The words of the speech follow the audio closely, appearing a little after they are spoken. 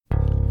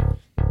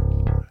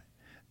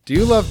Do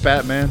you love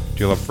Batman?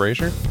 Do you love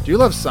Frasier? Do you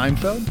love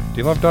Seinfeld? Do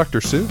you love Dr.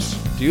 Seuss?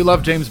 Do you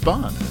love James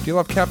Bond? Do you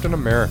love Captain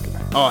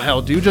America? Oh,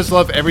 hell, do you just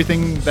love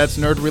everything that's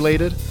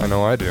nerd-related? I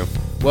know I do.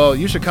 Well,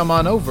 you should come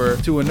on over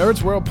to a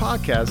Nerd's World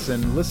podcast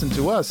and listen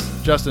to us,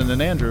 Justin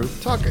and Andrew,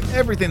 talk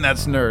everything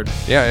that's nerd.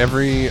 Yeah,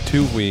 every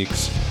 2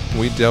 weeks,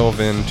 we delve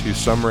into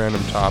some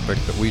random topic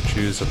that we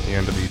choose at the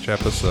end of each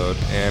episode,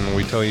 and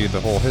we tell you the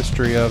whole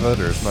history of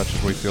it, or as much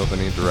as we feel the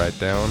need to write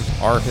down,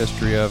 our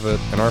history of it,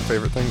 and our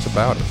favorite things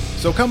about it.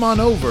 So come on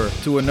over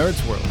to a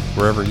Nerd's World,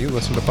 wherever you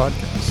listen to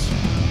podcasts.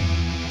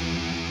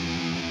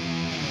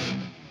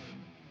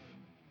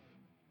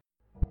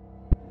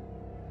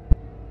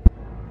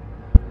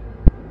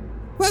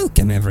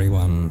 Welcome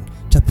everyone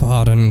to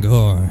Pod and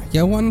Gore,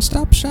 your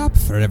one-stop shop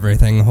for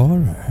everything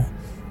horror.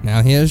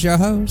 Now here's your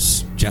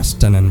hosts,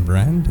 Justin and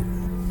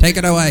Brandon. Take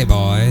it away,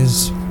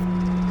 boys.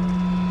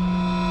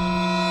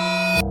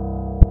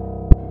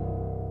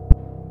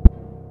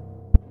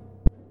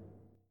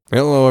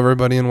 Hello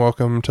everybody and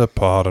welcome to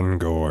Pod and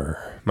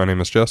Gore. My name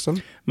is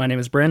Justin. My name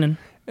is Brandon.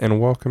 And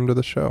welcome to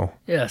the show.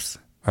 Yes.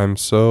 I'm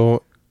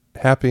so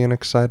happy and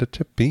excited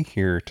to be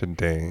here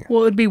today.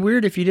 Well, it'd be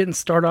weird if you didn't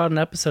start out an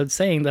episode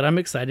saying that I'm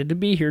excited to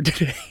be here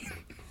today.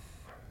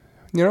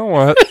 You know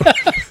what?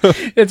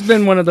 It's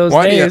been one of those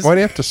days. Why do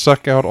you have to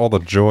suck out all the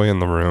joy in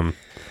the room?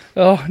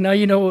 Oh, now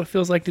you know what it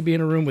feels like to be in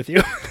a room with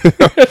you.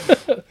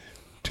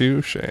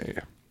 Touche.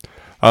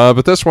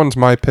 But this one's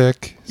my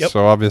pick, Yep.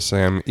 So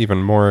obviously I'm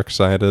even more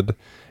excited,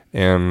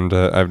 and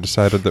I've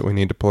decided that we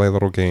need to play a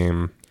little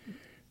game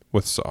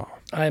with Saw.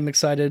 I'm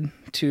excited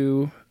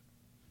to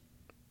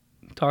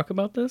talk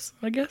about this,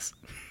 I guess.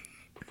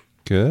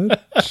 Good?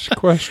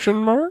 Question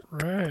mark?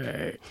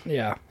 Right.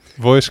 Yeah.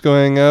 Voice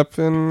going up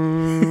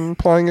and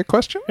implying a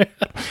question?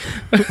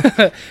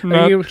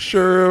 Not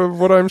sure of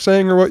what I'm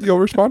saying or what you'll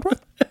respond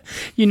with?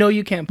 You know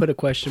you can't put a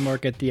question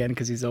mark at the end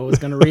because he's always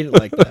going to read it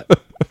like that.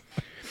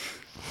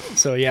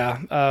 So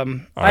yeah,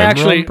 I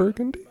actually, Ron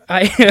Burgundy.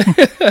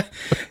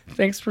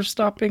 Thanks for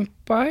stopping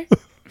by.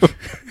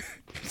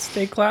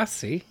 Stay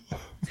classy.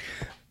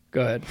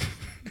 Go ahead.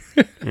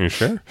 You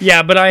sure?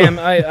 Yeah, but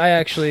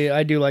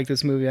I do like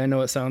this movie. I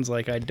know it sounds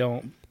like I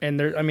don't, and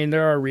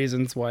there are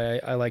reasons why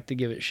I like to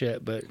give it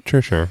shit, but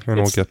Sure, and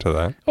we'll get to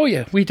that. Oh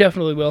yeah, we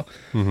definitely will.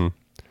 Mm-hmm.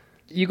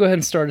 You go ahead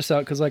and start us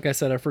out because, like I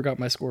said, I forgot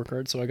my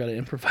scorecard, so I got to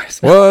improvise.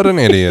 What an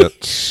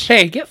idiot!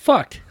 Hey, get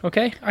fucked,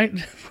 okay?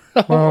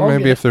 Well,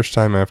 maybe if there's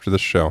time after the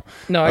show.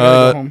 No, I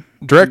gotta go home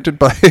Directed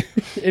by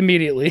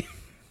immediately.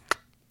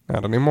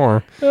 Not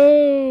anymore.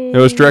 Oh. It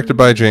was directed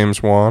by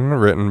James Wan,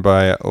 written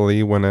by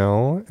Lee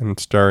Winnell, and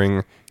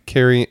starring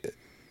Carrie.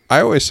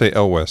 I always say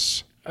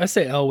Elwes. I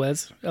say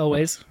Elwes.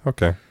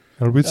 Okay.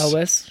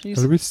 Elwes.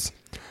 Elwes.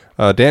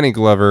 Danny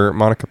Glover,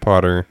 Monica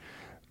Potter,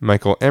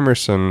 Michael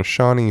Emerson,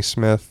 Shawnee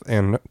Smith,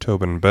 and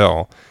Tobin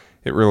Bell.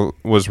 It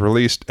was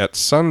released at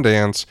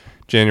Sundance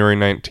January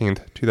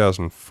 19th,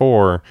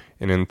 2004,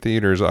 and in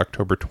theaters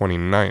October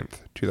 29th,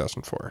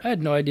 2004. I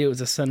had no idea it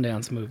was a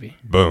Sundance movie.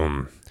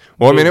 Boom.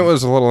 Well, I mean, it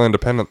was a little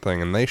independent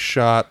thing, and they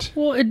shot...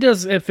 Well, it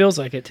does. It feels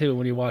like it, too,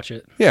 when you watch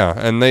it. Yeah,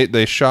 and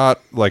they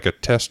shot, like, a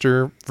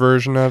tester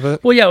version of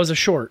it. Well, yeah, it was a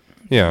short.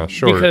 Yeah,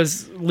 short.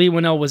 Because Lee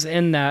Winnell was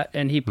in that,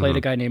 and he played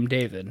a guy named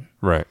David.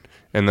 Right.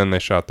 And then they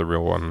shot the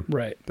real one.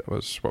 Right. That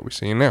was what we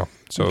see now.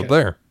 So Okay.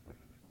 there.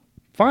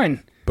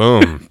 Fine.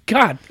 Boom.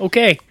 God,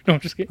 okay. No, I'm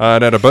just kidding.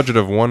 It had a budget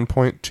of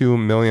 $1.2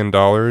 million,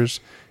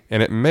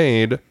 and it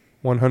made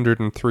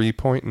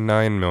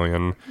 $103.9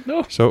 million.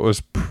 No. So it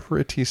was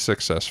pretty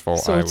successful,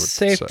 So I would it's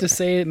safe say. to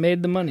say it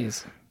made the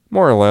monies.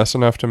 More or less,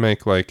 enough to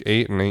make like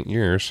 8 in 8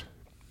 years.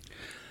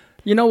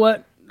 You know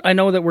what? I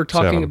know that we're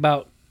talking 7.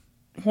 about...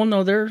 Well,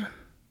 no,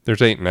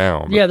 There's 8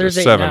 now. But Yeah, there's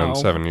 8 7 now, in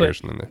 7 but-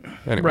 years. And then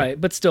anyway. Right,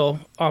 but still,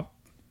 I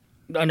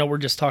know we're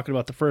just talking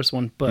about the first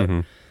one, but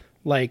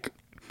like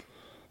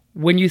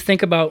when you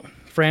think about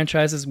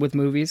franchises with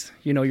movies,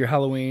 you know, your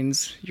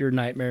Halloweens, your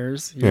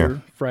Nightmares,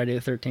 your Friday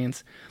the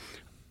 13th.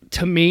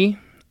 To me,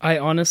 I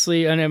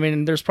honestly, and I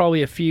mean, there's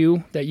probably a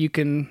few that you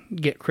can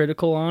get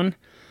critical on,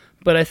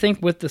 but I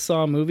think with the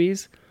Saw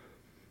movies,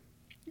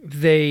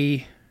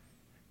 they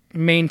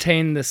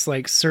maintain this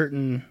like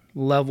certain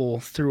level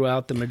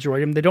throughout the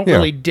majority of them. They don't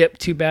really dip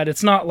too bad.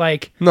 It's not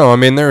like... No, I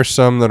mean, there are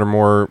some that are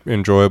more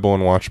enjoyable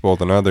and watchable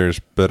than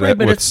others, but, Right,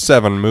 but with it's-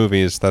 7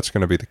 movies, that's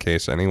going to be the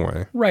case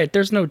anyway. Right,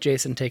 there's no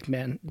Jason Takes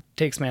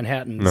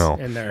Manhattan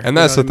in there. And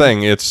that's the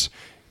thing. It's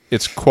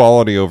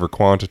quality over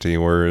quantity,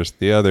 whereas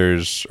the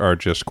others are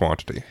just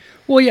quantity.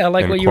 Well, yeah,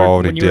 like and what you were...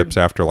 quality when you were- dips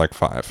after like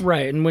 5.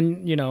 Right, and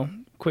when, you know,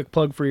 quick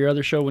plug for your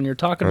other show, when you're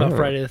talking about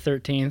Friday the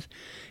 13th,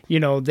 you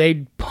know,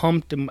 they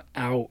pumped them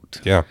out.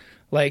 Yeah.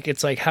 Like,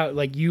 it's like how,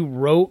 like, you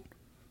wrote,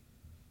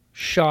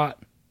 shot,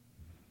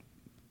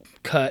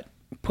 cut,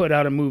 put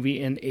out a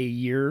movie in a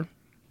year's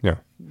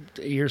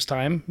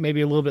time,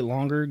 maybe a little bit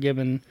longer,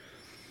 given...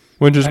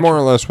 Which is more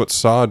or less what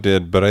Saw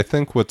did, but I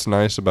think what's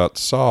nice about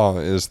Saw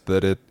is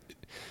that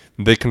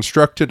they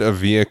constructed a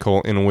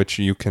vehicle in which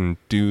you can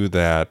do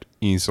that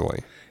easily.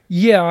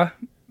 Yeah.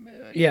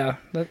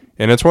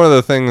 And it's one of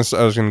the things,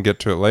 I was going to get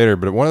to it later,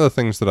 but one of the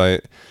things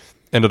that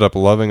ended up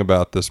loving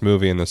about this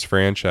movie and this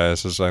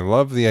franchise is I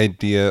love the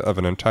idea of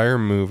an entire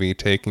movie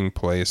taking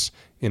place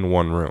in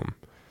one room.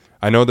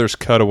 I know there's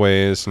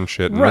cutaways and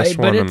shit in this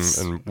one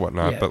and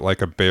whatnot, but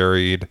like a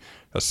Buried,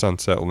 a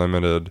Sunset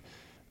Limited,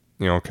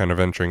 kind of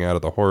venturing out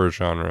of the horror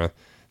genre.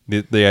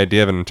 The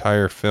idea of an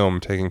entire film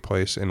taking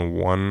place in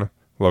one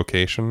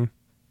location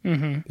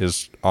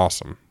is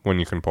awesome when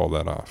you can pull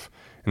that off.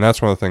 And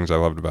that's one of the things I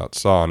loved about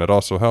Saw, and it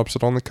also helps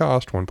it only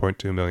cost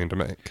 $1.2 million to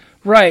make.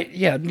 Right,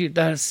 yeah, dude,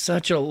 that is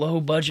such a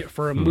low budget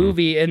for a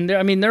movie, and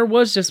there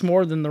was just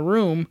more than The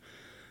Room.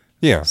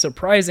 Yeah,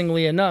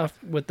 surprisingly enough,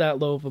 with that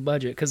low of a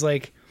budget, because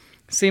like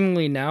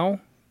seemingly now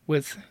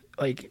with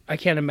like I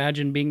can't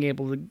imagine being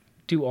able to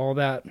do all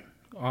that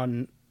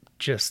on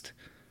just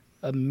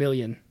 $1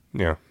 million.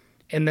 Yeah,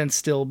 and then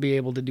still be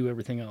able to do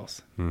everything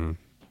else.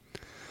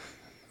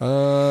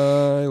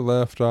 I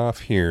left off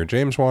here.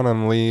 James Wan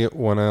and Lee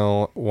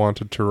Whannell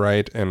wanted to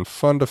write and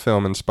fund a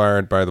film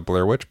inspired by the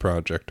Blair Witch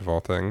Project, of all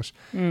things,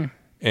 and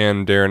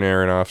Darren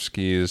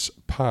Aronofsky's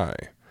Pi.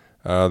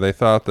 They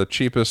thought the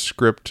cheapest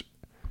script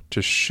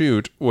to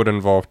shoot would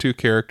involve 2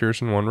 characters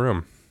in one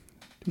room.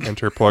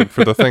 Enter plug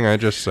for the thing I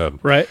just said.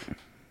 Right.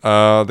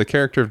 The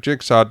character of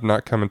Jigsaw did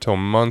not come until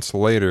months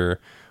later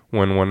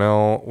when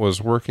Whannell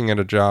was working at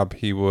a job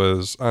he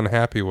was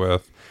unhappy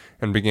with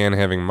and began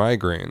having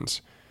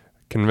migraines.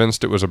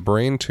 Convinced it was a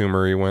brain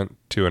tumor, he went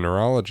to a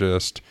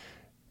neurologist,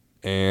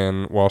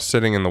 and while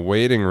sitting in the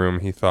waiting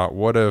room, he thought,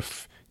 what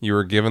if you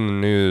were given the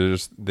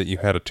news that you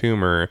had a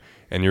tumor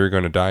and you were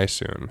going to die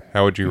soon?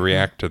 How would you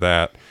react to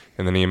that?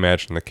 And then he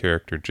imagined the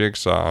character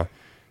Jigsaw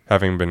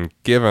having been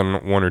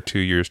given 1 or 2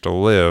 years to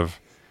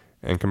live,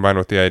 and combined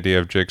with the idea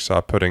of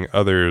Jigsaw putting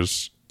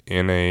others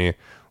in a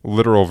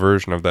literal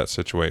version of that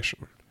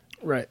situation.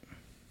 Right.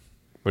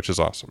 Which is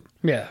awesome.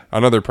 Yeah.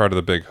 Another part of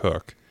the big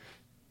hook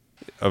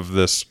of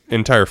this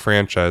entire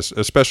franchise,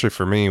 especially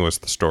for me, was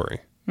the story.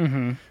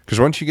 Because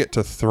once you get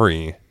to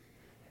 3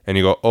 and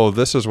you go, oh,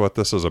 this is what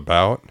this is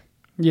about,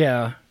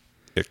 yeah,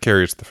 it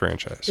carries the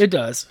franchise. It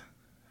does.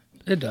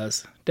 It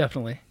does.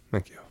 Definitely.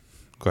 Thank you.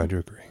 Glad you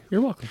agree.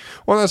 You're welcome.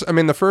 Well,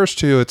 the first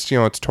 2,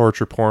 it's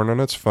torture porn and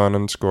it's fun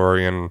and it's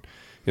gory and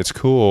it's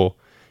cool,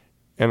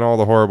 and all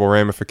the horrible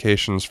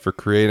ramifications for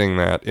creating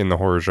that in the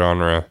horror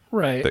genre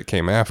that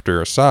came after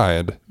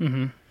aside,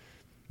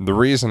 the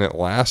reason it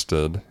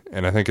lasted,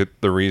 and I think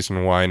the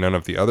reason why none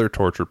of the other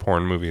torture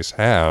porn movies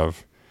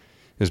have,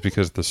 is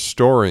because the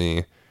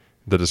story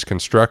that is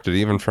constructed,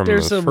 even from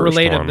there's the a first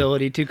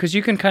relatability too, because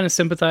you can kind of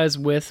sympathize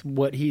with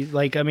what he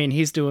like. I mean,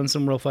 he's doing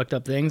some real fucked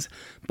up things,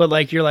 but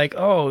like you're like,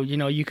 oh,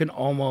 you can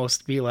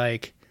almost be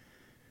like,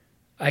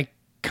 I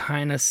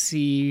kind of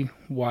see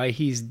why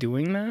he's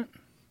doing that.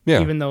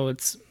 Yeah. Even though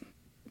it's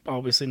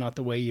obviously not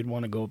the way you'd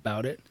want to go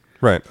about it.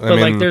 Right. But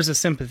like there's a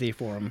sympathy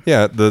for him.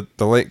 Yeah, the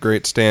late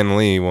great Stan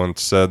Lee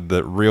once said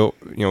that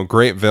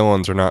great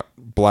villains are not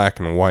black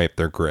and white,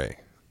 they're gray.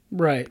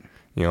 Right.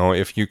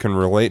 If you can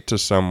relate to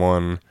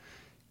someone,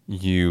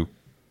 you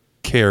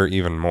care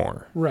even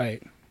more.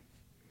 Right.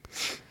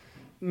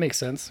 Makes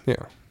sense.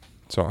 Yeah.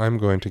 So I'm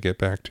going to get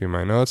back to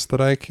my notes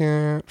that I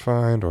can't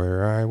find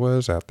where I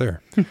was at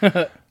there.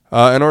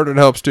 In order to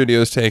help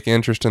studios take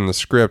interest in the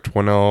script,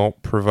 Whannell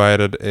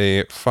provided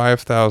a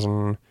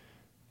 $5,000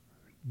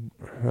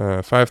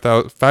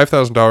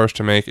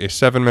 to make a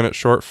 7-minute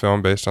short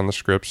film based on the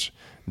script's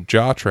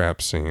jaw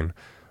trap scene.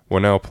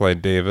 Whannell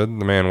played David,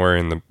 the man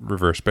wearing the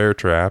reverse bear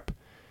trap,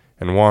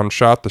 and Wan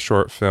shot the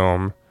short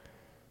film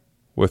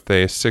with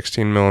a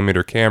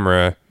 16mm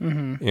camera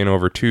in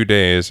over 2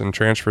 days and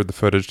transferred the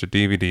footage to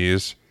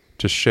DVDs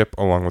to ship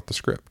along with the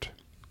script.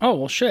 Oh,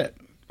 well, shit.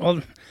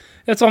 Well,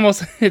 it's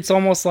almost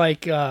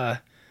like, you're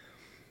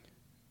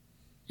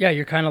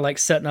kind of like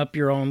setting up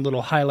your own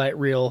little highlight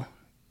reel,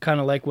 kind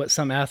of like what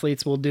some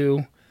athletes will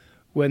do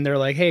when they're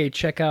like, hey,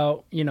 check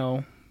out,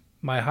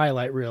 my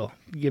highlight reel.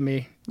 Let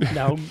me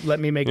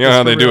make this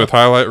how they real. do with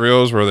highlight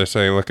reels where they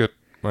say, look at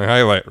my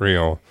highlight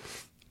reel.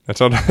 That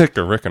sounds like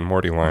a Rick and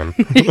Morty line.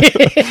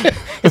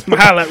 It's my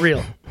highlight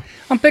reel.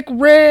 I'm Pickle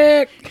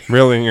Rick.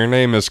 Really, your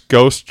name is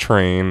Ghost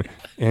Train,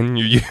 and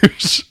you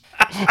use...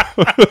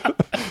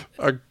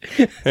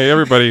 Hey,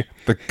 everybody,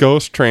 the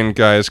Ghost Train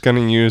guy is going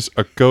to use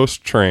a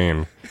ghost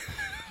train.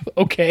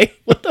 Okay.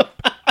 What the...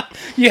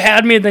 You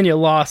had me, then you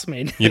lost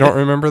me. You don't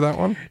remember that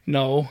one?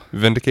 No.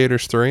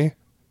 Vindicators 3?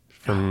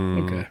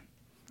 From... Okay.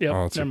 Yep,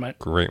 Oh, it's never a mind.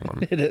 great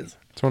one. It is.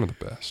 It's one of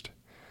the best.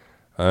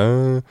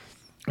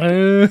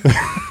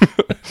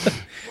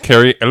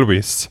 Carrie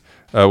Elwes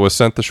was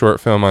sent the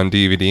short film on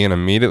DVD and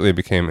immediately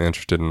became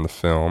interested in the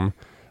film.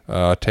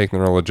 Taking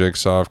the role of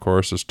Jigsaw, of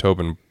course, is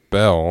Tobin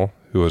Bell,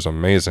 who is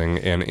amazing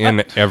and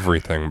in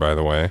everything, by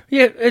the way.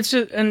 Yeah, it's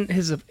just, and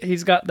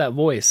he's got that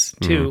voice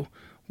too,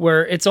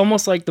 where it's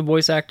almost like the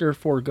voice actor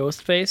for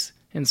Ghostface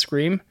in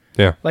Scream.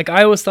 Yeah. Like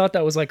I always thought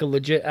that was like a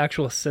legit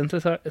actual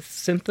synthesizer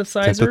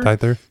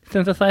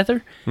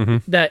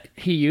that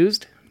he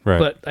used. Right.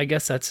 But I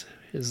guess that's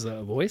his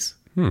voice.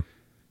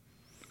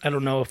 I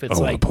don't know if it's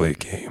play a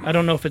game. I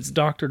don't know if it's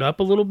doctored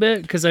up a little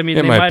bit because I mean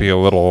It they might be a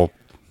little...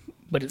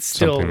 but it's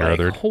still something or like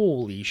other.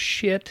 holy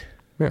shit.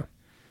 Yeah.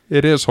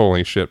 It is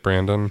holy shit,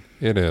 Brandon.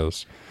 It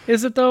is.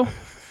 Is it though?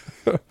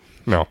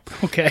 No.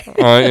 Okay.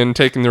 In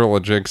Taking the Role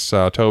of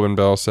Jigsaw, Tobin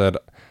Bell said,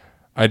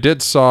 I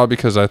did Saw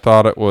because I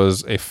thought it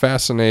was a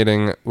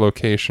fascinating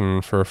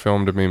location for a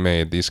film to be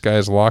made. These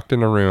guys locked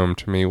in a room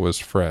to me was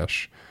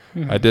fresh.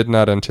 I did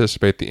not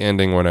anticipate the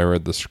ending when I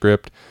read the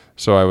script,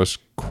 so I was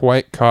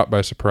quite caught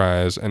by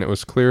surprise, and it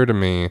was clear to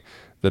me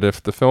that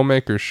if the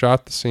filmmakers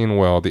shot the scene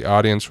well, the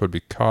audience would be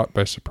caught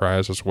by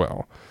surprise as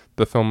well.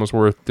 The film was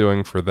worth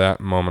doing for that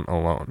moment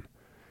alone.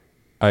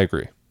 I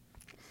agree.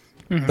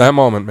 That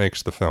moment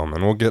makes the film,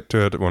 and we'll get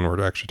to it when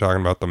we're actually talking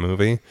about the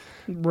movie.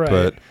 Right.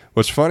 But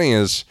what's funny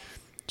is,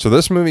 so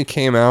this movie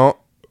came out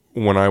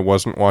when I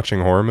wasn't watching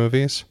horror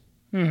movies.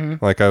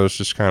 Like, I was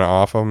just kind of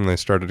off them. They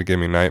started to give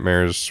me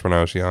nightmares when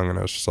I was young, and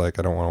I was just like,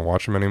 I don't want to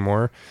watch them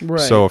anymore.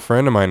 Right. So a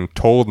friend of mine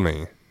told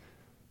me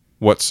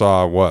what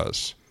Saw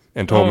was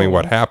and told me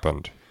what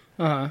happened.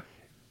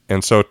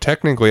 And so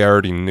technically I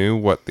already knew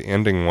what the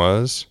ending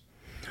was,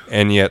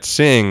 and yet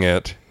seeing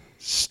it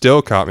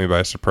still caught me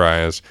by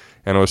surprise,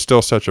 and it was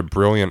still such a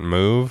brilliant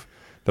move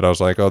that I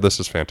was like, oh, this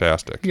is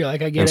fantastic. Yeah,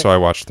 like I get and it. so I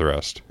watched the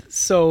rest.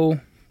 So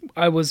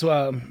I was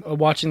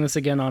watching this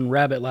again on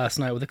Rabbit last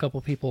night with a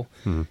couple people,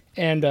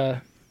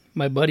 and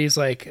my buddy's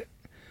like,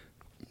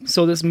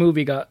 so this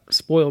movie got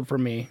spoiled for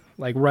me,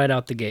 like right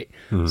out the gate.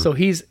 So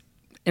he's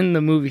in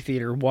the movie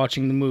theater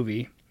watching the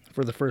movie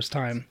for the first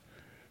time.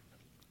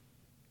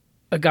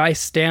 A guy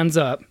stands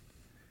up,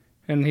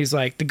 and he's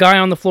like, the guy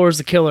on the floor is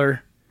the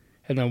killer,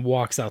 and then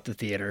walks out the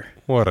theater.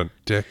 What a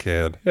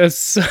dickhead.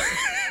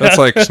 That's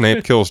like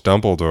Snape kills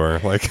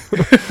Dumbledore. Like,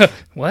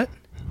 what?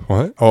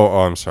 what? Oh,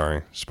 I'm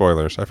sorry.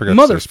 Spoilers. I forgot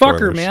to say Motherfucker,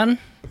 spoilers. man.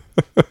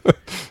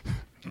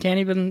 Can't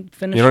even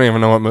finish. You don't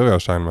even know what movie I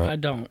was talking about. I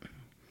don't.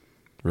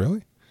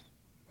 Really?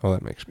 Oh,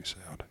 that makes me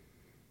sad.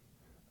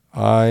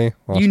 I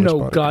lost You my know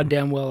spot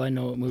goddamn well I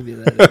know what movie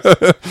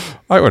that is.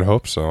 I would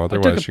hope so.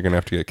 Otherwise, a- you're going to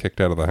have to get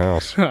kicked out of the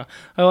house.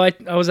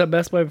 I was at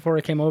Best Buy before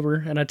I came over,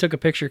 and I took a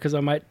picture because I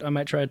might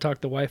try to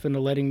talk the wife into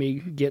letting me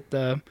get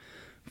the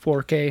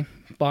 4K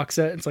box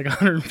set. It's like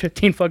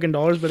 $115 fucking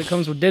dollars, but it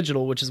comes with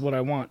digital, which is what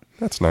I want.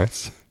 That's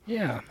nice.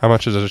 Yeah, How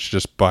much is it to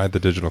just buy the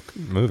digital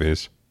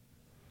movies?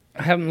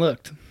 I haven't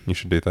looked. You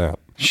should do that.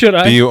 Should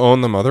I? Do you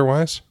own them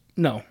otherwise?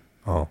 No,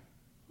 Oh.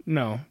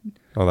 no.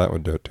 Oh, that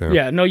would do it too.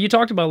 Yeah, no. You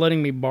talked about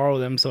letting me borrow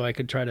them so I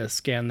could try to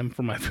scan them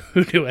for my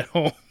voodoo at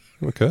home.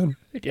 We could.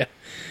 Yeah.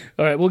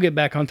 All right, we'll get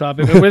back on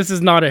topic. This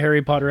is not a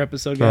Harry Potter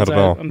episode, guys. Not at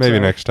all. I'm Maybe sorry.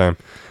 next time.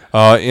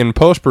 In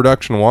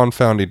post-production, Juan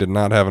found he did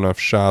not have enough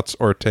shots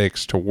or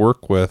takes to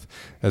work with,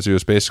 as he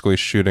was basically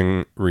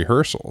shooting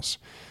rehearsals.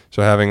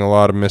 So having a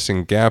lot of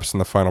missing gaps in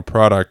the final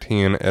product,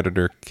 he and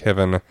editor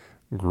Kevin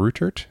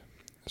Grutert,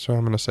 so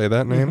I'm going to say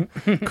that name,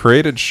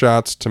 created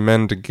shots to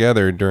mend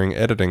together during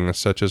editing,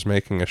 such as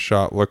making a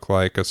shot look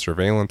like a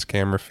surveillance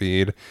camera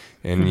feed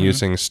and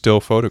using still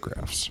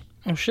photographs.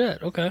 Oh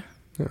shit. Okay.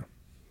 Yeah.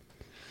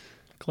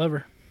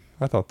 Clever.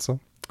 I thought so.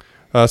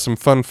 Some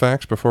fun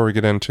facts before we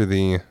get into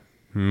the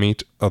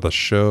meat of the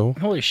show.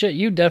 Holy shit!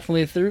 You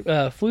definitely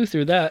flew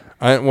through that.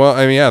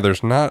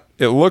 There's not.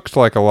 It looked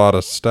like a lot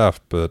of stuff,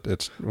 but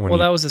it's when Well, you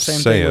that was the same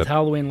say thing with it.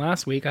 Halloween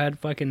last week. I had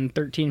fucking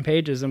 13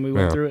 pages, and we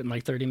went Yeah. through it in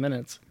like 30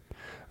 minutes.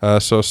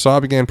 So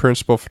Saw began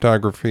principal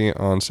photography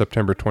on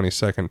September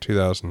 22nd,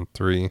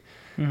 2003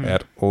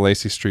 at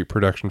Lacey Street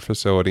Production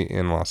Facility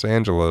in Los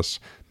Angeles.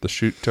 The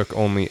shoot took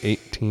only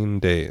 18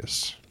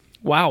 days.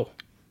 Wow.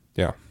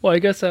 Yeah. Well, I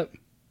guess that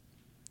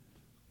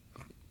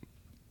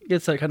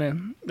gets that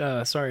kind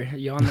of sorry,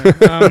 yawn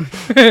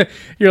there.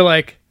 You're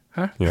like,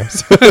 huh?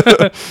 Yes.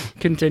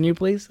 Continue,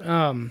 please.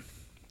 Well,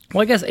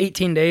 I guess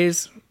 18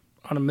 days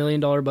on $1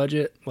 million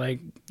budget, like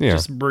Yeah.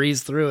 just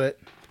breeze through it.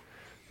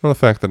 Well, the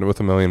fact that with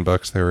 $1 million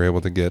they were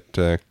able to get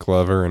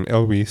Glover and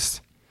Elvis,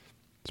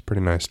 it's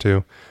pretty nice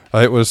too.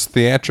 It was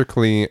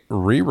theatrically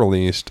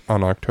re-released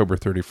on October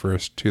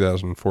 31st,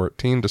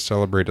 2014 to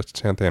celebrate its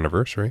 10th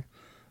anniversary.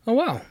 Oh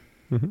wow,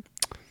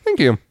 Thank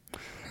you.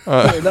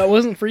 that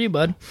wasn't for you,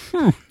 bud.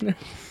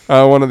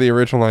 One of the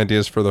original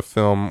ideas for the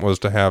film was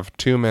to have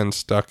two men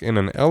stuck in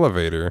an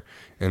elevator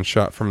and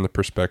shot from the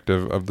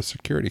perspective of the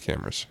security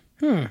cameras.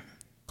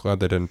 Glad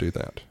they didn't do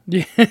that.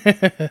 Yeah.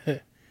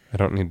 I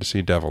don't need to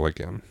see Devil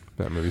again.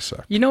 That movie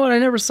sucked. You know what? I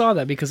never saw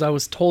that because I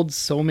was told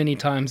so many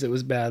times it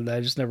was bad that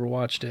I just never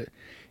watched it.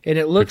 And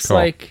it looks call.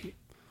 like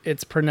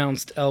it's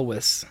pronounced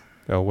Elvis.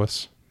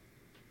 Elvis.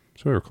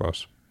 So we were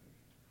close.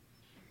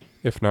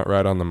 If not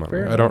right on the money.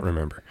 Fair I don't enough.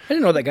 remember. I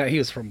didn't know that guy. He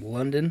was from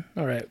London.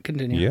 All right,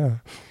 continue.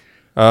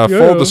 Yeah.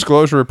 Full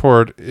Disclosure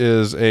Report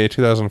is a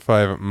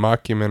 2005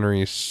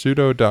 mockumentary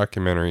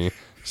pseudo-documentary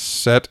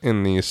set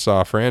in the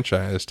Saw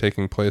franchise,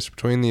 taking place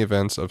between the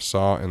events of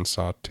Saw and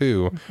Saw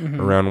 2,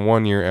 around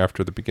 1 year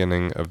after the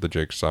beginning of the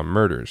Jigsaw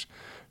murders,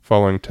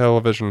 following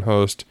television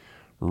host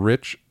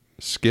Rich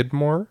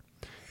Skidmore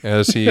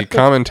as he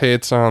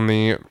commentates on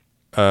the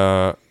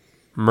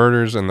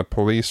murders and the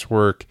police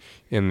work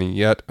in the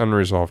yet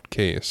unresolved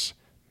case.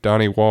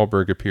 Donnie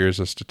Wahlberg appears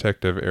as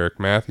Detective Eric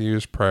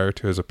Matthews prior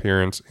to his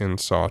appearance in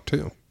Saw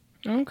 2.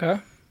 Okay.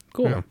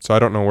 Cool. Yeah. So I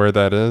don't know where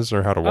that is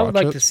or how to watch I would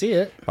like it. to see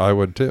it. I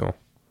would too.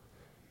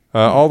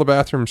 All the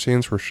bathroom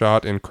scenes were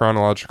shot in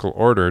chronological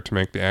order to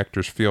make the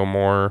actors feel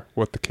more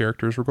what the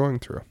characters were going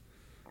through.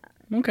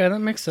 Okay, that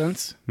makes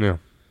sense. Yeah.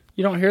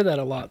 You don't hear that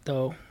a lot,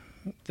 though.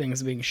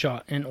 Things being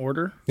shot in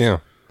order. Yeah.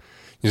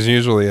 Because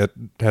usually it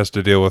has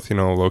to deal with,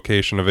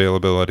 location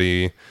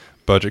availability,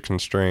 budget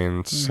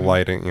constraints,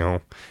 lighting,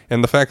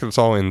 and the fact that it's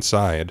all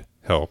inside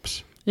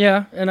helps.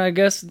 Yeah, and I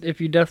guess if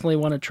you definitely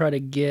want to try to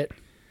get,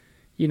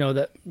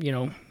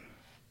 doing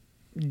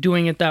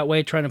it that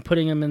way, trying to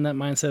putting them in that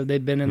mindset,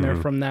 they've been in there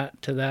from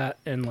that to that,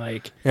 and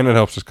And it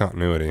helps with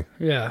continuity.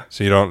 Yeah.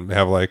 So you don't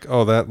have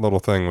that little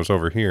thing was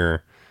over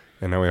here,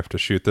 and now we have to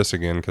shoot this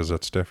again because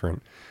that's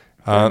different.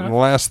 The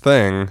last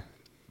thing,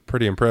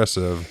 pretty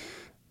impressive,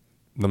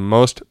 the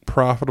most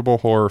profitable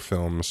horror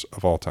films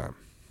of all time.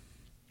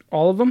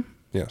 All of them?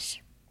 Yes.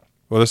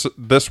 Well,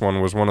 this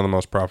one was one of the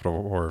most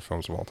profitable horror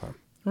films of all time.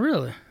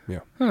 Really?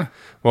 Yeah. Huh.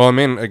 Well, I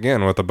mean,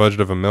 again, with a budget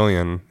of $1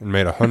 million and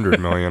made $100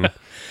 million.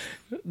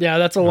 Yeah,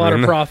 that's a lot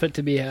of profit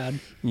to be had.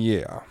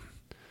 Yeah.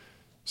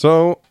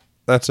 So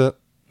that's it.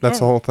 That's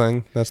the whole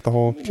thing. That's the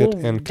whole kit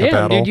and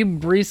caboodle. Damn, dude, you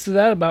breezed through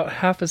that about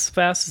half as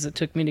fast as it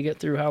took me to get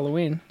through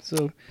Halloween.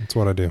 So that's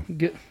what I do.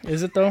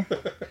 Is it though?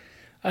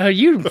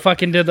 You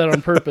fucking did that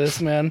on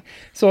purpose, man.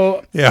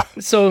 So yeah.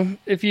 So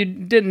if you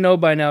didn't know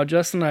by now,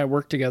 Justin and I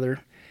work together,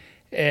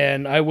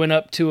 and I went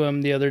up to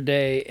him the other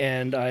day,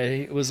 and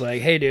I was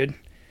like, "Hey, dude."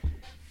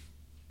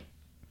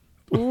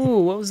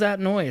 Ooh, what was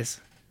that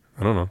noise?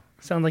 I don't know.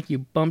 Sound like you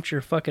bumped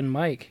your fucking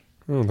mic.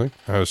 I don't think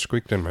I was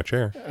squeaked in my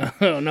chair.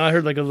 Oh no, I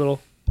heard like a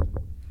little.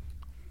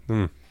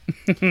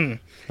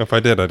 If I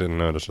did, I didn't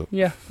notice it.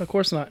 Yeah, of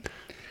course not.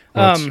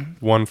 Well, it's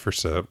 1 for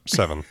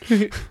 7.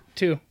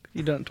 2.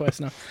 You've done it twice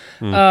now.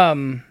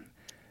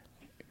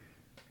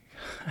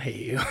 I hate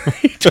you.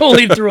 You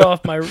totally threw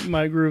off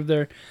my groove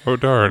there. Oh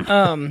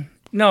darn.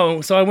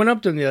 No, so I went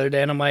up to him the other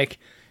day, and I'm like,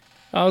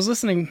 I was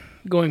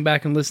going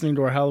back and listening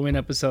to our Halloween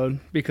episode,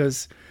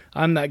 because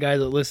I'm that guy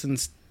that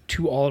listens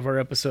to all of our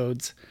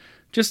episodes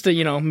just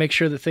to, make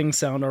sure that things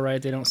sound all right.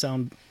 They don't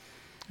sound,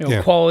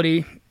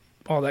 quality,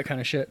 all that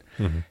kind of shit.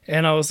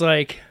 And I was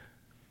like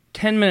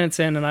 10 minutes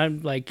in, and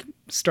I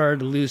started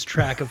to lose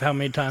track of how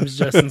many times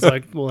Justin's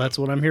like, well, that's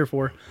what I'm here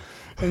for.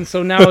 And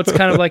so now it's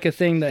kind of like a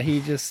thing that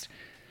he just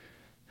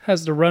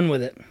has to run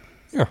with it.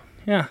 Yeah.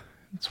 Yeah.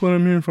 That's what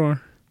I'm here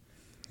for.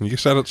 You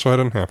said it so I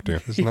didn't have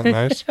to. Isn't that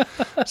nice?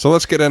 So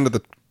let's get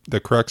into the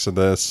crux of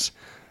this.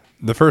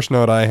 The first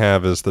note I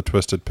have is the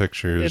Twisted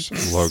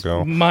Pictures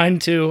logo. Mine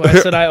too. I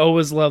said I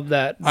always loved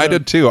that. I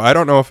did too. I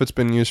don't know if it's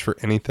been used for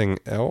anything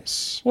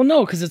else. Well,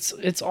 no, because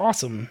it's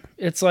awesome.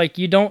 It's like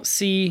you don't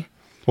see.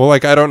 Well, I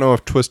don't know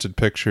if Twisted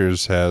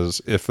Pictures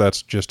if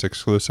that's just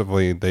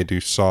exclusively they do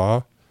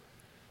Saw.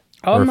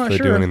 I'm not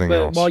sure, but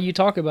else. While you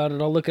talk about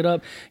it, I'll look it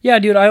up. Yeah,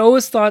 dude, I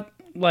always thought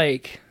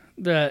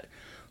that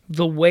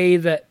the way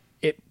that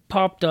it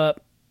popped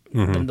up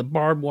and the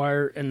barbed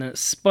wire and then it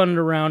spun it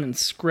around and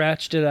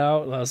scratched it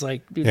out, I was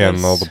like, dude,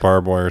 and all the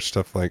barbed wire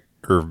stuff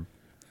or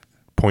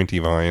pointy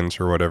vines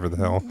or whatever the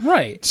hell.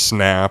 Right.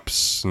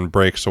 Snaps and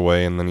breaks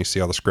away, and then you see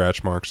all the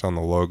scratch marks on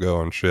the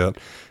logo and shit.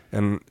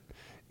 And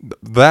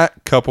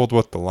that coupled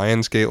with the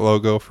Lionsgate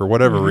logo, for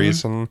whatever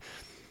reason,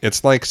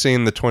 it's like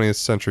seeing the 20th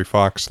Century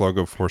Fox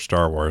logo for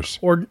Star Wars.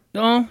 Or,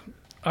 no,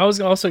 I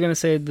was also going to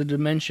say the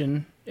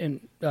Dimension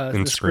in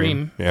the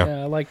Scream. Yeah,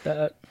 I like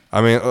that.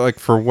 I mean,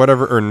 for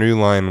whatever, or New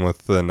Line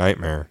with the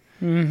Nightmare.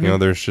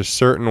 There's just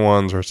certain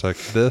ones where it's like,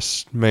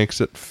 this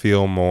makes it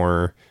feel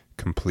more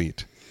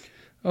complete.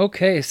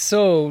 Okay,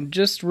 so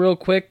just real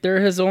quick,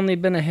 there has only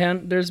been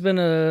there's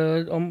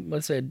been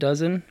let's say a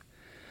dozen.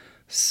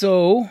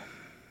 So,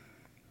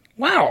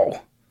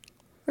 wow.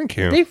 Thank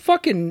you. They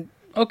fucking,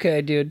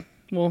 okay, dude.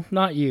 Well,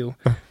 not you.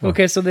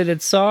 Okay, so they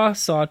did Saw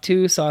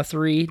 2, Saw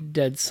 3,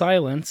 Dead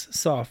Silence,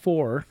 Saw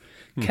 4,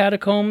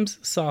 Catacombs,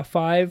 Saw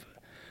 5,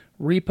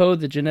 Repo,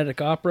 The Genetic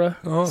Opera,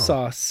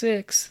 Saw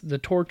 6, The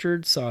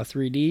Tortured, Saw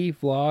 3D,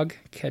 Vlog,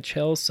 Catch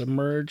Hell,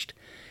 Submerged,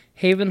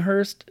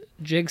 Havenhurst,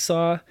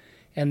 Jigsaw,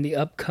 and the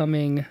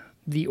upcoming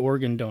The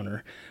Organ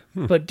Donor.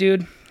 But,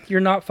 dude, you're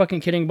not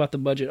fucking kidding about the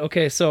budget.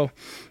 Okay, so,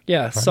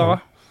 yeah, Saw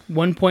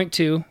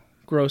 1.2,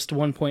 grossed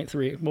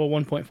 1.3, well,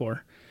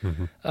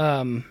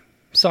 1.4.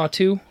 Saw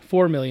 2,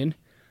 4 million,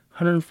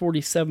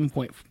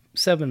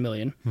 147.7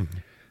 million.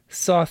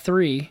 Saw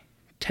 3,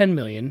 10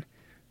 million,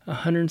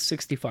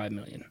 165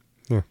 million.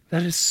 Yeah.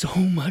 That is so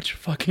much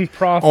fucking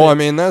profit. Oh, I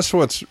mean, that's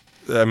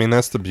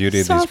the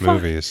beauty of these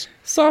movies.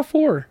 Saw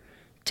 4,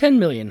 10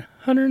 million,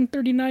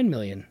 139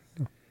 million.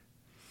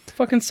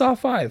 Fucking Saw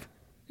 5.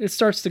 It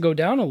starts to go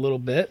down a little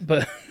bit,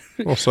 but...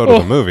 Well, so do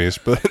the movies,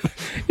 but...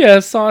 Yeah,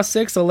 Saw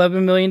 6,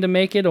 11 million to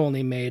make it,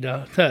 only made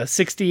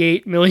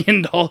 $68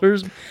 million.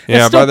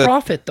 That's still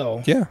profit,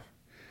 though. Yeah.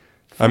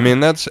 I mean,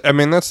 that's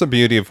the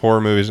beauty of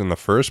horror movies in the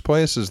first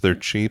place, is they're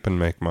cheap and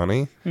make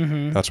money.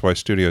 That's why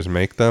studios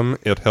make them.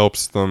 It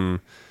helps them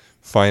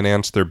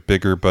finance their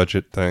bigger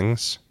budget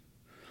things.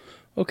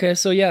 Okay,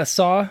 so yeah,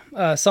 Saw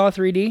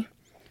 3D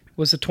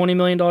was a $20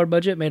 million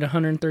budget, made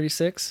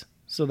 136.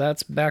 so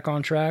that's back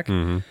on track.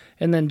 Mm-hmm.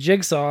 And then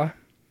Jigsaw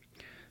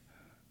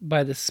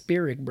by the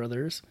Spierig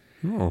brothers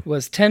Oh.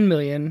 was 10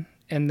 million,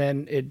 and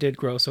then it did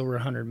gross over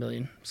 100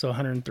 million, so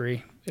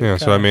 103. Yeah,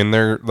 so I mean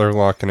they're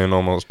locking in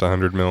almost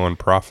 $100 million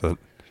profit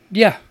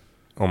Yeah,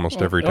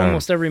 almost every time.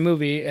 almost every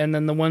movie, and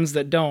then the ones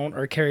that don't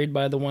are carried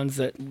by the ones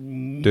that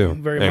Do.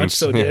 very And much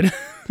so yeah.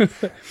 did.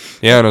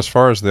 Yeah, and as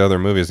far as the other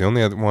movies, the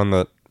only other one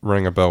that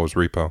rang a bell was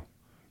Repo,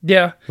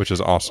 Yeah, which is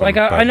awesome. like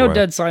by I the know way.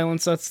 Dead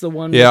Silence. That's the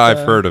one. Yeah, with,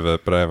 I've heard of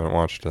it, but I haven't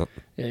watched it.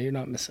 Yeah, you're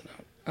not missing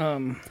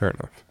out. Fair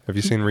enough. Have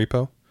you seen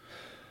Repo?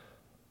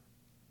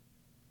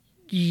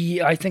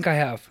 Yeah, I think I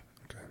have.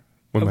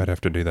 We might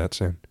have to do that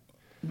soon.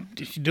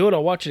 If you do it,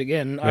 I'll watch it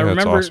again. I Yeah, that's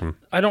remember. awesome.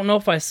 I don't know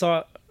if I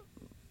saw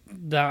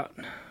that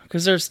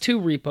because there's two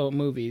Repo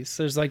movies.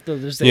 There's like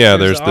there's the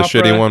shitty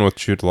opera. one with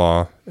Jude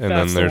Law, and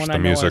That's then there's one the I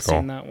know I've musical.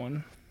 seen that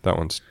one. That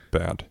one's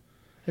bad.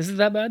 Is it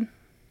that bad?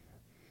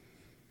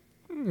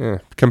 Yeah,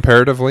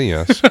 comparatively,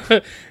 yes.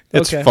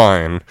 It's Okay.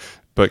 fine,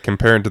 but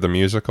compared to the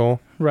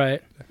musical,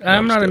 Right.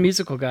 I'm was not a good.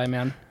 musical guy,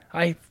 man.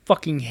 I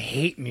fucking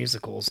hate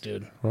musicals,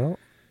 dude. well,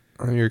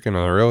 you're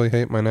gonna really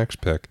hate my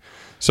next pick.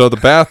 So the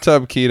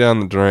bathtub key down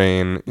the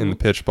drain in the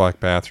pitch black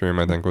bathroom,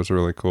 I think, was a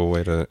really cool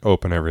way to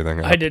open everything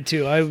up. I did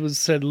too. I was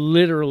said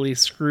literally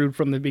screwed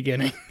from the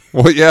beginning.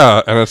 Well,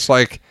 yeah, and it's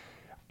like,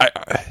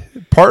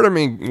 part of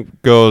me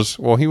goes,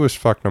 well, he was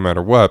fucked no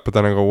matter what, but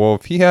then I go, well,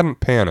 if he hadn't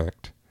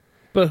panicked,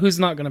 But who's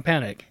not going to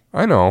panic?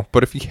 I know,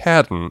 but if he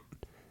hadn't,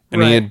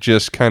 and he Right. had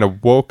just kind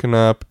of woken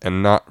up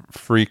and not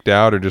freaked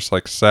out or just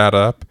like sat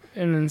up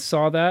And then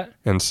saw that,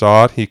 and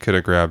saw it, he could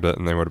have grabbed it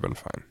and they would have been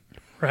fine.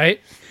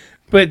 right?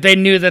 But they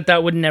knew that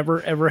that would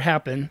never ever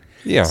happen.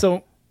 Yeah.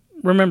 So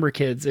remember,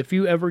 kids, if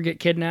you ever get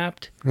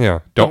kidnapped, Yeah,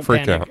 don't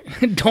freak out.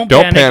 panic. Don't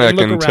Don't panic and panic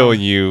look until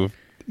around. you.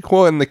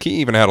 Well, and the key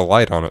even had a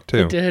light on it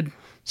too. It did.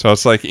 So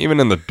it's like even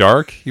in the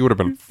dark, he would have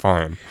been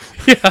fine.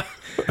 Yeah.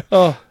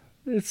 Oh,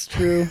 it's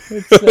true.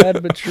 It's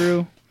sad but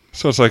true.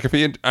 So it's like if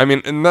he, I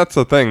mean, and that's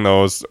the thing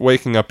though, is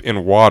waking up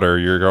in water,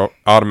 you go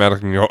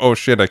automatically go, oh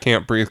shit, I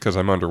can't breathe because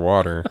I'm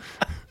underwater.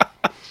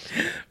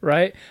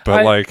 Right?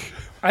 But like,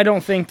 I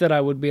don't think that I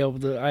would be able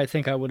to. I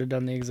think I would have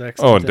done the exact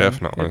same Oh, thing.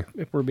 definitely.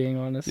 If we're being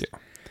honest. Yeah.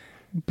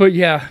 But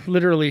yeah,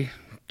 literally,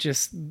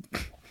 just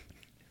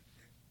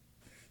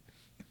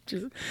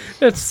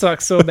it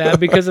sucks so bad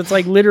because it's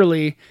like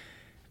literally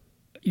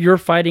your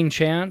fighting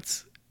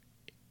chance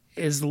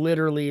is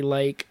literally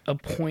like a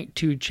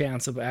 0.2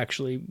 chance of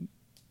actually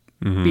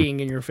being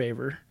in your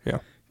favor. yeah.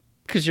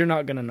 Because you're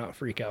not gonna not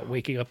freak out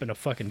waking up in a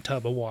fucking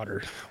tub of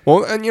water.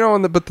 Well, and you know,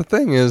 but the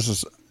thing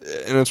is,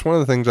 and it's one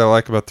of the things I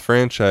like about the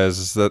franchise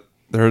is that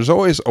there's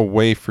always a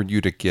way for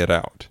you to get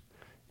out.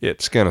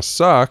 It's gonna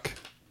suck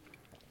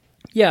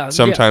Yeah.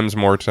 sometimes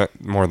more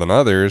than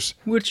others,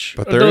 Which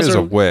but there those is are,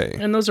 a way.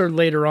 and those are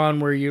later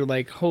on where you're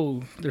like,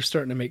 oh, they're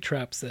starting to make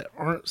traps that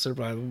aren't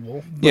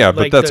survivable. Yeah,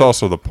 but like that's the-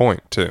 also the point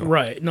too.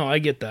 right. No, I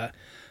get that.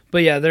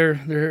 But yeah,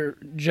 they're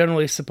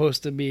generally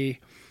supposed to be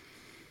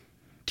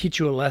teach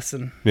you a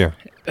lesson. Yeah,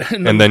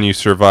 and then you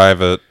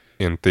survive it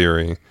in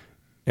theory,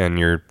 and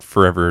you're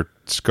forever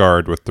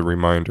scarred with the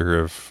reminder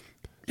of.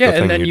 Yeah, the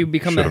thing and then you you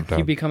become should have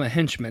done. a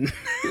henchman.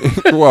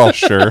 Well,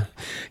 sure,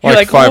 You're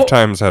like, five oh.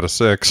 times out of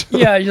six.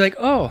 Yeah, you're like,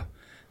 oh,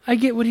 I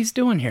get what he's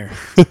doing here.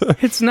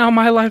 It's now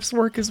my life's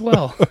work as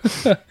well.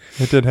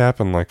 It did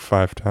happen like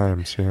 5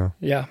 times. Yeah.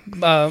 Yeah.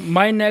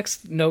 My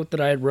next note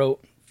that I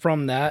wrote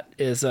from that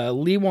is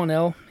Lee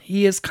Whannell.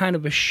 He is kind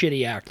of a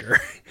shitty actor.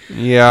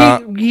 Yeah.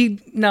 he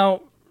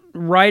now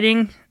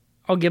writing,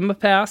 I'll give him a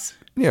pass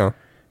Yeah.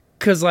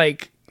 because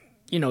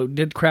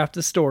did craft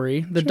the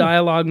story. The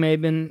dialogue may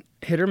have been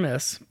hit or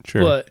miss,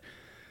 Sure. but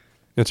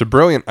It's a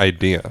brilliant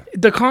idea.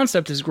 the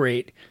concept is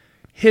great.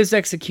 His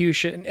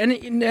execution and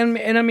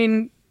I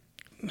mean,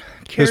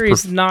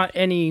 Carrie's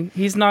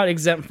he's not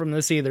exempt from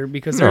this either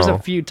because there's No. a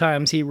few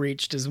times he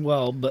reached as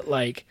well, but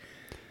like.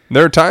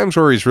 There are times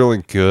where he's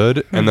really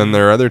good, and then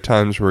there are other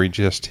times where he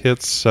just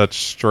hits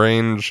such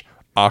strange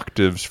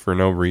octaves for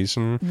no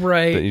reason.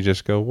 Right. That you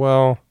just go,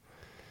 well,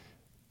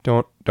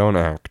 don't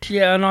act.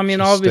 Yeah, and I mean,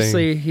 Just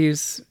obviously,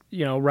 he's,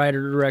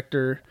 writer,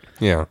 director.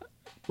 Yeah.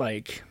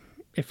 Like,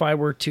 if I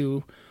were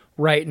to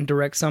write and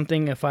direct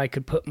something, if I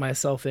could put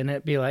myself in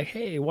it, be like,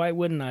 hey, why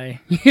wouldn't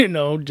I,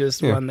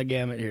 just run the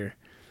gamut here?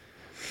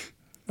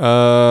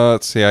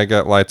 Let's see. I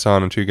got lights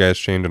on and 2 guys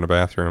chained in a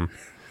bathroom.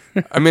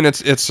 I mean,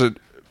 it's a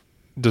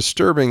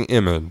disturbing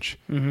image,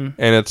 and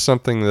it's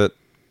something that,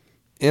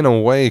 in a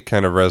way,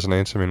 kind of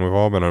resonates. I mean, we've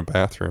all been in a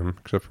bathroom,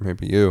 except for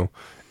maybe you,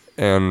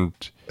 and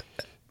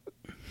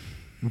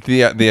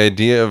the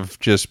idea of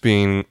just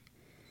being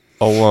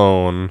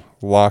alone,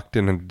 locked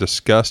in a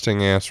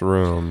disgusting ass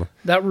room.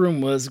 That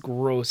room was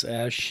gross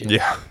as shit.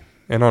 Yeah,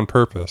 and on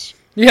purpose.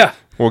 Yeah.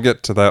 We'll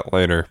get to that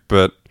later,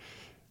 but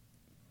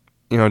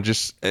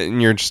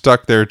and you're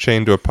stuck there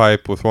chained to a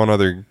pipe with one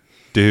other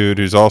dude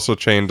who's also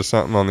chained to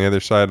something on the other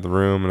side of the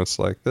room, and it's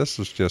like, this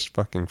is just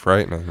fucking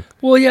frightening.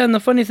 Well, yeah, and the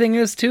funny thing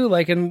is too,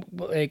 I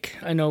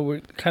know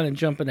we're kind of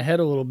jumping ahead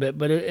a little bit,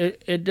 but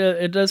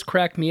it does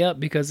crack me up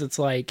because it's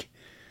like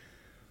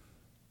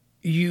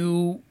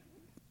you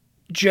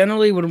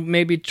generally would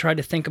maybe try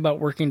to think about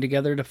working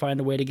together to find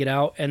a way to get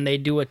out, and they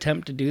do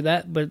attempt to do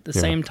that, but at the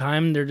same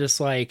time, they're just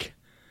like,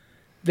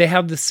 they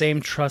have the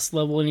same trust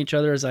level in each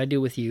other as I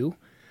do with you.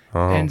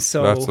 Oh, and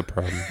so that's the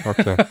problem.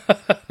 Okay.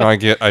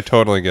 No, I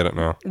totally get it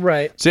now.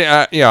 right. See,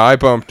 I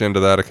bumped into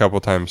that a couple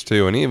times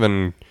too, and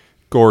even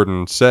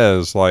Gordon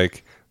says,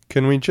 like,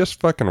 can we just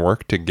fucking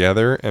work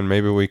together and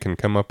maybe we can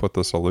come up with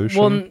a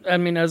solution? Well, I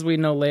mean, as we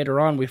know later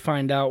on, we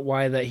find out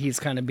why that he's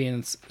kind of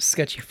being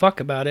sketchy fuck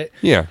about it.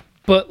 Yeah.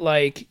 But,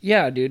 like,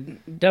 yeah, dude,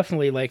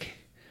 definitely, like,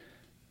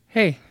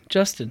 hey,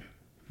 Justin,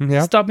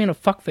 Yeah. stop being a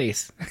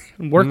fuckface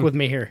and work with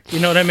me here. You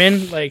know what I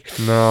mean? Like,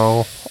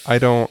 No, I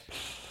don't.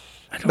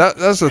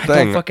 That's the I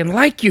thing. don't fucking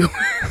like you.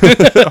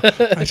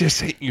 I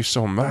just hate you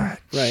so much.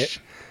 Right.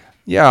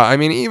 Yeah, I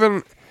mean,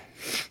 even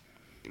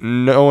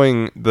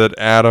knowing that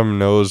Adam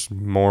knows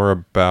more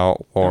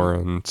about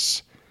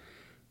Lawrence,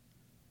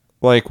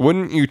 like,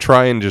 wouldn't you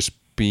try and just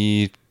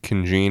be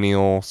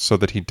congenial so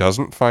that he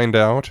doesn't find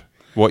out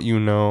what you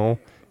know?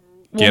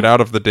 Get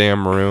out of the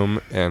damn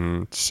room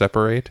and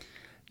separate?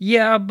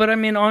 Yeah, but I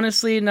mean,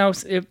 honestly, now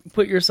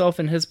put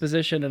yourself in his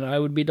position, and I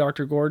would be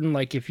Dr. Gordon.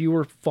 Like, if you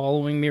were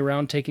following me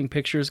around taking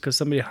pictures because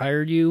somebody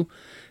hired you,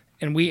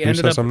 and we Who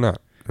ended says up... I'm not,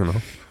 you know?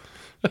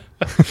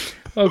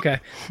 Okay,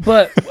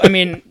 but I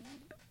mean,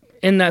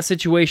 in that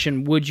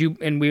situation, would you?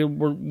 And we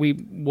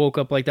woke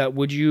up like that.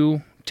 Would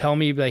you tell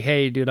me like,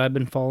 "Hey, dude, I've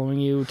been following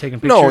you,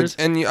 taking pictures"?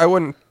 No, and I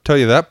wouldn't tell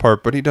you that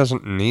part, but he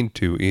doesn't need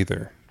to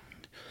either.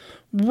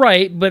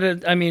 Right,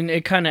 but I mean,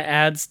 it kind of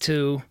adds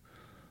to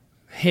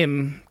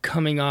him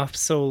coming off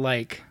so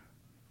like.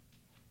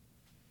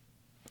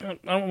 I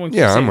don't want to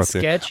say I'm with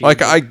sketchy. you.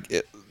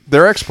 Like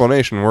their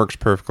explanation works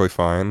perfectly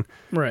fine,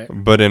 right?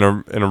 but in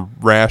a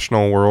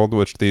rational world,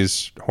 which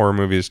these horror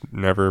movies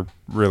never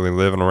really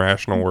live in a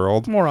rational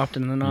world, More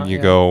often than not, you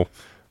yeah. go.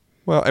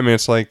 Well, I mean,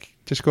 it's like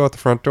just go out the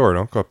front door.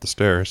 Don't go up the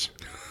stairs.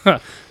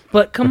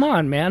 But come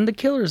on, man, the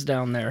killer's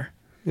down there.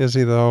 Is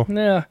he though?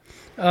 Yeah.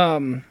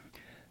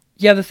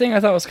 Yeah, the thing I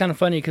thought was kind of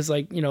funny because,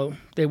 like, you know,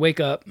 they wake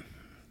up,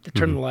 they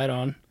turn the light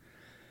on.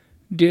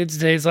 Dude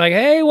stays like,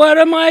 hey, what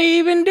am I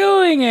even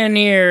doing in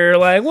here?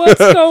 Like, what's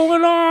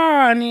going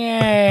on?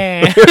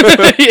 Yeah.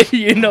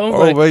 You know?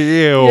 Like, Over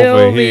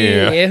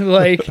here.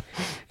 Like,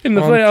 in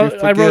the Why don't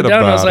funny, you I wrote forget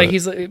down, I was about like, it?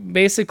 he's like,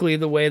 basically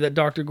the way that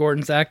Dr.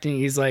 Gordon's acting,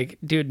 he's like,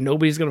 dude,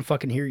 nobody's going to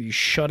fucking hear you.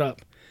 Shut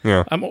up.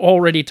 Yeah. I'm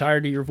already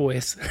tired of your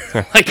voice.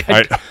 Like,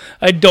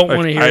 I don't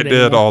want to hear I it did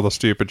anymore. all the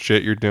stupid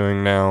shit you're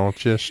doing now.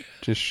 Just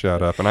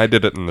shut up. And I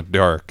did it in the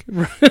dark.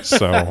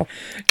 So.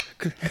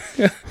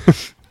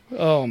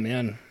 Oh,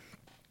 man.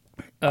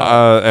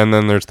 And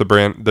then there's the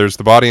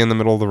body in the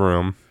middle of the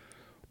room.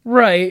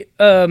 Right.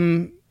 I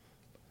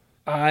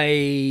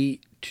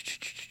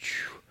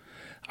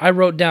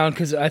wrote down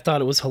because I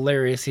thought it was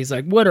hilarious. He's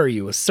like, what are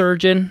you, a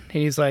surgeon?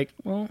 And he's like,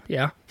 well,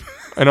 yeah.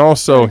 And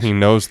also he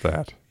knows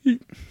that.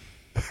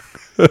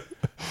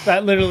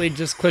 That literally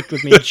just clicked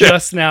with me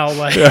just now.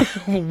 Like,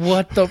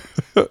 what the...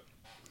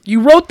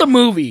 You wrote the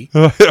movie.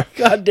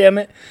 God damn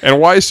it. And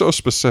why so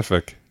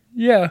specific?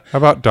 Yeah. How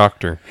about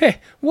doctor? Hey,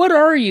 what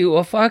are you,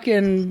 a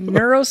fucking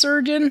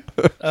neurosurgeon?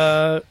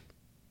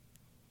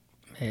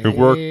 Who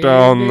worked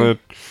on the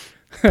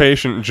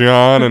patient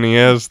John and he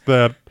has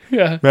that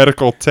Yeah.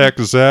 medical tech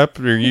Zep?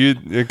 Are you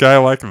a guy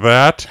like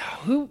that?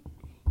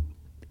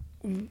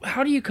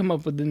 How do you come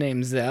up with the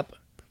name Zep?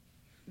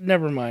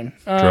 Never mind.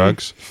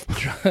 Drugs.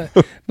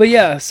 But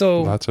yeah,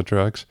 so... Lots of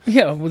drugs.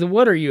 Yeah,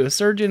 what are you, a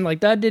surgeon? Like,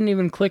 that didn't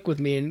even click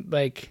with me, and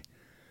like,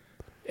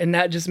 and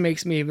that just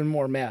makes me even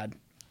more mad.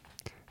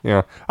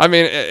 Yeah. I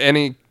mean,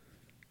 any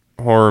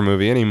horror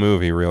movie, any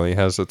movie really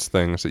has its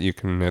things that you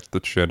can nit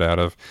the shit out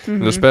of.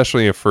 And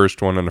especially a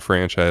first one in a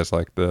franchise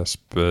like this.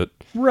 But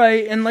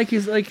Right, and like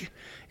he's like,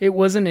 it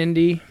was an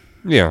indie.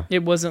 yeah.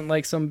 It wasn't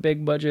like some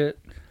big budget.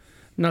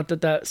 Not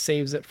that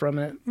saves it from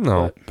it.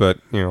 No, but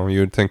you know, you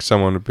would think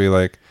someone would be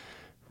like,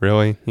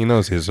 really? He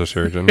knows he's a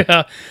surgeon.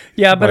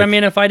 Yeah, but I Like-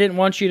 mean, if I didn't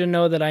want you to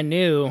know that I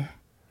knew,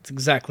 it's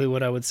exactly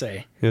what I would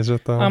say. Is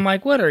it though? I'm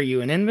like, what are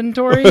you, an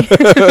inventory?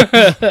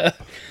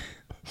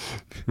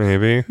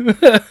 Maybe.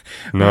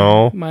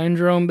 No. Mind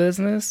your own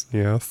business.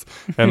 Yes.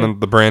 And then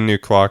the brand new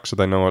clock so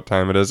they know what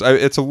time it is.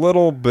 It's a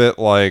little bit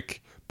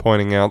like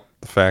pointing out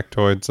the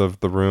factoids of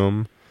the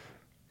room,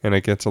 and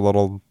it gets a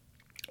little...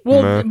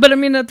 Well, meh. but I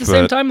mean, at the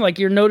same But- time, like,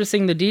 you're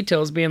noticing the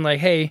details, being like,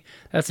 hey,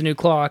 that's a new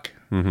clock.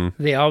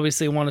 Mm-hmm. They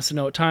obviously want us to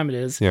know what time it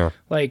is. Yeah.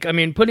 Like, I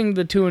mean, putting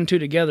the two and two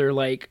together,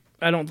 like,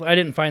 I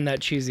didn't find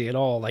that cheesy at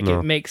all. Like, No.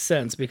 it makes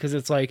sense because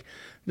it's like,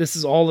 this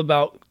is all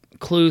about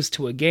clues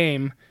to a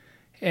game,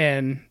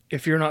 and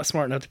if you're not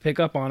smart enough to pick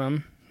up on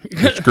them,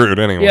 You're screwed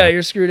anyway. yeah,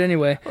 you're screwed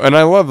anyway. And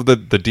I love the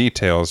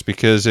details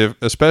because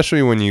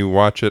especially when you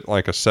watch it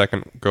like a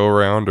second go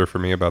around, or for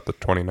me about the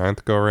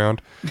 29th go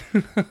around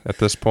at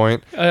this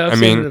point. I've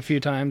seen it a few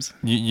times.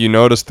 You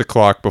notice the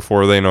clock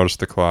before they notice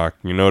the clock.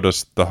 You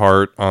notice the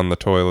heart on the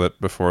toilet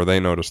before they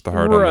notice the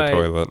heart on Right. the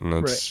toilet, and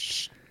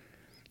it's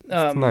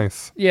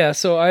nice. Yeah,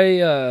 so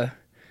I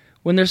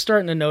when they're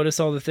starting to notice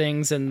all the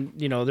things, and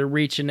you know they're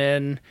reaching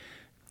in,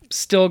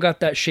 still got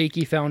that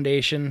shaky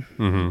foundation,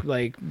 Mm-hmm.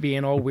 like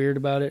being all weird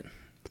about it.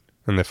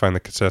 And they find the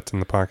cassettes in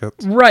the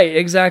pockets. Right,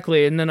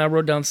 exactly. And then I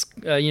wrote down,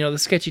 the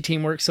sketchy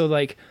teamwork. So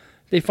like,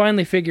 they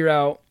finally figure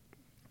out,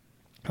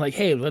 like,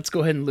 hey, let's go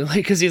ahead and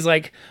because he's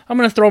like, I'm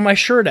gonna throw my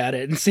shirt at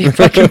it and see if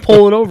I can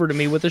pull it over to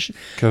me with a.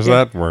 Because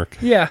that'd work.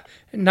 Yeah,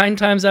 9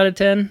 times out of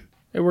 10,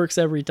 it works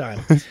every time.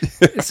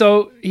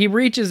 So he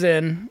reaches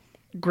in,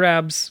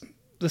 grabs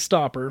the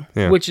stopper,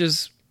 Yeah. which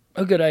is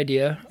a good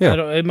idea. Yeah.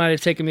 It might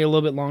have taken me a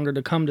little bit longer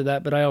to come to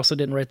that, but I also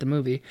didn't write the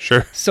movie.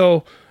 Sure.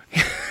 So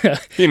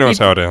He knows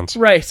how it ends.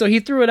 right, so he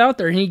threw it out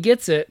there and he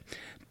gets it.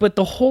 But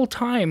the whole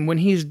time when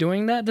he's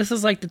doing that, this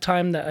is like the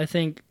time that I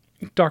think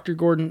Dr.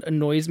 Gordon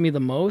annoys me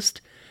the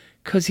most,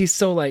 because he's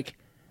so like,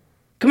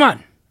 come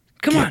on,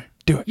 do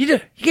it. you do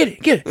it, you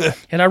get it.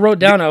 And I wrote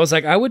down, I was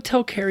like, I would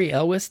tell Carrie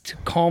Elwes to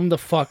calm the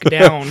fuck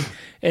down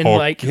and I'll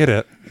like, get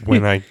it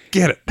when I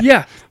get it.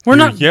 yeah, we're Your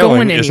not yelling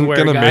going isn't anywhere,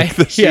 gonna guy. make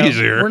this yeah,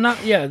 easier. we're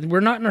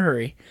not in a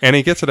hurry. And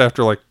he gets it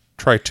after like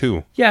try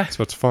 2. Yeah.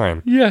 So it's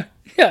fine. Yeah,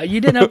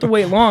 you didn't have to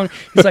wait long.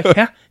 He's like,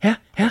 yeah.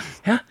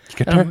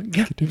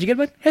 Did you get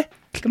one? Hey,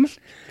 come on.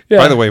 Yeah.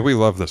 By the way, we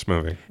love this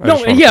movie. I No,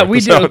 just wanna yeah, point we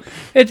this do. out.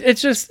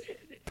 It's just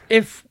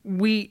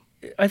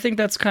I think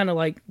that's kind of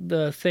like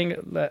the thing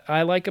that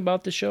I like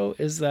about the show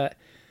is that,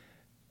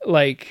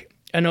 like,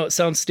 I know it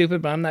sounds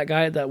stupid, but I'm that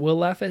guy that will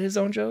laugh at his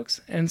own jokes,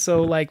 and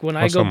so like when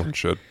I Well, go, someone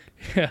should.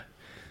 yeah.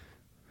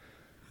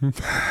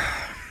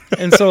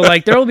 And so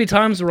like there will be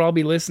times where I'll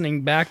be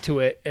listening back to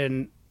it,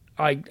 and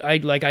I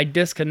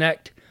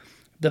disconnect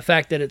the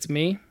fact that it's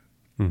me,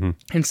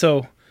 and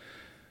so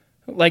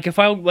like if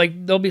I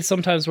like there'll be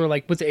some times where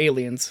like with the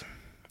aliens,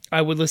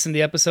 I would listen to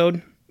the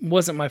episode,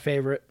 wasn't my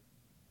favorite,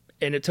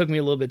 and it took me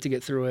a little bit to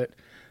get through it.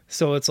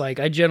 So it's like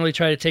I generally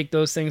try to take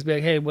those things, be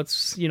like, hey,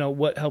 what's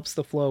what helps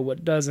the flow,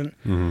 what doesn't.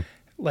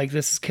 Like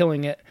this is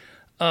killing it.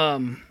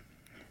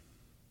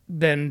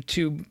 Then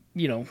to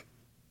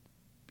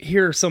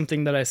hear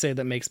something that I say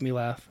that makes me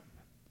laugh.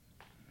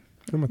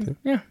 I'm with you.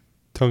 Yeah.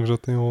 Tugs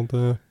at the old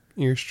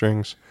ear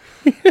strings.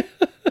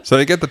 So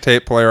they get the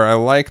tape player. I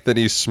like that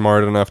he's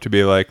smart enough to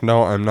be like,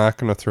 no, I'm not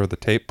going to throw the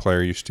tape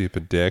player, you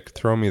stupid dick.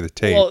 Throw me the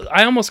tape. Well,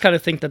 I almost kind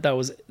of think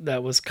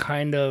that was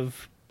kind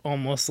of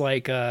almost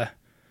like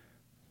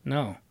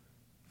no.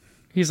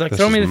 He's like, This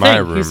throw is me the my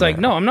thing. room He's like,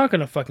 now. no, I'm not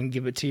going to fucking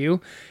give it to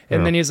you. And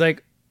Yeah. then he's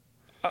like,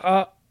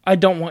 I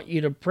don't want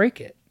you to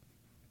break it.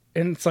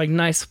 And it's like,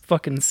 nice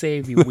fucking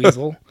save, you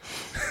weasel.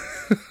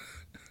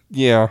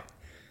 Yeah.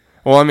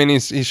 Well, I mean,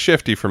 he's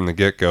shifty from the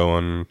get-go,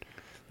 and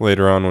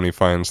later on when he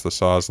finds the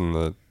saws and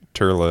the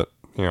turlet,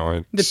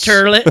 The it's...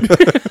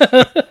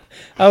 turlet.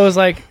 I was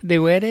like, they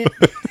wet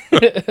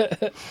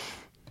it?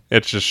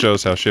 It just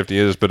shows how shifty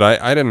he is, but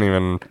I didn't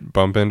even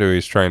bump into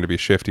he's trying to be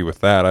shifty with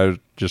that. I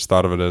just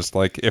thought of it as,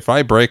 like, if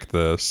I break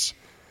this,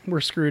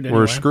 We're screwed anyway.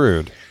 we're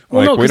screwed.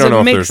 Well, like, no, we 'cause don't it know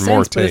if makes there's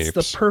more sense, but tapes.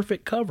 it's the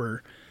perfect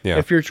cover. Yeah.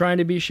 If you're trying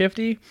to be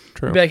shifty,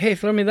 True. be like, hey,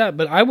 throw me that.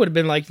 But I would have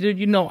been like,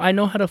 dude, I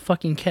know how to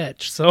fucking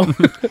catch. So,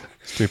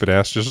 Stupid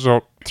ass, just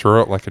don't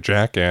throw it like a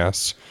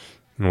jackass,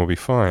 and we'll be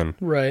fine.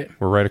 right.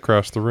 We're right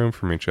across the room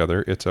from each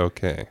other. It's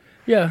okay.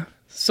 Yeah.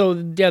 So,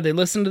 yeah, they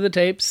listen to the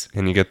tapes.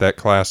 And you get that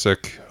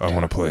classic, I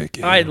want to play a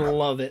game. I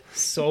love it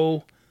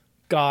so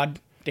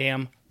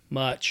goddamn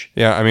much.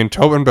 Yeah, I mean,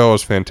 Tobin Bell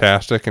is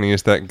fantastic, and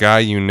he's that guy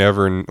you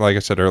never, like I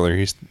said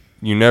earlier,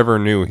 you never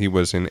knew he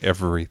was in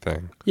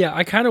everything. Yeah,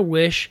 I kind of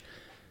wish,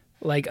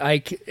 like,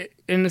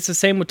 and it's the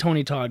same with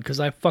Tony Todd, because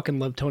I fucking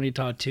love Tony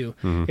Todd too.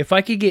 Mm-hmm. If I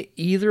could get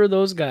either of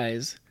those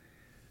guys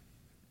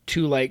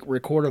to, like,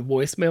 record a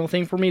voicemail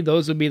thing for me,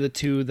 those would be the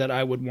two that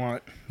I would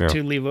want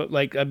to leave.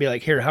 I'd be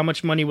like, here, how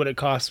much money would it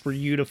cost for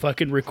you to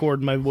fucking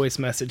record my voice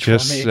message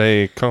Just for me?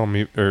 say, call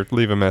me, or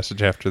leave a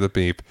message after the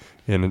beep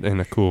in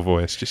a cool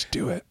voice. Just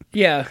do it.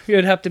 Yeah, it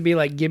would have to be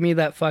like, give me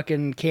that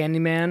fucking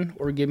Candyman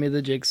or give me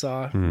the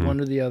Jigsaw, one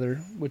or the other,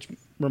 which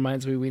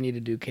reminds me we need to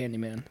do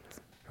Candyman.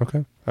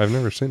 Okay. I've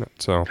never seen it,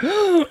 so...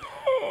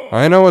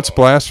 I know it's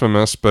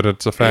blasphemous, but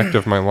it's a fact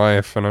of my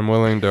life, and I'm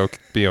willing to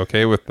be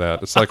okay with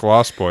that. It's like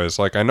Lost Boys.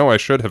 Like, I know I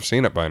should have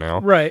seen it by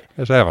now. Right.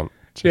 I just haven't.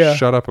 Just Yeah.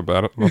 shut up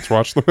about it. Let's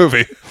watch the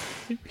movie.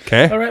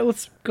 Okay? All right,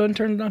 let's go and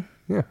turn it on.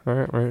 Yeah, all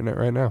right,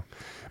 right now.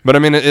 But, I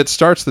mean, it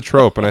starts the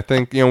trope, and I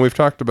think, we've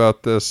talked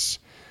about this,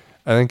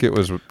 I think it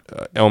was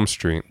Elm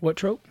Street. What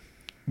trope?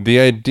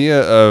 The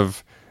idea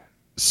of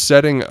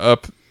setting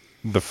up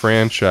the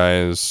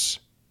franchise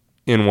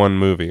in one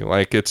movie.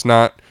 Like, it's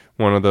not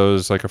one of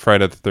those, like a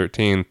Friday the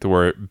 13th,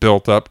 where it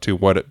built up to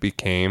what it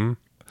became.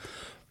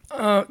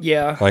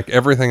 Yeah. Like,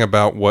 everything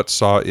about what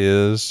Saw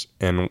is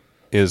and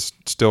is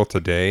still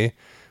today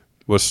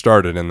was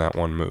started in that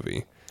one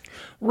movie.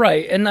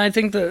 Right, and I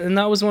think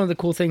that was one of the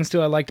cool things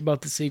too I liked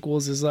about the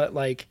sequels is that,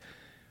 like,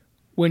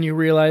 when you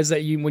realize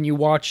that when you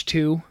watch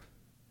 2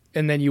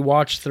 and then you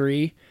watch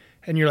 3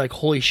 and you're like,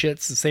 holy shit,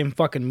 it's the same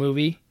fucking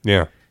movie,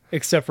 Yeah.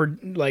 except for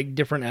like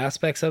different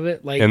aspects of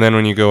it. Like, And then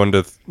when you go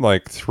into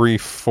like 3,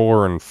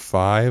 4, and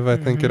 5, I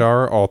think it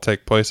are, all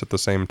take place at the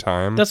same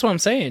time. that's what I'm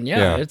saying.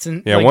 Yeah, it's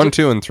in. Yeah, like, 1,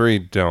 2, and 3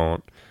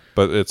 don't,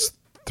 but it's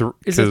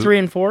Is it 3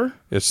 and 4?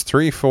 It's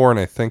 3, 4, and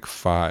I think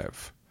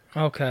 5.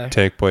 Okay.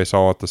 take place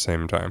all at the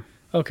same time.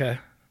 Okay.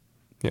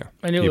 Yeah.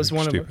 I knew it You was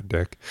one of them. stupid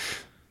dick.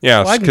 Yeah,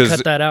 Well, I can because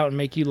cut that out and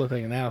make you look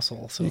like an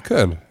asshole. So you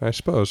could, I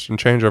suppose, and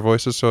change our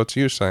voices so it's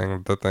you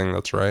saying the thing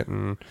that's right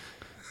and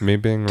me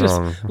being just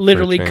wrong. for a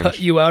literally change. cut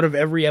you out of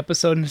every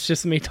episode, and it's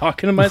just me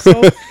talking to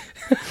myself.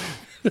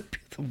 That'd be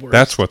the worst.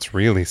 That's what's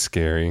really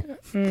scary.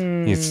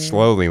 He's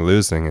slowly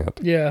losing it.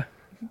 Yeah.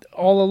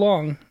 All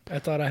along, I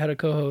thought I had a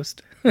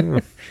co-host.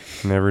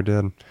 Never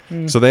did.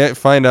 So they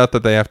find out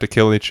that they have to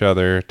kill each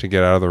other to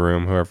get out of the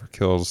room. Whoever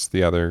kills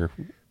the other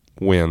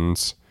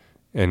wins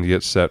and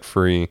gets set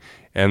free.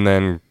 And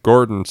then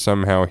Gordon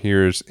somehow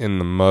hears in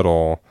the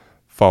muddle,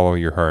 "Follow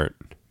your heart."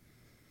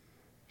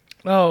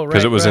 Oh, right.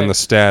 Because it was in right. the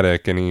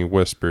static, and he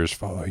whispers,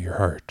 "Follow your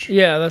heart.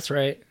 Yeah, that's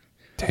right.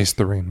 Taste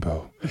the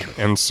rainbow."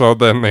 And so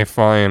then they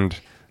find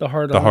The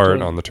heart. the on heart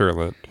the on the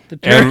turlet. The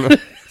And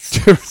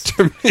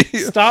to me,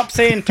 Stop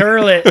saying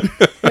turlet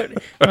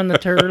on the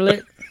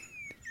turlet.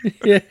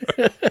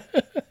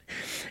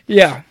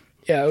 Yeah,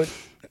 yeah.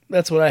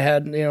 That's what I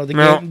had. You know, the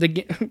No. game. The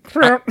game.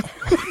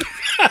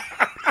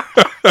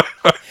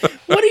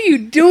 What are you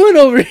doing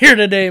over here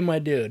today, my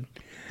dude?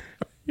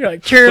 You're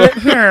like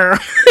turlet.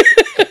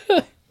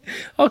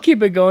 I'll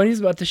keep it going. He's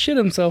about to shit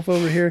himself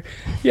over here.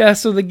 Yeah.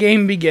 So the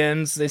game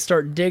begins. They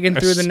start digging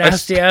through the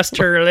nasty ass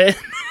turlet.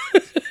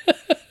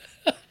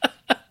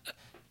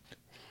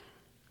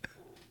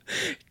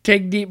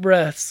 Take deep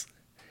breaths.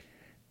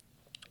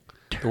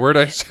 the word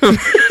I said,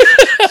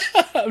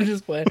 I'm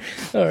just playing.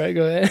 All right,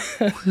 go ahead.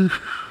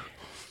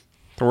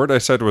 the word I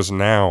said was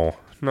now.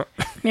 No,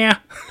 Yeah.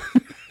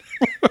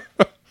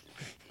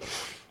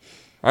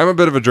 I'm a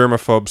bit of a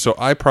germaphobe, so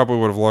I probably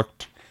would have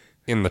looked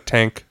in the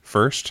tank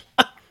first.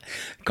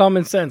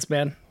 Common sense,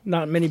 man.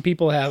 Not many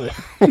people have it.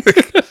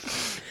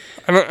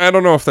 I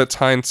don't know if that's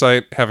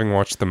hindsight, having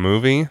watched the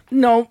movie,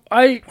 No,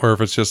 or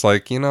if it's just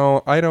like,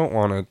 I don't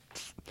want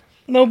to.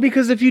 no,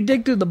 because if you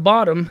dig through the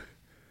bottom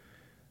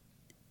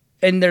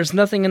and there's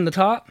nothing in the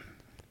top,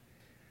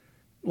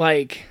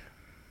 like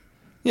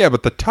Yeah,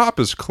 but the top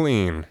is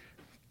clean.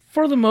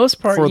 for the most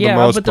part, For the yeah.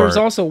 most But there's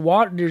part. also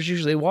water. There's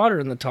usually water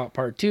in the top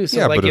part too. So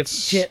Yeah, like but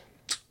if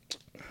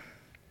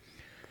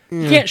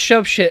you can't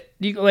shove shit.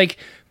 You like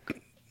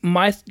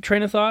my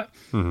train of thought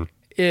Mm-hmm.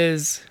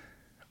 is.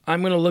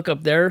 I'm going to look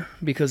up there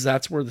because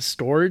that's where the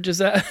storage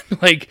is at.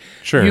 Like,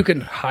 Sure. you can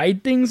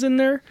hide things in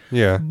there.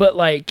 Yeah. But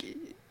like,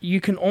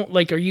 you can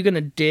like, are you gonna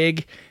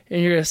dig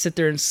and you're gonna sit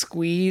there and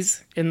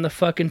squeeze in the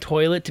fucking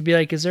toilet to be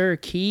like, is there a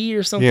key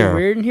or something Yeah.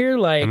 weird in here?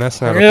 Like, And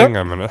that's not a thing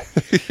I'm going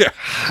to. Yeah.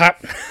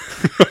 hot.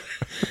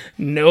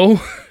 No,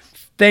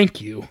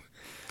 thank you.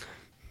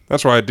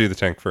 That's why I do the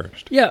tank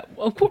first. Yeah,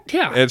 of course.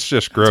 Yeah, It's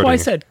just grody. that's why I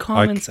said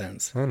common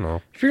sense. I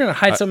know. If you're gonna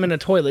hide something in a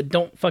toilet,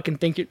 don't fucking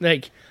think you're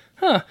like,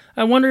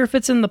 I wonder if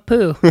it's in the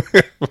poo.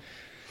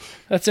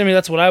 That's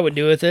what I would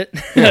do with it.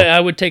 I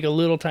would take a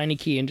little tiny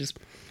key and just.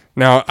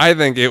 Now, I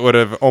think it would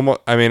have almost.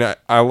 I mean,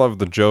 I love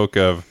the joke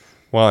of,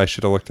 well, I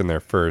should have looked in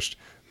there first.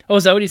 Oh,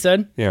 is that what he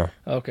said? Yeah.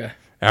 Okay.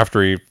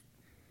 After he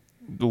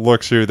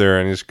looks through there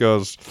and he just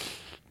goes,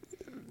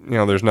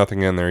 there's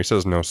nothing in there. He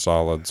says no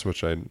solids,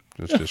 which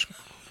it's just.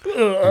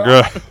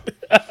 I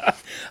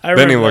Then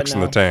he remember looks that in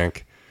the now.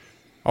 tank.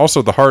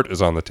 Also, the heart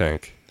is on the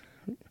tank.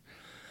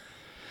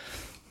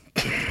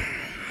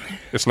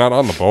 It's not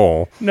on the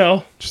bowl.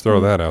 No. Just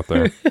throw that out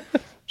there.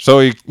 So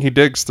he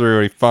digs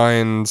through. He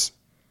finds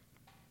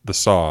the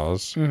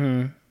saws.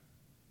 Mm-hmm.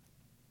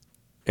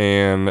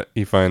 And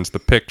he finds the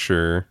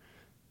pictures.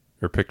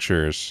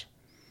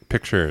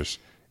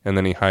 And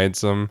then he hides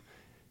them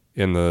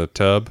in the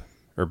tub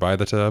or by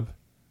the tub.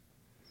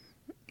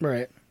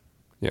 Right.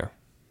 Yeah.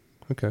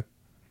 Okay.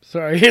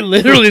 Sorry, I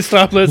literally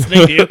stopped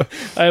listening to you.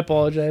 I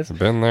apologize.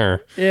 Been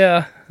there.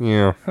 Yeah.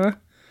 Yeah.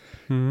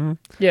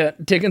 Yeah,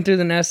 digging through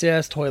the nasty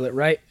ass toilet,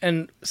 right?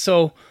 And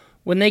so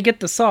when they get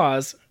the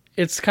saws,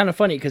 it's kind of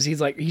funny because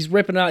he's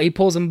ripping out, he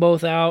pulls them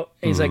both out,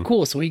 and he's like,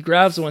 cool. So he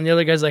grabs one. The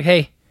other guy's like,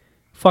 hey,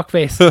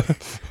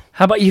 fuckface,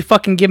 how about you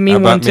fucking give me How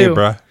one about me, too?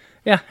 bruh?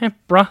 Yeah,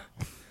 bruh.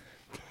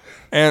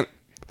 And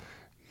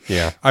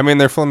yeah, I mean,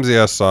 they're flimsy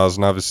ass saws,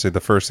 and obviously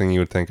the first thing you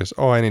would think is,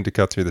 oh, I need to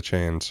cut through the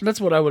chains.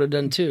 That's what I would have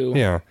done too.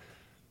 Yeah.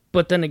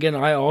 But then again,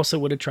 I also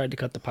would have tried to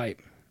cut the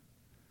pipe.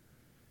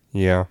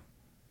 Yeah.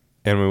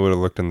 And we would have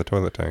looked in the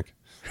toilet tank.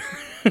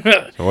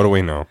 So what do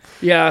we know?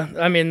 Yeah,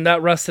 I mean,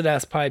 that rusted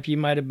ass pipe, you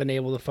might have been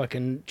able to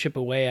fucking chip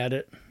away at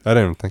it. I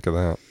didn't even think of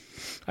that.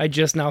 I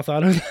just now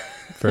thought of that.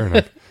 Fair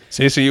enough.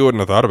 See, so you wouldn't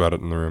have thought about it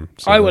in the room.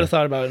 So I would have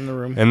thought about it in the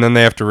room. And then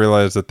they have to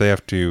realize that they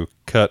have to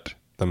cut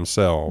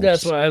themselves.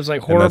 That's why I was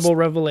like, And that's- horrible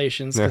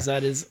revelations, because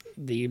that is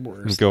the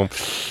worst. Go,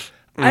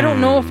 I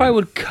don't know if I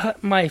would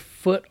cut my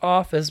foot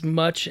off as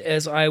much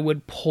as I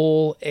would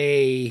pull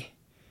a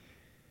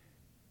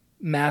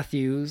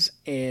Matthews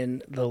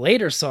in the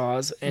later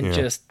saws and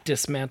just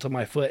dismantle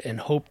my foot and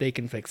hope they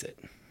can fix it.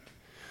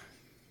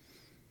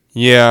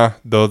 yeah,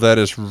 though that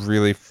is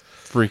really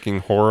freaking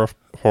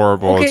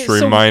horrible. Okay, It's so-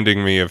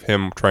 reminding me of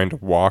him trying to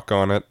walk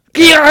on it.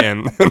 Yeah,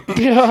 And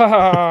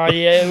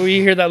yeah, we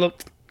hear that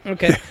look.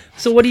 Okay,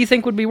 so what do you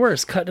think would be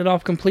worse, cutting it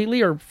off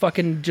completely or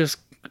fucking just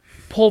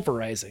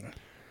pulverizing.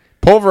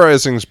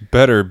 Pulverizing's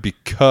better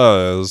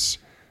because,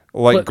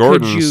 like But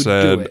Gordon could you do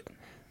said, it?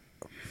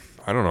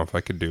 I don't know if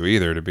I could do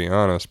either, to be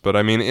honest. But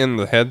I mean, in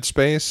the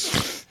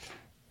headspace,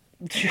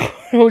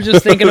 I was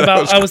just thinking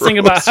about. That was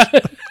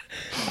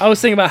I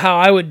was thinking about how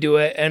I would do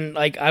it, and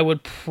like I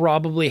would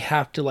probably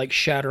have to like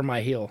shatter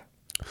my heel.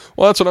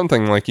 well, that's what I'm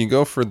thinking. Like, you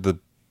go for the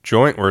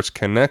joint where it's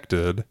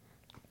connected,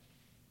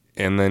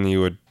 and then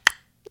you would.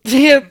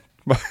 Yeah.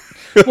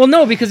 Well,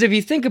 no, because if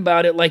you think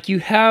about it, like you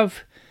have.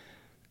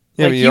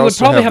 Yeah, Like, but you you would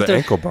also probably have have the to-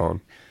 ankle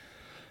bone.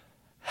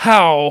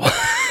 How?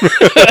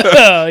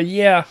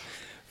 Yeah.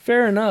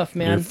 Fair enough,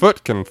 Your man.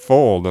 foot can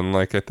fold, and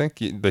like I think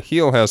the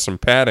heel has some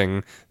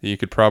padding that you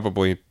could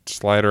probably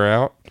slide her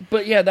out.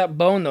 But yeah, that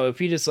bone though, if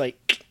you just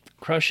like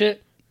crush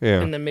it Yeah.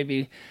 and then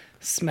maybe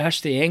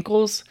smash the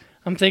ankles,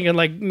 I'm thinking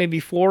like maybe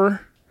four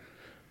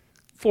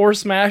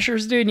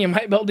smashers, dude, and you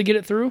might be able to get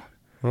it through.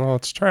 Well,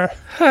 let's try.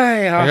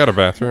 Hi, I got a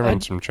bathroom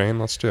and some chain.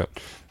 Let's do it.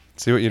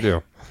 See what you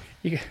do.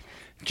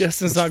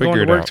 Justin's let's not going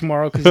figure to it work out.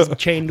 tomorrow because he's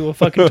chained to a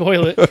fucking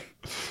toilet.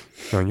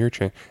 On your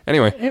chain.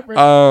 Anyway, Yeah,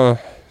 right.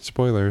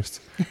 spoilers.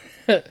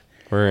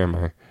 Where am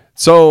I?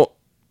 So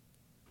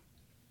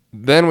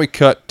then we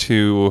cut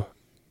to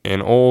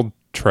an old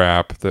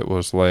trap that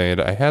was laid.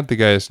 I had the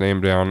guy's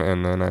name down,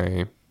 and then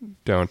I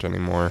don't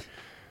anymore.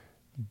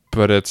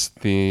 But it's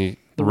the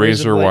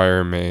razor blade.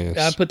 wire maze.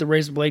 I put the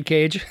razor blade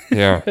cage.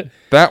 Yeah,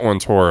 that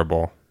one's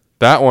horrible.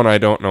 That one I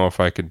don't know if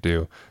I could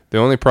do. The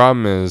only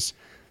problem is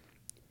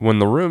when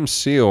the room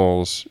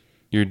seals,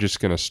 you're just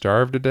going to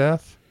starve to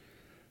death.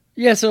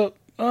 Yeah, so,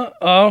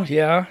 oh,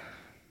 yeah.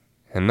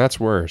 And that's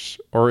worse.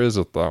 Or is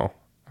it, though?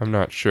 I'm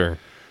not sure.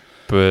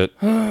 But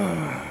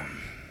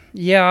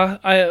Yeah,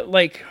 I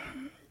like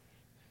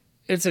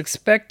it's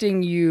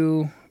expecting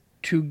you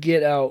to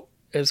get out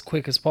as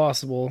quick as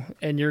possible,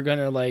 and you're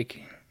gonna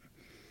like,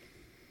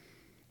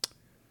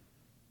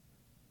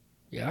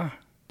 yeah.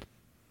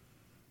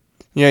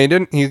 yeah,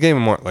 he gave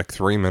him, what, like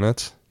 3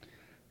 minutes?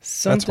 That's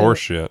Something.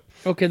 horseshit.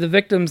 Okay, the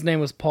victim's name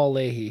was Paul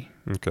Leahy.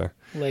 Okay.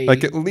 Leahy.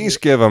 Like, at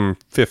least give him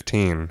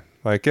 15.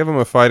 Like, give him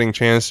a fighting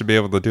chance to be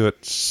able to do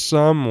it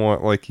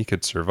somewhat like he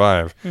could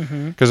survive.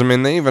 Because, I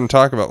mean, they even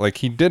talk about, like,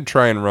 he did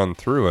try and run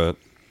through it,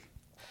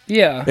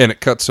 Yeah. and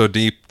it cut so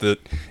deep that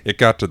it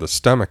got to the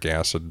stomach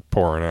acid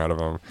pouring out of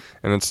him.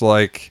 And it's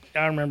like,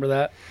 I remember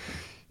that.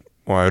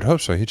 well, I would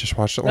hope so. He just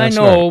watched it I last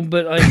know, night.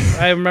 but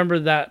I remember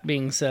that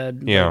being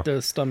said. Yeah. Like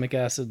the stomach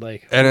acid,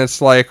 like. And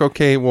it's like,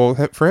 okay, well,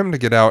 for him to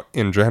get out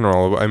in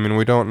general, I mean,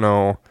 we don't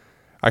know.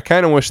 I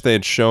kind of wish they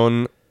had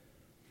shown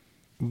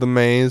the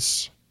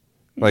maze,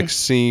 like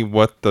see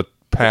what the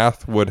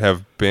path would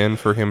have been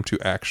for him to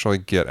actually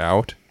get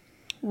out.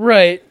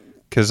 Right.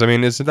 Because, I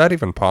mean, is that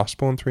even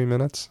possible in 3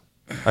 minutes?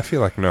 I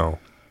feel like no.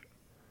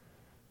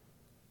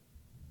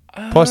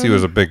 Plus, he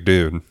was a big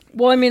dude.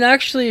 Well, I mean,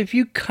 actually, if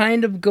you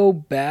kind of go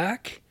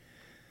back,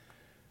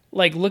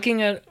 like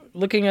looking at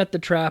the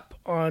trap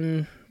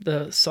on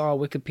the Saw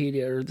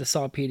Wikipedia or the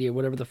Sawpedia,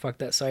 whatever the fuck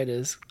that site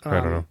is. I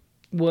don't know.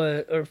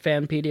 Or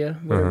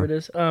Fanpedia, whatever it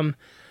is.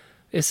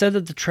 It said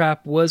that the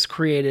trap was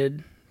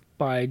created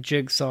by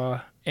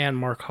Jigsaw and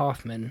Mark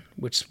Hoffman,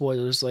 which,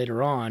 spoilers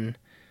later on,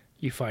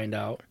 you find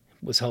out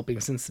was helping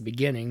since the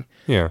beginning.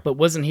 Yeah. But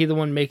wasn't he the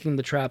one making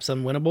the traps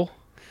unwinnable?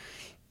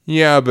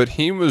 Yeah, but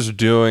he was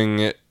doing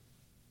it.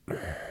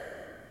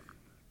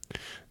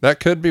 That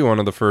could be one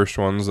of the first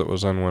ones that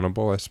was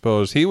unwinnable, I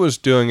suppose. He was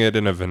doing it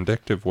in a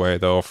vindictive way,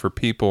 though, for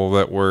people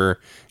that were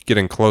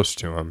getting close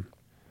to him.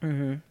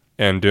 Mm-hmm.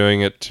 And doing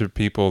it to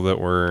people that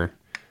were,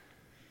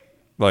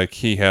 like,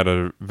 he had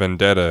a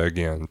vendetta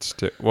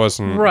against. It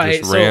wasn't Right,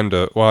 just so-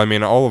 random. Well, I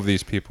mean, all of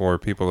these people are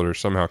people that are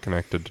somehow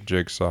connected to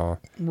Jigsaw,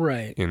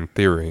 Right. in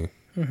theory.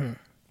 Mm-hmm.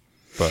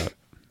 But,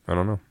 I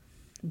don't know.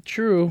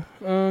 True.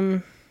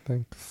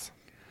 Thanks.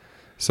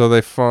 So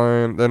they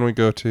find. Then we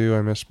go to.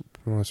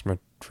 I lost my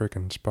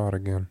freaking spot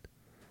again.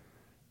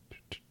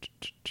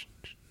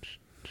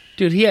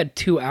 Dude, he had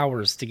 2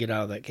 hours to get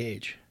out of that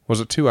cage. Was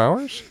it 2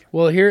 hours?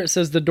 Well, here it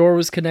says the door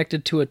was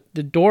connected to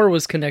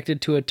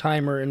a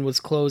timer and was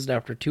closed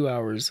after 2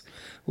 hours,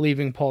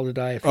 leaving Paul to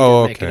die if he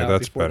didn't make it okay, out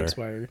that's before better. it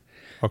expired.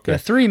 Okay. Yeah,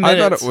 3 I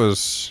minutes. thought it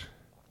was.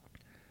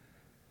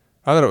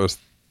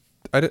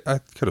 I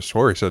could have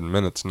swore he said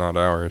minutes, not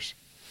hours.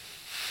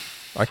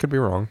 I could be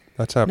wrong.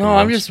 That's happened. No,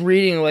 I'm once. just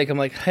reading like I'm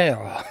like,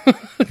 hell,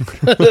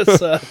 that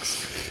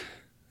sucks.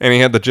 And he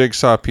had the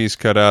jigsaw piece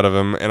cut out of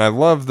him, and I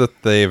love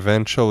that they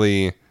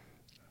eventually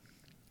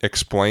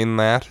explain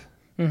that.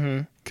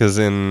 Because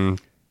in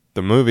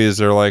the movies,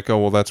 they're like, oh,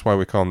 well, that's why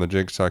we call him the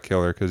Jigsaw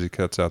Killer, because he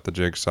cuts out the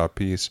jigsaw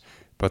piece.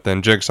 But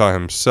then Jigsaw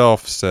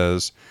himself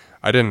says,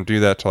 I didn't do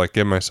that to like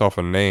give myself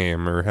a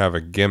name or have a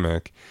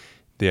gimmick.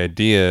 The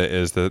idea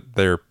is that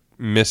they're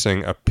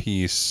missing a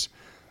piece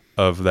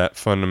of that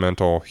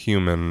fundamental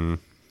human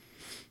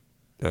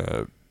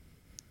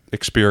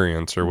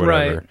experience or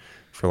whatever, Right.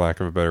 for lack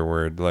of a better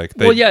word. Like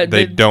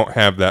they don't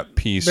have that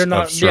piece They're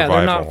not. of survival. Yeah,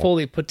 they're not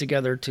fully put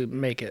together to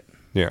make it.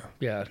 Yeah.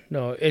 Yeah,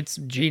 no, it's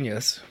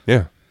genius.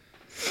 Yeah.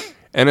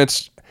 And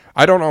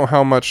I don't know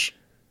how much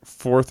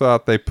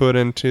forethought they put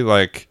into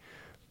like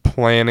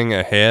planning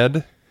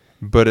ahead,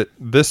 but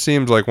this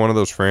seems like one of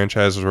those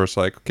franchises where it's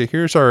like, okay,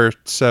 here's our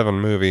 7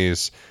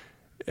 movies,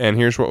 and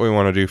here's what we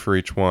want to do for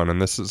each one,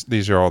 and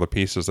these are all the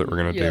pieces that we're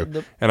going to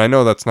do. And I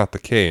know that's not the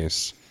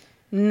case.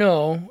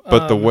 No.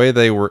 But the way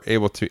they were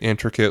able to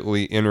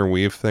intricately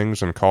interweave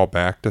things and call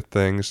back to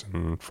things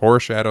and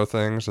foreshadow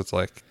things, it's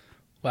like,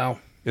 wow,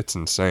 it's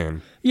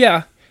insane.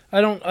 Yeah,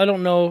 I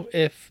don't know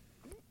if,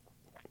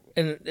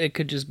 and it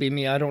could just be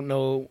me, I don't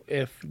know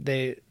if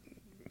they,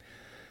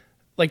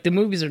 like, the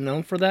movies are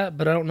known for that,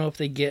 but I don't know if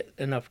they get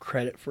enough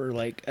credit for,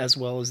 like, as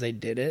well as they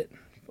did it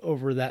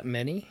over that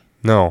many.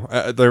 No,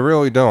 they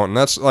really don't. And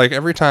that's, like,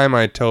 every time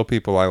I tell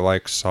people I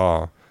like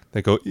Saw,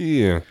 they go,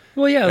 yeah.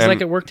 Well, yeah, it was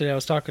like at work today. I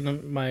was talking to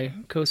my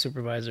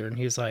co-supervisor, and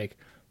he's like,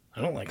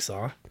 I don't like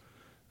Saw.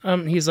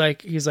 He's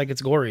like,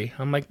 it's gory.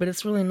 I'm like, but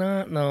it's really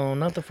not. No,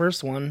 not the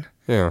first one.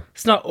 Yeah.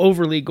 It's not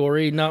overly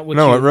gory. Not what.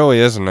 No, it really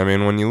isn't. I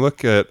mean, when you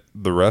look at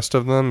the rest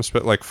of them,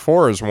 like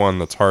 4 is one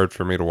that's hard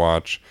for me to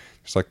watch.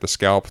 It's like the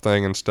scalp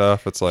thing and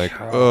stuff. It's like,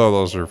 oh,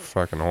 those are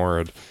fucking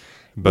horrid.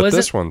 But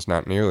this one's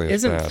not nearly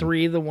as bad. Isn't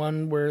 3 the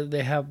one where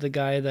they have the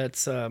guy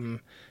that's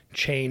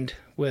chained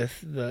with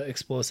the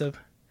explosive?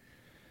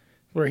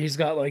 Where he's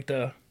got like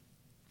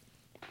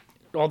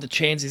all the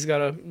chains he's got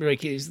to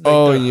like he's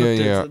like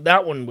yeah.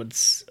 That one would,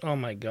 oh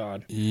my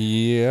god.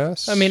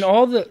 Yes. I mean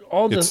all the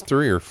it's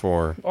 3 or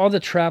 4. All the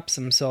traps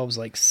themselves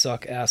like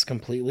suck ass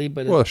completely,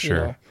 but sure.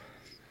 You know,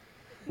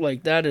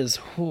 like that is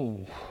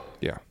whew.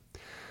 Yeah.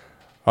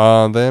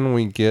 Then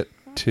we get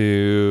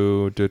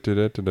to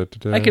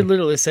I could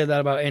literally say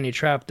that about any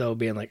trap though,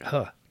 being like,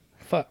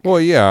 fuck.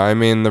 Well, yeah, I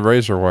mean the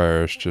razor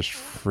wire is just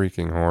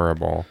freaking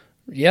horrible.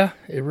 Yeah,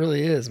 it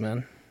really is,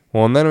 man.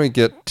 Well, and then we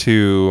get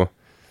to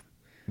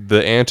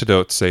the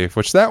antidote safe,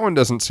 which that one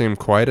doesn't seem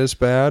quite as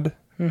bad.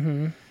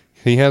 Mm-hmm.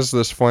 He has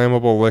this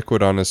flammable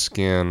liquid on his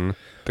skin.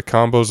 The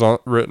combo's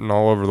written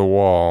all over the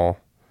wall.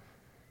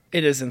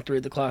 It is in 3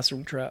 the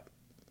classroom trap.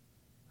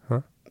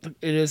 Huh?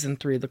 It is in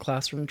 3 the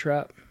classroom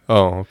trap.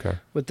 Oh, okay.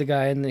 With the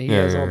guy and he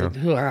has all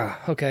the...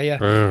 okay,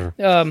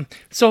 yeah.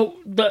 So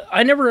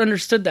I never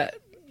understood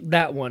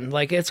that one.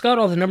 Like, it's got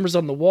all the numbers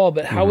on the wall,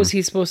 but how was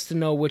he supposed to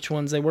know which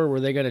ones they were? Were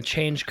they going to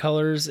change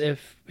colors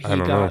if he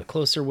got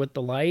closer with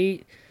the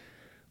light?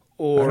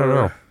 Or... I don't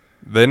know.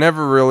 They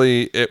never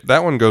really...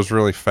 that one goes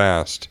really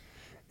fast,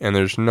 and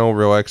there's no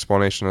real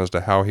explanation as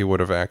to how he would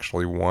have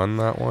actually won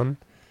that one.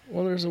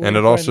 Well, there's a way and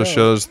it also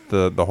shows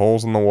the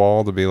holes in the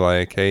wall to be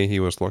like, hey,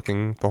 he was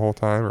looking the whole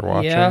time or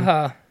watching.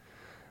 Yeah.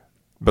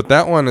 But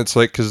that one, it's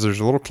like, because there's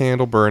a little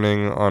candle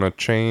burning on a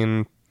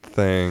chain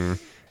thing,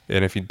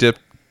 and if he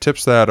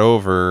tips that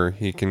over,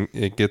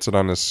 it gets it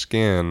on his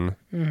skin.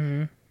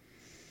 Mm-hmm.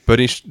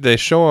 But they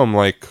show him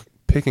like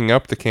picking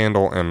up the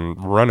candle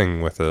and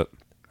running with it,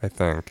 I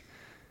think.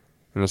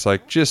 And it's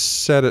like,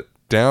 just set it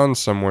down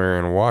somewhere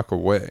and walk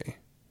away.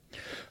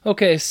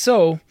 Okay,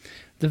 so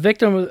the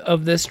victim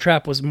of this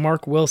trap was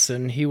Mark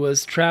Wilson. He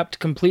was trapped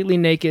completely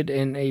naked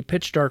in a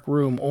pitch dark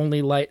room,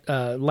 only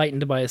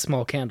lightened by a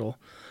small candle.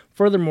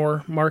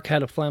 Furthermore, Mark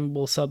had a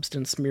flammable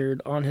substance smeared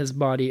on his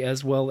body,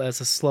 as well as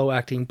a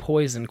slow-acting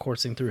poison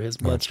coursing through his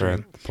bloodstream.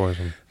 That's right, the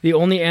poison. The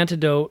only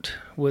antidote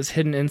was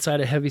hidden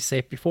inside a heavy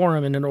safe before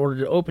him, and in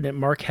order to open it,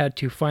 Mark had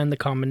to find the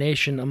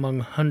combination among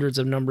hundreds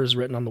of numbers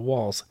written on the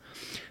walls.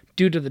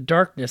 Due to the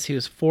darkness, he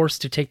was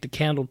forced to take the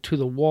candle to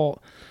the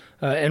wall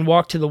and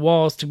walk to the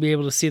walls to be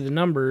able to see the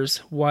numbers,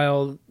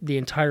 while the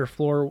entire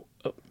floor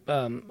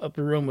of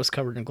the room was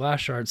covered in glass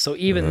shards. So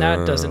even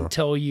that doesn't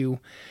tell you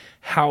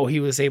how he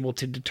was able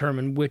to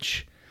determine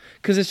which,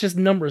 because it's just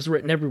numbers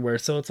written everywhere.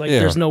 So it's like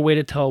there's no way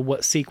to tell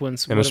what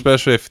sequence. And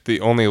especially if the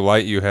only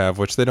light you have,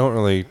 which they don't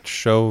really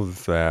show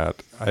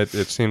that,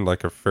 it seemed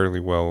like a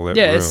fairly well lit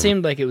room. Yeah, it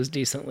seemed like it was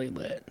decently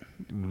lit.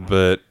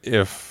 But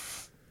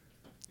if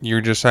you're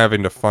just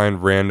having to find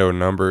rando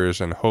numbers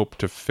and hope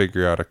to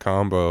figure out a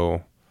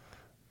combo,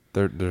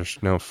 there's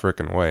no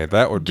frickin' way.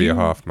 That would be a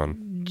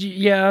Hoffman.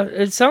 Yeah,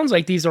 it sounds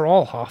like these are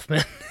all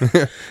Hoffman.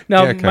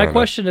 Now, my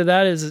question to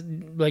that is,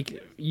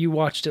 like, you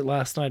watched it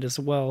last night as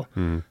well.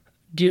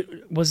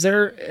 Was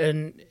there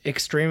an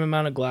extreme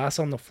amount of glass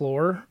on the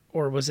floor,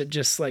 or was it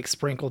just, like,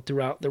 sprinkled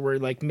throughout? There were,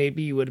 like,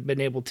 maybe you would have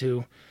been able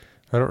to...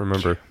 I don't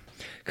remember.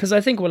 Because I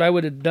think what I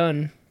would have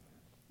done,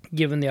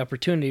 given the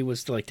opportunity,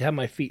 was to, like, to have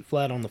my feet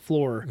flat on the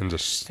floor and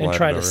just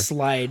try to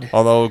slide.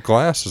 Although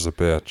glass is a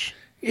bitch.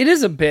 It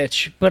is a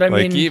bitch, but I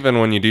mean... Like, even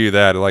when you do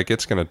that, like,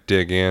 it's going to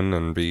dig in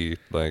and be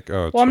like,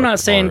 oh, it's... Well, I'm not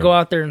saying go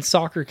out there and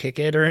soccer kick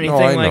it or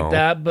anything like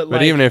that, but like...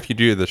 But even if you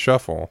do the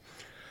shuffle...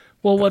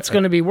 Well, what's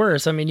going to be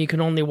worse? I mean, you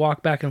can only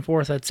walk back and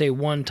forth, I'd say,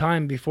 one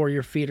time before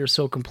your feet are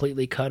so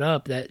completely cut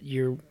up that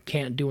you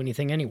can't do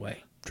anything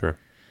anyway. True.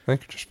 I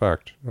think you're just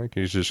fucked. I think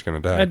he's just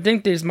going to die. I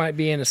think these might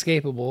be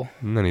inescapable.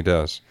 And then he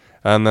does.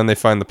 And then they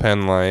find the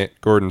pen light,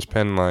 Gordon's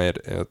pen light,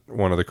 at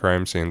one of the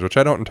crime scenes, which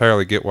I don't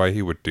entirely get why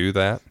he would do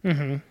that.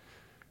 Mm-hmm.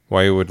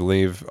 Why he would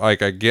leave,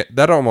 like, I get,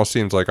 that almost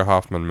seems like a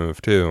Hoffman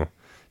move, too.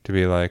 To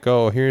be like,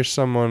 oh, here's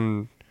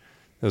someone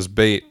as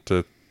bait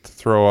to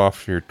throw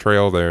off your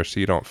trail there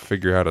so you don't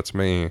figure out it's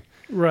me.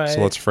 Right.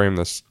 So let's frame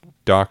this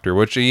doctor,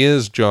 which he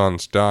is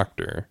John's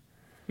doctor.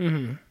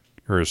 Mm-hmm.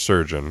 Or his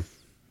surgeon.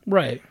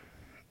 Right.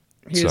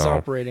 He is So-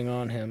 operating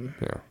on him.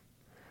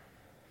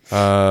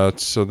 Yeah.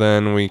 So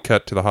then we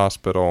cut to the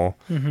hospital.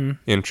 Mm-hmm.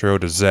 Intro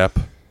to Zepp.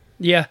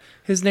 Yeah,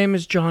 his name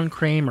is John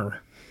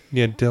Kramer.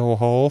 Yeah, Dill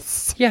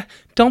Holth. Yeah,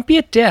 don't be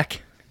a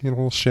dick. You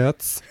little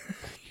shits.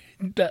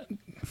 That,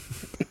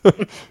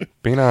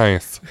 Be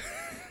nice.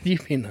 you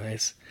be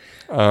nice.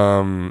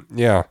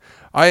 Yeah.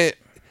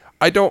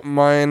 I don't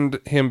mind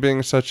him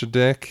being such a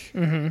dick.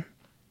 Mm-hmm.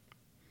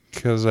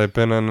 Because I've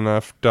been in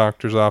enough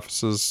doctors'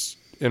 offices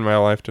in my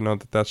life to know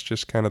that that's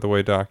just kind of the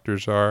way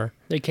doctors are.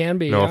 They can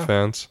be. No yeah.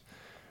 offense.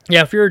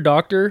 Yeah, if you're a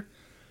doctor.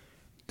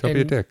 Don't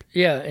be a dick.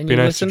 Yeah, and Be you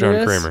nice to listen John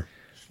this, Kramer.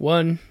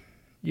 One,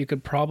 you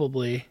could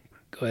probably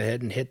go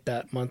ahead and hit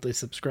that monthly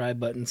subscribe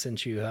button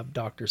since you have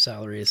doctor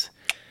salaries.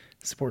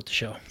 Support the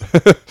show.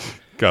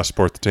 Gotta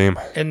support the team.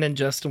 And then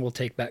Justin will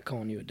take back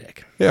calling you a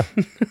dick. Yeah.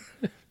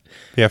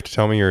 You have to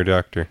tell me you're a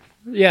doctor.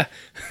 Yeah.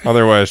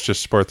 Otherwise,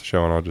 just support the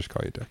show and I'll just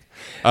call you dick.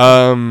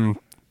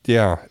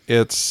 Yeah,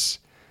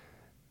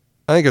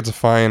 I think it's a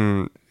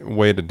fine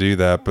way to do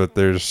that, but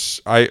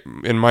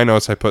in my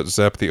notes I put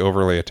Zepp the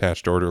overly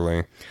attached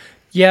orderly.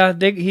 Yeah,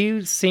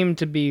 he seemed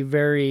to be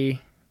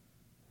very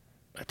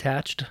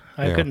attached.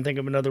 I Yeah. couldn't think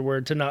of another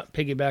word to not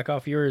piggyback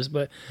off yours,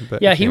 but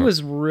But, yeah, he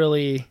was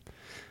really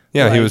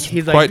Yeah, he like, was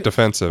he's quite like-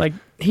 defensive. like,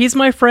 he's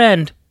my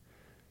friend.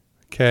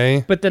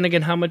 Okay. But then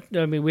again,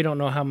 we don't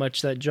know how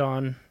much that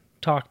John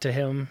talked to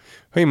him.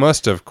 He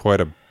must have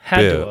quite a Had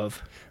bit. to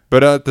have.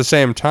 But at the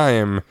same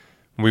time,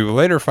 we will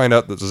later find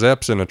out that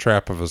Zepp's in a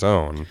trap of his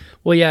own.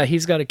 Well, yeah,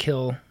 he's got to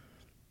kill.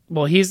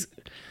 Well, He's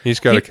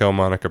got to He- kill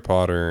Monica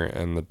Potter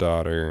and the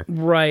daughter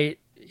right.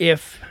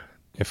 If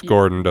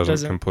Gordon doesn't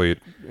doesn't- complete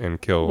and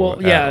kill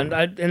well, yeah,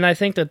 Adam. and I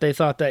think that they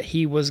thought that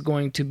he was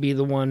going to be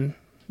the one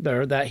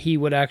there that he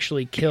would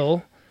actually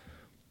kill.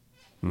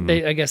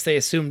 Mm-hmm. I guess they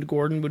assumed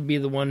Gordon would be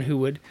the one who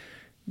would,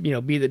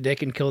 be the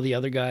dick and kill the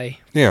other guy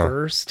Yeah.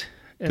 first.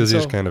 And Because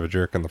he's so- kind of a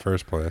jerk in the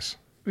first place.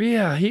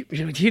 Yeah,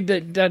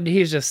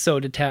 he's just so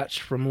detached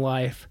from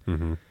life.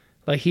 Mm-hmm.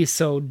 Like he's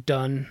so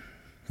done.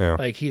 Yeah.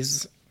 Like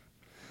he's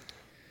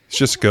It's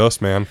just a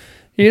ghost, man.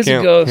 he is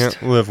a ghost.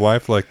 Can't live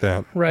life like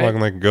that. Right.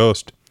 Walking like a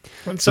ghost.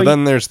 And So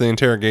then there's the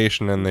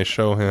interrogation, and they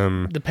show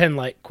him, the pen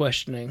light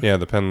questioning.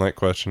 the pen light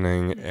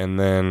questioning, and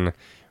then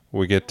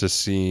we get to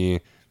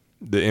see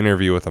the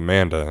interview with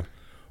Amanda,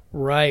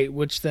 Right,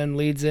 which then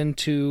leads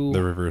into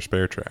the reverse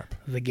bear trap.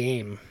 the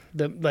game.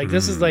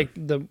 This is like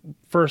the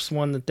first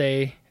one that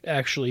they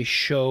actually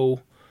show.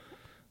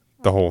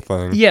 The whole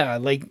thing. Yeah,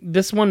 like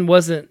this one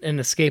wasn't an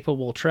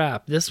escapable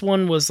trap. This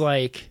one was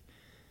like,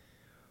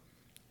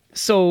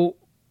 so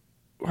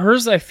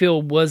hers I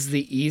feel was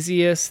the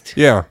easiest.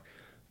 Yeah.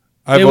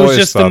 I've It was always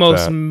just the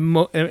thought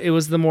most. that. It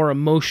was the more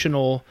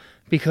emotional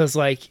because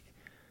like,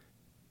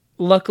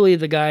 luckily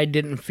the guy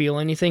didn't feel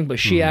anything, but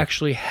she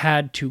actually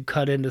had to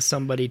cut into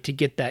somebody to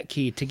get that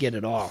key to get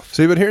it off.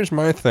 See, but here's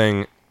my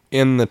thing.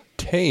 In the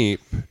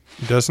tape,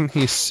 doesn't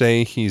he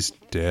say he's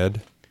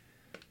dead?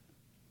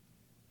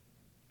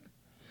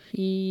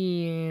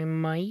 He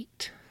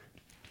might.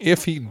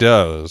 If he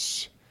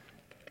does,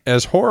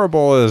 as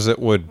horrible as it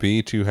would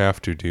be to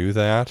have to do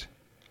that,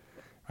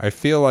 I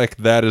feel like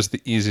that is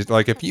the easiest.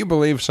 Like, if you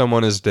believe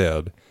someone is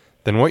dead,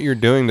 then what you're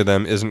doing to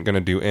them isn't going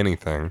to do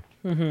anything.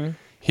 Mm-hmm.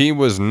 He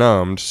was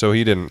numbed, so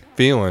he didn't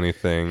feel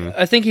anything.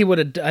 I think he would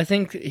have. I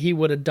think he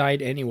would have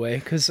died anyway,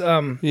 because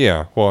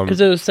Yeah, well, it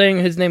was saying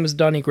his name is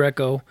Donnie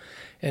Greco,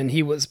 and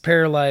he was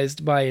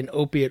paralyzed by an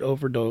opiate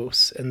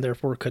overdose and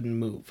therefore couldn't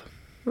move.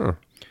 Huh.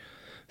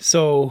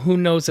 So who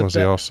knows if was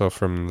he that also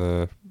from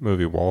the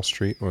movie Wall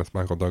Street with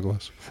Michael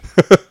Douglas?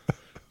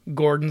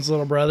 Gordon's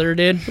little brother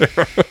did?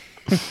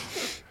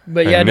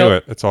 But I yeah, knew no.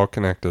 it. It's all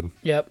connected.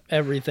 Yep,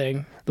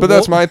 everything. But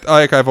that's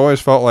I've always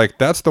felt like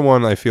that's the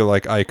one I feel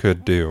like I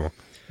could do.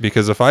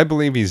 Because if I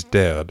believe he's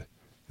dead,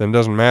 then it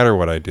doesn't matter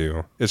what I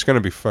do. It's going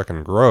to be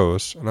fucking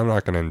gross, and I'm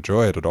not going to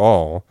enjoy it at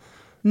all.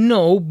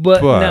 No,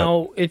 but But-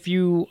 now if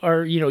you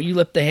are, you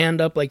lift the hand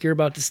up like you're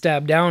about to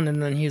stab down,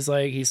 and then he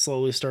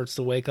slowly starts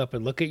to wake up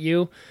and look at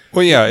you.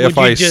 Well, yeah, Would if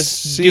you I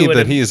just see do it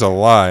that and- he's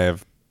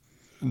alive,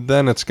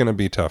 then it's going to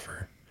be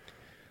tougher.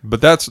 But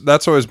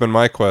that's always been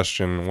my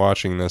question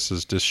watching this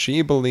is, does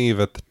she believe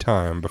at the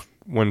time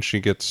when she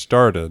gets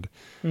started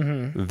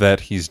that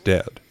he's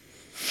dead?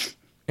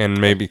 And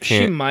maybe She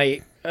can't...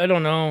 might. I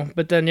don't know.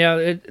 But then,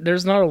 yeah,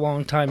 there's not a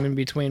long time in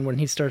between when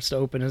he starts to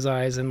open his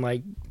eyes and,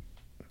 like,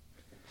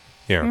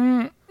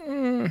 Yeah.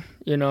 and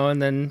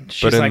then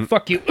she's in- like,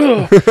 fuck you.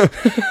 Ugh.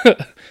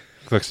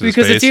 Clicks his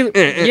Because it's face.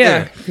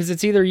 either, because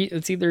it's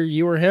either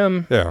you or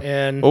him. Yeah.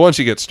 And, Well, once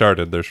you get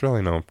started, there's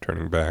really no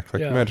turning back.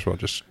 Like, Yeah. you might as well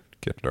just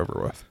get it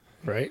over with.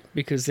 right?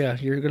 Because, yeah,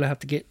 you're going to have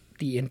to get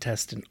the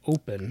intestine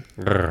open.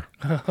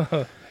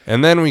 Grr.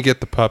 And then we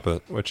get the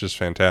puppet, which is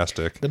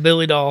fantastic. The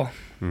Billy doll.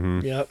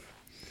 Mm-hmm. Yep.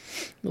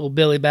 Little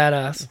Billy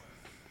badass.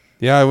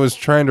 Yeah, I was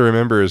trying to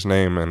remember his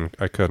name, and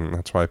I couldn't.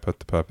 That's why I put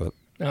the puppet.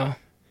 Oh,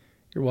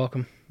 you're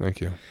welcome. Thank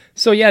you.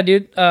 So yeah,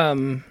 dude.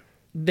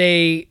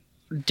 They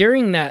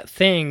during that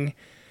thing,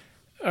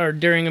 or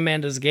during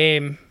Amanda's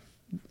game,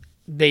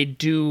 they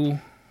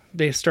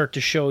start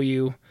to show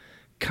you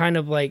kind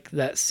of like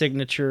that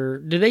signature.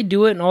 Do they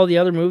do it in all the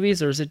other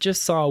movies, or is it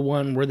just Saw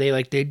 1 where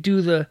they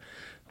do the,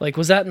 like,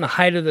 was that in the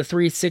height of the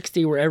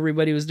 360 where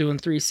everybody was doing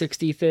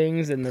 360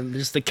 things, and then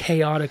just the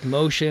chaotic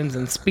motions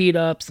and speed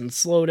ups and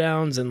slow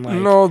downs and like...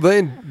 No,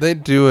 they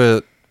do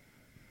it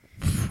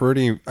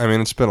pretty... I mean,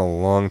 it's been a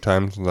long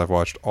time since I've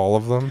watched all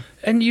of them.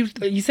 And you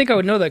think I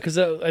would know that, because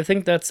I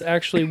think that's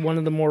actually one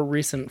of the more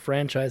recent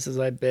franchises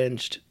I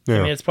binged. Yeah.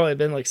 I mean, it's probably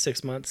been like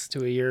 6 months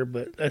to a year,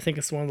 but I think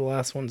it's one of the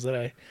last ones that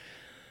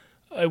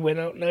I went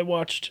out and I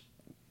watched.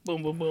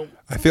 Boom, boom, boom.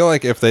 I feel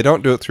like if they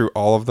don't do it through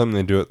all of them,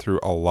 they do it through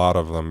a lot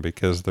of them,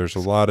 because there's a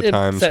lot of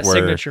times that where...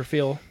 signature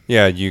feel.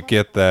 Yeah, you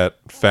get that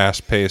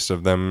fast pace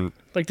of them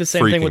Like the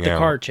same thing with freaking the out.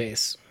 car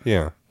chase.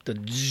 Yeah. The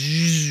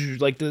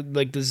zzz, like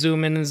the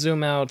zoom in and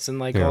zoom outs and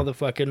like Yeah. all the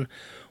fucking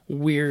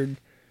weird,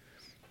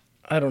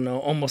 I don't know,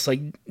 almost like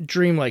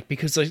dreamlike,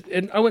 because I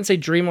wouldn't say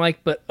dreamlike,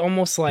 but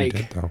almost like... You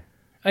did, though.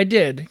 I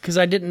did, because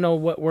I didn't know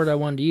what word I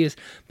wanted to use.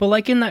 But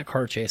like in that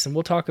car chase, and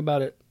we'll talk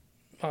about it.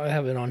 I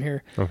have it on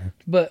here. Okay.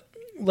 But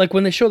like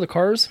when they show the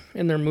cars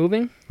and they're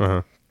moving,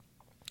 Uh-huh.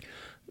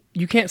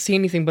 you can't see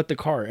anything but the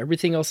car.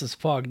 Everything else is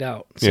fogged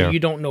out. So Yeah. you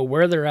don't know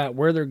where they're at,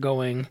 where they're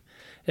going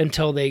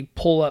until they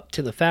pull up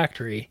to the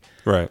factory.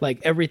 Right. Like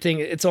everything,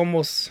 it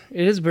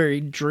is very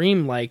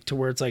dreamlike, to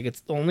where it's like it's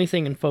the only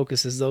thing in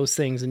focus is those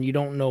things and you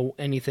don't know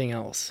anything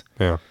else.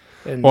 Yeah.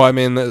 And Well, I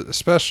mean,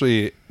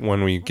 especially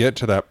when we get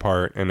to that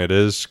part and it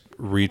is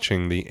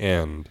reaching the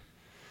end,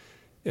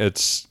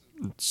 it's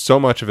so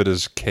much of it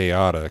is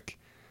chaotic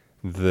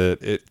that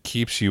it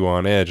keeps you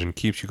on edge and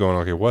keeps you going,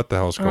 okay, what the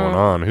hell's going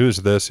on? Who's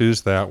this?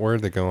 Who's that? Where are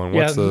they going?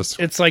 What's this?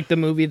 It's like the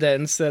movie that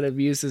instead of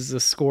uses the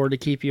score to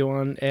keep you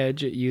on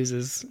edge, it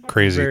uses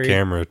Crazy very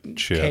camera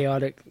shit.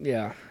 chaotic.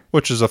 Yeah.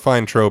 Which is a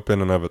fine trope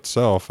in and of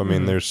itself. I Mm-hmm.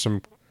 mean, there's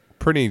some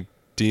pretty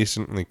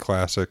decently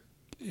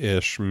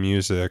classic-ish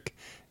music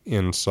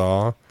in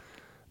Saw,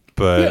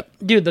 but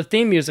Dude, the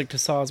theme music to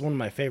Saw is one of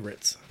my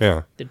favorites.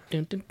 yeah.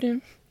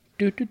 Dun-dun-dun-dun,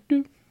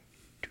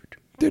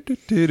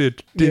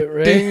 Yeah,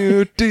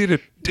 right?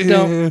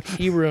 Don't.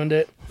 He ruined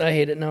it. I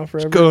hate it now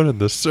forever. Go to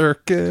the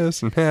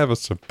circus and have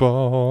us a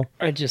ball.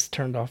 I just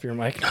turned off your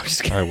mic. No, I'm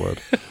just kidding. I would.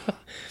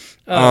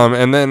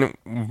 And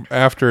then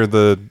after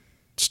the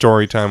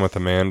story time with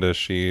Amanda,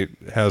 she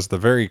has the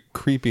very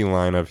creepy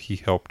line of, "He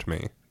helped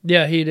me."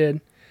 Yeah, he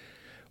did.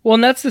 Well,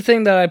 and that's the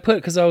thing that I put,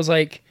 because I was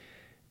like,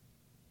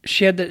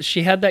 she had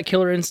that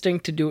killer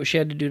instinct to do what she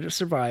had to do to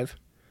survive,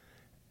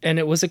 and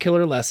it was a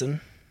killer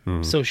lesson.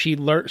 So she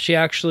learned. She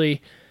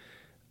actually,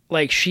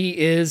 like, she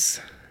is.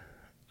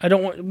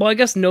 I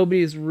guess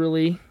nobody is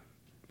really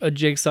a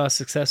Jigsaw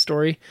success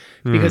story,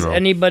 because No.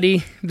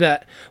 anybody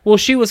that,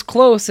 she was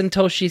close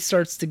until she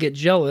starts to get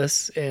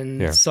jealous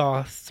in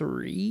Saw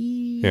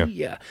 3.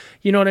 Yeah.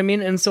 You know what I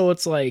mean? And so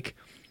it's like,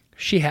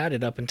 she had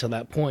it up until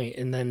that point,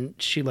 and then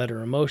she let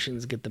her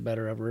emotions get the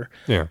better of her.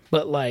 Yeah.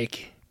 But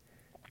like,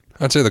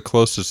 I'd say the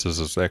closest is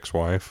his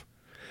ex-wife.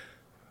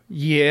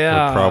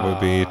 yeah. Would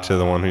probably be to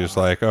the one who's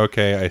like,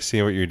 okay, I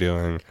see what you're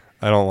doing.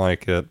 I don't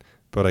like it,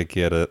 but I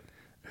get it,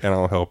 and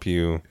I'll help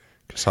you,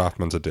 because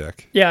Hoffman's a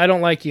dick. Yeah, I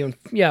don't like you.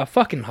 Yeah,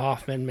 fucking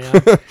Hoffman, man.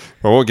 But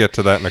we'll get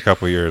to that in a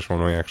couple of years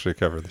when we actually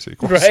cover the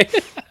sequels. Right?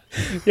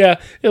 Yeah,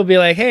 it'll be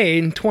like, hey,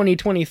 in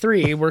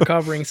 2023, we're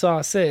covering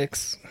Saw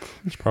 6.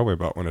 It's probably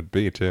about when it'd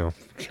be, too.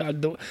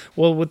 God,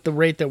 with the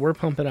rate that we're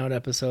pumping out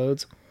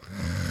episodes.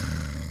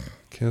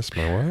 Kiss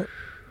my what?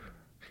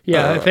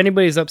 Yeah, if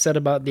anybody's upset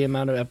about the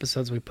amount of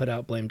episodes we put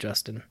out, blame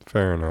Justin.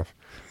 Fair enough.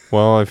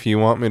 Well, if you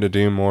want me to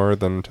do more,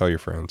 then tell your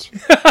friends.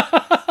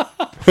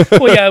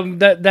 Well,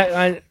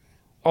 yeah,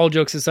 all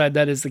jokes aside,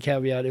 that is the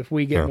caveat. If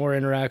we get more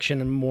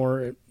interaction and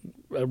more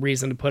a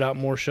reason to put out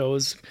more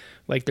shows,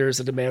 like there's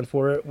a demand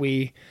for it,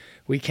 we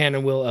can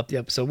and will up the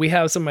episode. We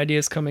have some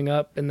ideas coming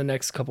up in the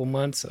next couple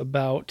months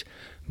about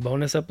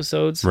bonus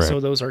episodes, Right. so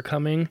those are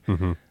coming.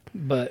 Mm-hmm.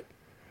 But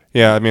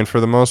Yeah, I mean, for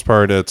the most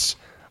part,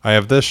 I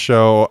have this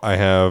show, I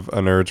have A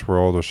Nerd's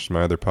World, which is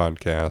my other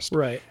podcast.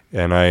 right,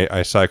 And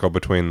I cycle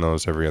between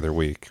those every other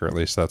week, or at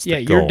least that's the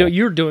yeah, goal.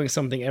 you're doing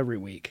something every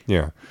week,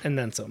 Yeah, and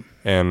then some.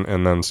 and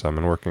then some,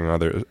 and working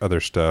on other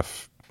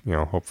stuff,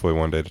 hopefully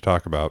one day to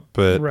talk about.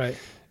 But Right.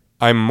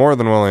 I'm more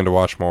than willing to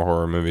watch more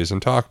horror movies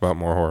and talk about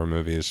more horror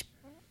movies,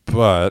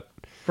 but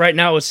Right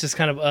now, it's just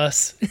kind of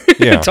us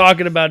Yeah.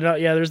 talking about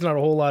it. Yeah, there's not a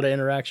whole lot of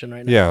interaction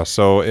right now. yeah,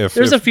 so if...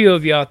 There's a few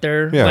of you out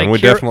there. Yeah, like and we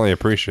Kiro- definitely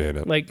appreciate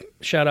it. Like,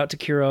 shout out to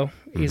Kiro.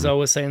 He's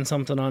always saying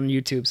something on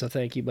YouTube, so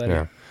thank you, buddy.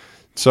 Yeah.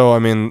 So, I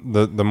mean,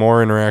 the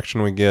more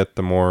interaction we get,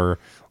 the more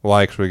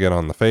likes we get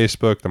on the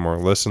Facebook, the more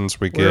listens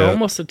we get. We're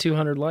almost at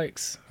 200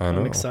 likes. I know.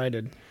 I'm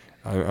excited.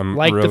 I'm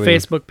Like really, the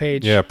Facebook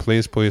page. Yeah,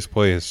 please, please,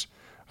 please.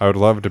 I would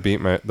love to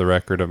beat the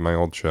record of my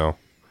old show,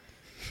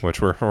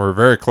 which we're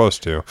very close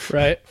to,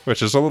 Right?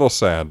 which is a little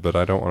sad, but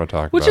I don't want to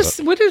talk Which about is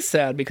it. what is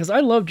sad, because I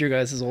loved your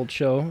guys' old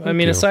show. I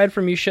mean, you. aside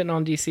from you shitting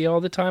on DC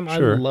all the time,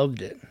 Sure. I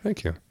loved it.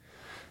 Thank you.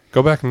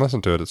 Go back and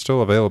listen to it. It's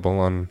still available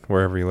on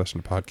wherever you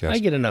listen to podcasts. I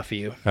get enough of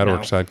you. Outdoor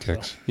now,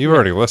 Sidekicks. so. You've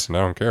already listened.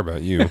 I don't care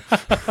about you.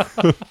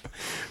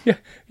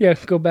 Yeah,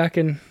 go back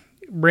and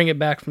bring it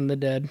back from the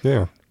dead.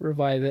 Yeah.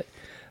 Revive it.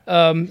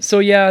 So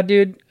yeah,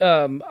 dude,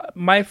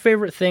 my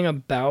favorite thing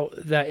about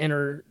that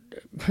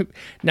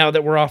now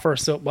that we're off our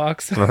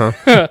soapbox,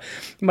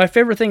 my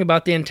favorite thing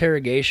about the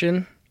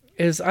interrogation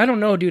is, I don't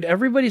know, dude,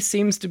 everybody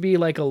seems to be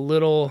like a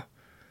little,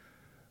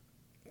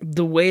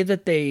 the way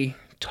that they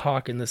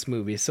talk in this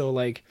movie. So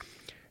like,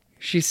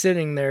 she's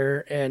sitting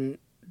there and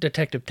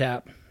Detective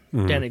Tapp,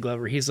 Danny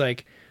Glover, he's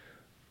like,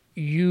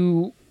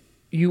 you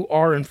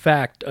are in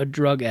fact a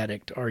drug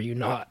addict, are you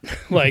not?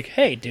 Like,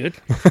 hey, dude,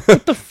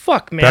 what the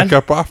fuck, man? Back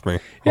up off me.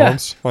 Yeah.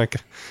 Holmes. Like,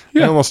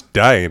 I almost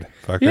died.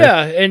 Fucker.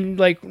 Yeah, and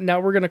like, now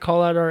we're gonna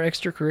call out our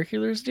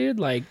extracurriculars, dude.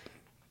 Like,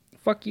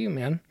 fuck you,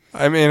 man.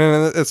 I mean,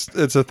 and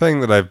it's a thing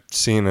that I've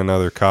seen in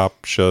other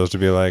cop shows to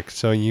be like,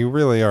 so you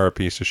really are a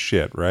piece of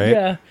shit, right?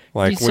 Yeah.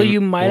 Like, so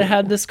you might have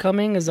had this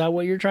coming. Is that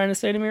what you're trying to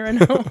say to me right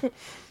now?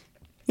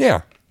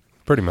 Yeah,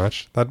 pretty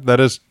much. That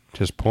is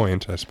his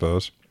point, I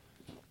suppose.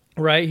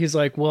 Right? He's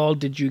like, well,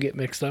 did you get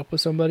mixed up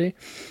with somebody?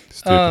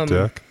 Stupid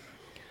dick.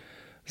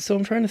 So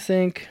I'm trying to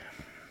think.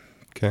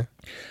 Okay.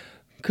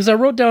 Because I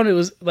wrote down, it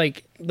was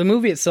like, the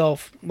movie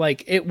itself,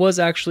 like, it was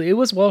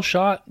well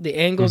shot. The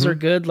angles are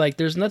good. Like,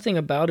 there's nothing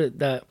about it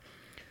that,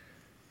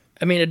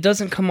 I mean, it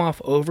doesn't come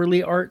off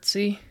overly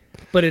artsy,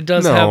 but it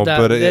does have that.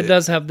 But it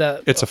does have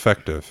that. It's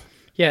effective.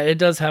 Yeah, it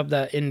does have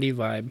that indie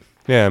vibe.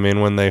 Yeah, I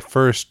mean, when they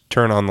first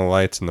turn on the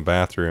lights in the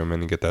bathroom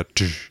and you get that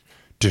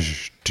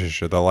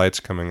the lights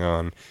coming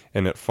on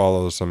and it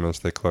follows them as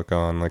they click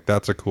on, like,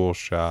 that's a cool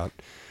shot.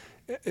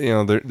 You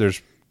know,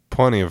 there's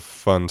plenty of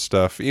fun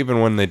stuff, even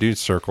when they do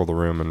circle the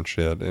room and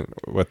shit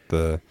with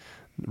the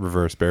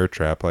reverse bear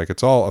trap. Like,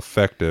 it's all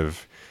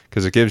effective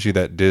because it gives you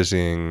that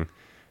dizzying,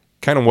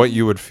 kind of what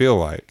you would feel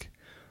like.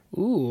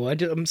 Ooh,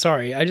 I'm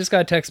sorry. I just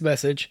got a text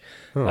message.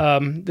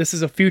 This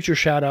is a future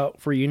shout out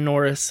for you.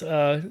 Norris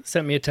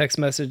sent me a text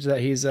message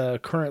that he's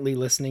currently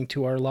listening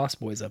to our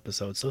Lost Boys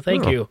episode. So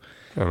thank you.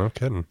 Oh, no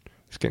kidding.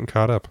 He's getting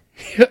caught up.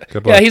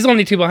 Good Yeah, luck. he's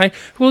only 2 behind.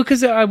 Well,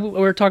 because we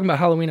were talking about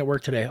Halloween at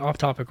work today. Off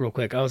topic real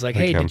quick. I was like,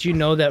 hey, did you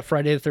know that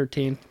Friday the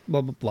 13th,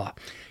 blah, blah, blah.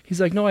 He's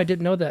like, no, I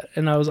didn't know that.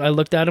 And I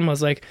looked at him. I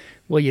was like,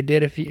 well, you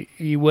did if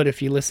you would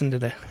if you listened to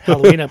the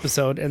Halloween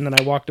episode. And then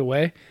I walked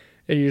away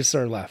and you just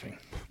started laughing.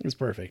 It was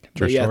perfect.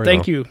 True But yeah, story,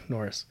 thank though. you,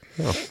 Norris.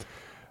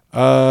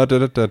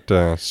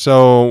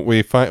 So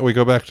we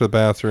go back to the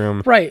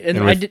bathroom. Right,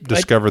 and we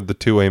discovered the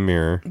two-way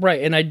mirror.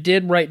 Right, and I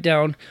did write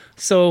down,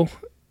 so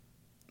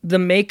the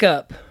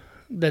makeup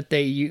that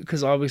they use,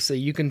 because obviously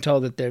you can tell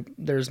that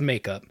there's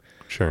makeup.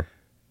 Sure.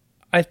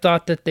 I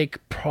thought that they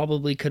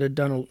probably could have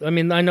done, I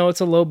mean, I know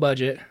it's a low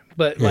budget,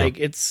 but like,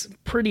 it's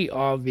pretty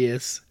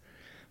obvious.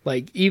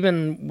 Like,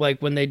 even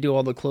like when they do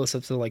all the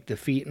close-ups of like the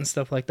feet and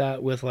stuff like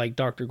that with like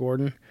Dr.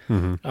 Gordon,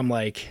 I'm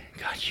like,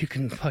 God, you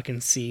can fucking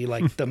see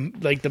like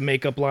the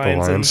makeup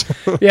lines.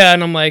 And yeah,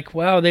 and I'm like,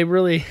 wow, they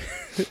really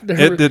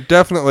it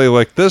definitely,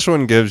 like, this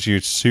one gives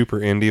you super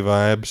indie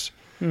vibes,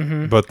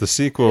 but the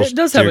sequels It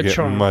does have a get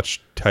charm.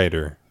 much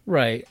tighter.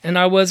 Right. And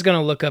I was going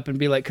to look up and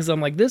be like, because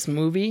I'm like, this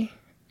movie,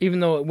 even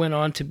though it went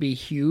on to be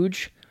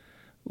huge,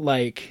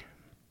 like,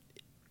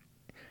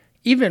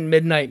 even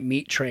Midnight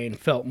Meat Train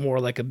felt more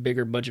like a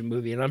bigger budget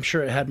movie. And I'm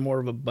sure it had more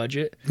of a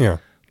budget. Yeah.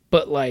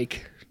 But,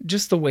 like,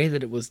 just the way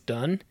that it was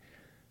done,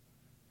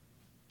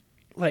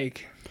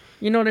 like,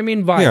 you know what I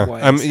mean?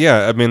 Vibe-wise.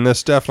 I mean,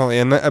 this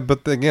definitely,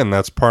 but again,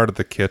 that's part of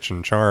the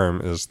kitchen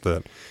charm, is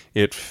that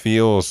it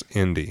feels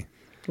indie.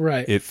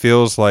 Right. It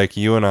feels like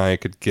you and I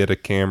could get a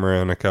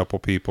camera and a couple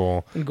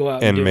people And go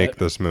out and do make it.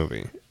 this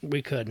movie.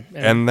 We could.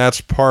 And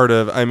that's part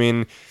of, I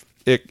mean,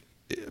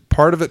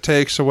 part of it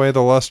takes away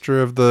the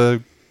luster of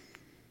the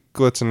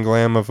glitz and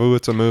glam of, ooh,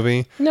 it's a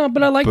movie. No,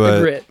 but I like the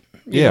grit.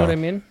 You know what I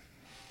mean?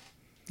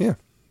 Yeah,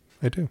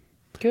 I do.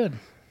 Good.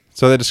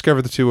 So they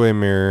discovered the two-way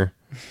mirror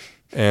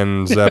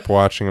and Zepp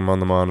watching them on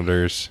the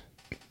monitors.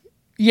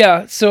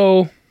 Yeah,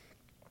 so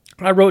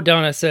I wrote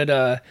down, I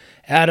said,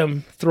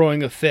 Adam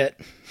throwing a fit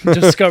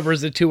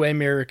discovers the two-way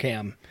mirror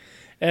cam.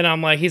 And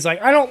I'm like, he's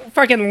like, I don't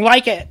fucking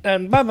like it.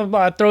 And blah, blah,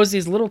 blah. Throws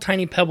these little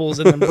tiny pebbles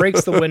and then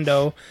breaks the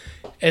window.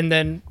 And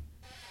then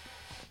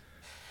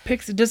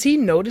does he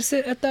notice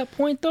it at that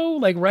point, though?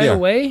 Like, right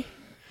away?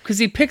 Because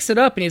he picks it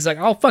up and he's like,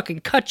 I'll fucking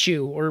cut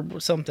you or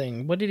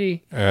something. What did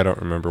he? I don't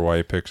remember why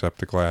he picks up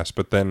the glass,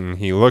 but then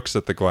he looks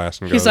at the glass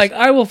and goes, He's like,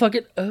 I will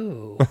fucking,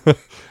 oh.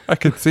 I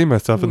can see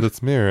myself in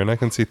this mirror and I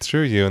can see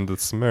through you in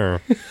this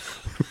mirror.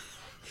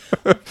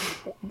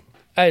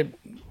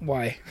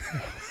 Why?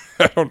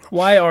 I don't know.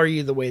 Why are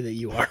you the way that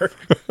you are?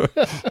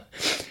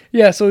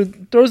 Yeah, so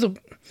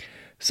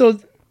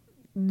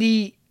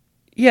the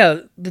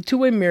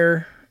two-way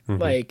mirror,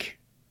 like,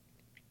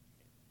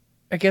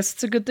 I guess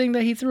it's a good thing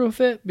that he threw a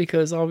fit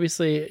because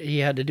obviously he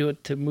had to do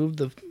it to move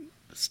the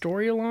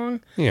story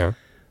along. Yeah.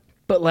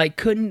 But like,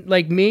 couldn't,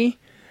 like me,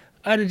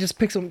 I'd have just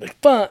picked something like,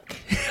 fuck.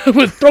 I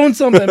would have thrown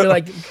something and be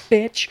like,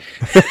 bitch.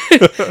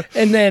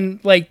 And then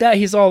like that,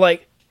 he's all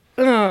like,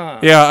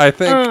 Yeah, I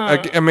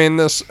think. I mean,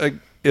 this.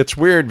 It's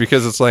weird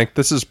because it's like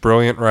this is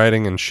brilliant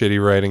writing and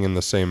shitty writing in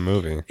the same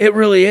movie. It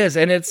really is,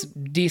 and it's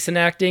decent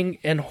acting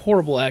and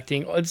horrible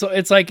acting.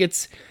 It's like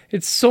it's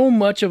so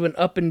much of an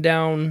up and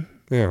down.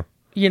 Yeah.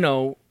 You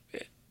know.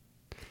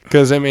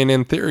 Because I mean,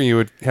 in theory, you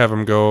would have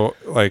him go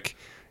like.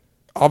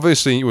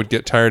 Obviously, you would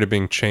get tired of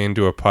being chained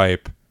to a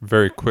pipe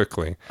very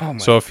quickly. Oh my.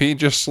 So if he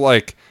just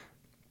like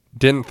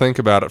didn't think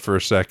about it for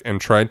a sec and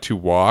tried to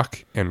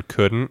walk and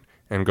couldn't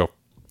and go.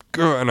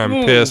 And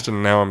I'm pissed,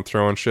 and now I'm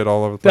throwing shit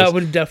all over the place. That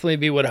would definitely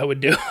be what I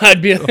would do.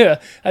 I'd be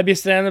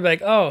standing there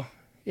like, oh,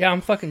 yeah,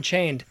 I'm fucking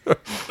chained.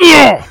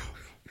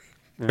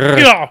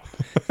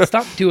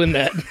 Stop doing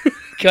that.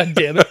 God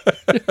damn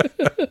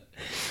it.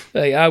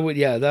 Like, I would,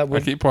 yeah, that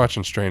would. I keep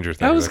watching Stranger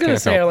Things. I was going to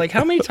say, like,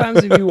 how many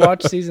times have you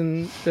watched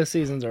the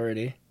seasons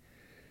already?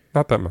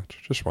 Not that much.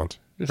 Just once.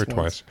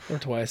 Twice. Or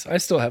twice. I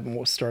still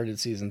haven't started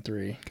season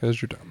 3.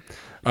 Because you're dumb.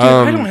 Dude,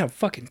 I don't have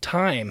fucking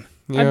time.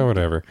 Yeah,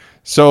 whatever.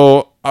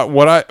 So,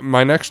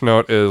 my next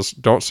note is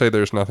don't say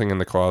there's nothing in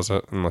the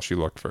closet unless you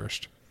look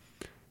first.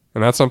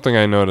 And that's something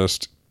I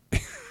noticed.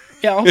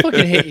 Yeah, I'll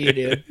fucking hit you,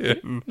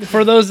 dude.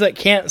 For those that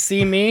can't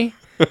see me,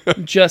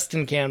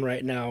 Justin can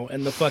right now,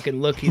 and the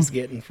fucking look he's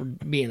getting for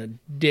being a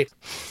dick.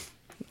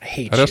 I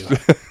hate you.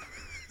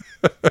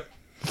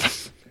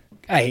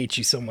 I hate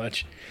you so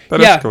much. That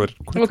escalated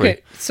quickly.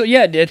 Okay, so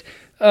yeah, it did.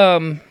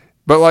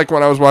 But like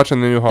when I was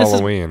watching the new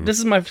Halloween.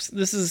 This is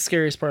the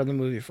scariest part of the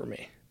movie for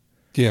me.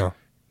 Yeah.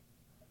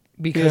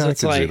 Because I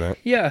it's could see like, that.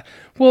 yeah.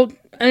 Well,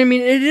 I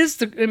mean, it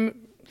is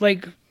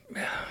like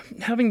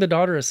having the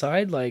daughter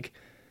aside, like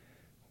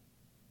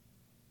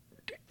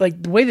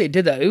the way they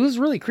did that, it was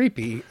really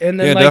creepy. And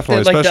then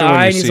definitely, the especially eye,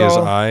 when and you he's see his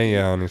all, eye,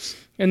 and he's...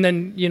 and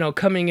then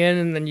coming in,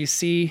 and then you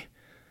see,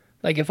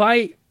 like, if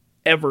I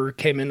ever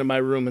came into my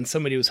room and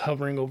somebody was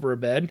hovering over a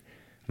bed,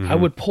 I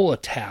would pull a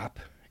tap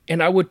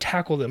and I would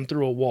tackle them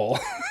through a wall.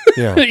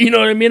 Yeah. You know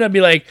what I mean? I'd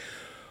be like,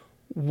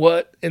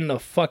 what in the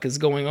fuck is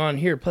going on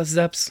here? Plus,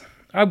 Zepp's,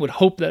 I would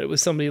hope that it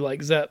was somebody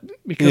like Zepp,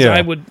 because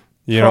I would.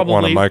 You don't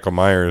want a Michael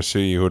Myers who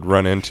you would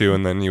run into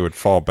and then you would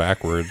fall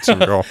backwards and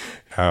go,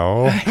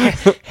 ow.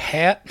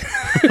 Hat.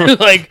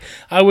 Like,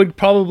 I would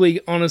probably,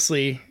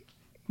 honestly,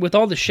 with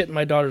all the shit in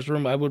my daughter's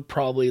room, I would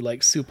probably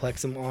like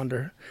suplex him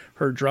onto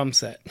her drum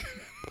set.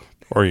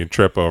 Or you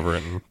trip over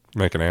it and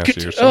make an ass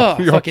of yourself.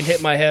 Oh, fucking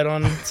hit my head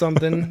on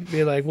something.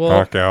 Be like, well.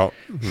 Knock out.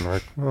 I'm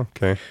like,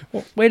 okay.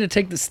 Well, way to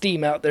take the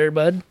steam out there,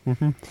 bud.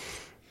 Mm-hmm.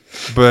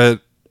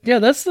 But. Yeah,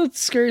 that's the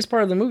scariest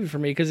part of the movie for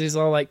me, because he's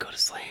all like, go to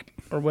sleep,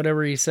 or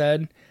whatever he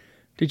said.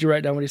 Did you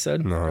write down what he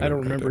said? No, I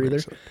don't remember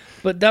either.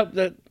 But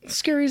that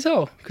scary as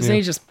hell, because then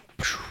he just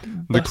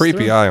the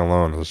creepy eye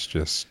alone is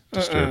just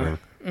disturbing.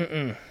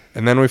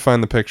 And then we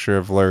find the picture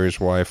of Larry's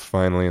wife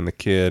finally and the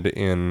kid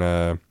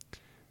in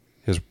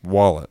his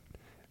wallet,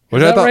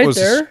 which I thought right was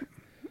there?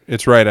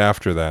 It's right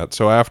after that.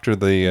 So after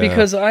the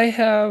because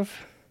I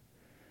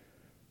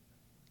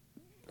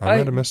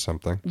might have missed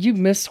something. You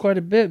missed quite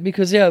a bit,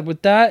 because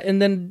with that,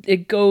 and then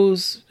it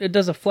does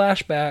a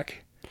flashback.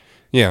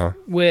 Yeah.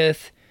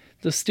 With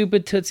the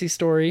stupid Tootsie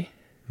story.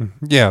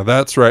 Yeah,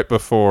 that's right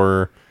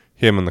before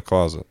him in the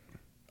closet.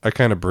 I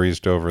kind of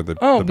breezed over the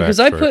because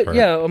I put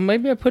part.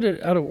 Maybe I put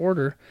it out of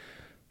order,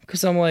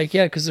 because I'm like,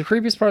 because the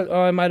creepiest part,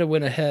 I might have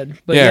went ahead,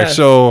 but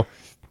so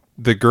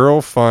the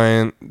girl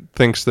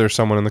thinks there's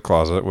someone in the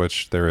closet,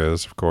 which there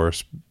is, of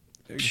course.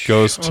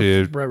 Goes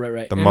to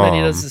right the and mom. Then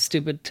he does the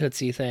stupid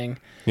Tootsie thing.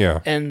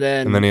 Yeah. And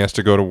then he has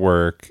to go to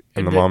work,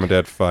 and the mom and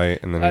dad fight,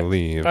 and then he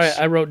leaves.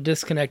 I wrote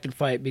disconnected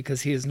fight,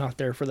 because he is not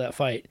there for that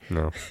fight.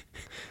 No.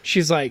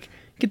 She's like,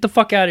 get the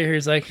fuck out of here.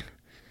 He's like,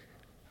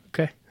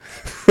 okay.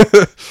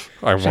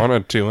 I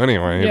wanted to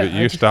anyway, but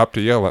you stopped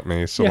to yell at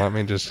me, so let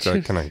me just,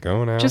 can I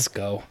go now? Just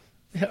go.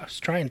 Yeah, I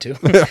was trying to.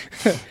 That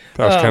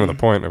was kind of the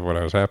point of what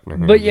I was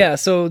happening. But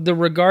so the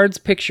regards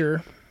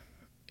picture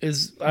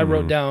is, I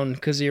wrote down,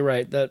 because you're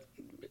right, that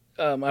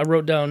I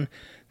wrote down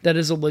that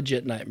is a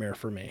legit nightmare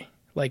for me.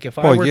 Like, if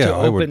I were to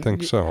open, I would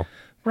think so.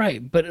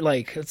 Right, but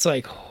like, it's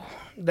like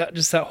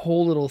that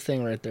whole little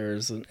thing right there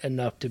is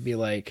enough to be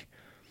like,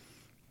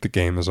 the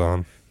game is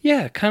on.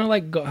 Yeah, kind of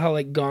like how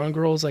like Gone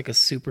Girl is like a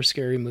super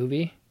scary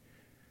movie.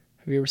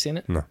 Have you ever seen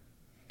it? No.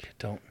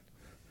 Don't.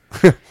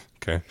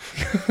 Okay.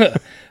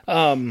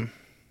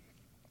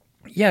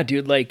 Yeah,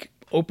 dude, like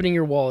opening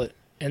your wallet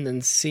and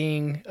then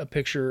seeing a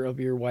picture of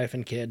your wife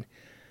and kid,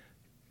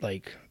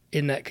 like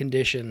in that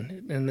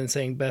condition, and then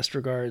saying best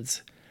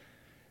regards.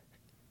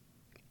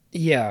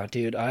 Yeah,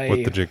 dude,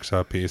 with the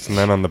jigsaw piece, and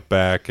then on the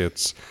back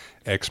it's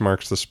X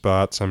marks the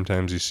spot.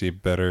 Sometimes you see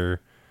better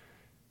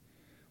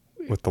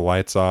with the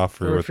lights off,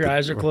 or if your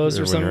eyes are closed,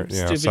 or some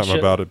stupid something shit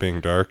about it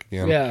being dark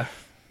again. Yeah,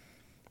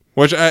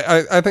 which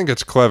I think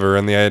it's clever,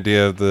 and the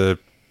idea of the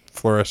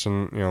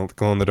fluorescent,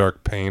 glow in the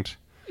dark paint.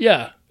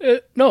 Yeah,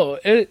 dude,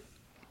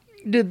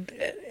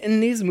 in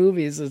these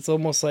movies, it's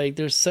almost like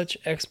there's such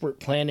expert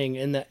planning,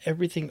 in that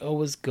everything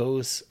always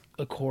goes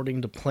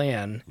according to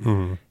plan,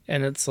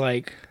 and it's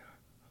like,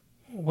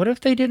 what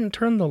if they didn't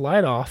turn the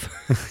light off?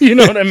 You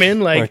know what I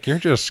mean? Like you're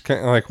just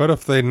like, what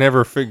if they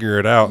never figure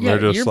it out? And yeah,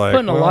 they're just you're like,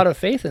 putting a well. lot of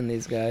faith in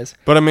these guys.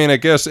 But I mean, I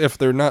guess if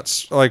they're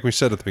not, like we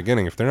said at the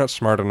beginning, if they're not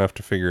smart enough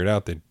to figure it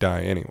out, they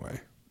die anyway.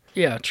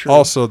 Yeah, true.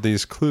 Also,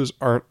 these clues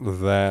aren't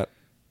that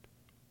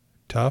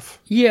tough.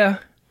 Yeah.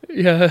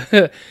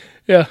 Yeah.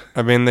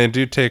 I mean, they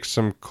do take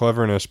some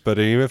cleverness, but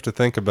you have to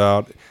think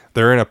about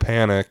they're in a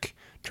panic,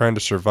 trying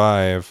to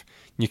survive.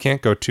 You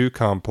can't go too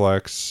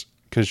complex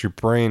because your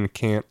brain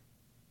can't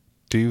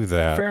do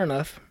that. Fair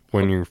enough.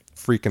 When you're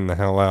freaking the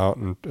hell out.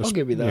 And just, I'll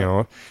give you that. You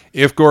know,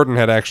 if Gordon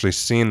had actually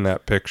seen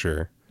that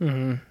picture,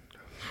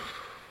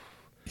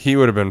 he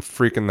would have been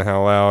freaking the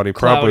hell out. He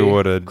probably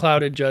would have.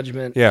 Clouded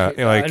judgment. Yeah,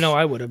 like I know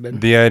I would have been.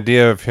 The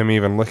idea of him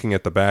even looking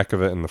at the back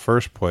of it in the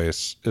first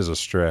place is a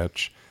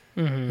stretch.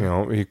 Mm-hmm. You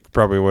know, he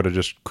probably would have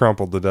just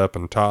crumpled it up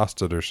and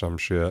tossed it or some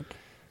shit.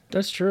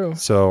 That's true.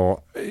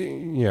 So,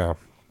 yeah.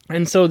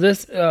 And so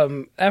this,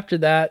 after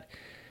that,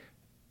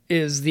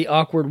 is the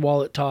awkward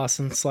wallet toss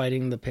and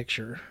sliding the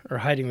picture or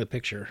hiding the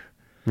picture.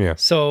 Yeah.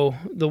 So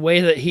the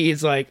way that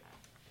he's like,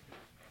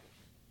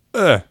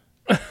 Ugh.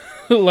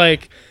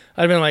 like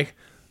I've been like,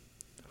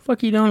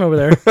 "Fuck you doing over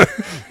there?"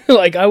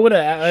 Like I would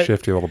have.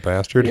 Shifty little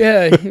bastard.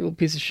 Yeah, you little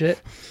piece of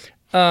shit.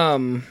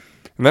 And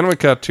then we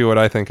cut to what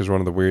I think is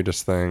one of the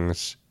weirdest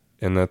things,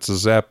 and that's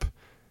Zepp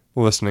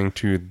listening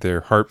to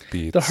their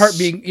heartbeats. The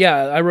heartbeat. Yeah,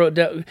 I wrote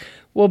down.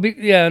 Well,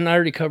 and I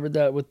already covered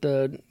that with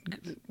the.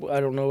 I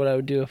don't know what I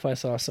would do if I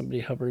saw somebody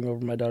hovering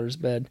over my daughter's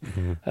bed.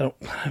 I'm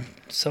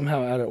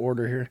somehow out of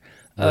order here.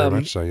 Very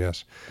much so,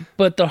 yes.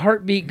 But the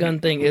heartbeat gun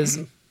thing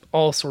is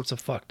all sorts of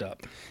fucked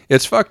up.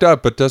 It's fucked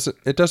up, but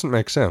it doesn't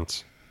make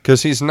sense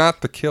because he's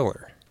not the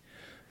killer.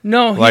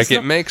 No, like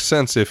it makes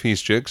sense if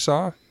he's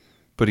Jigsaw,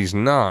 but he's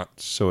not,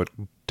 so it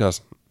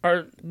doesn't.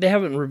 They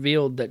haven't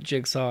revealed that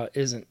Jigsaw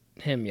isn't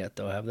him yet,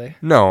 though, have they?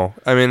 No,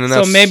 I mean, and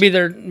so that's, maybe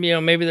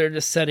they're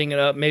just setting it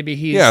up. Maybe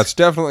he's it's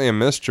definitely a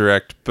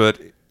misdirect. But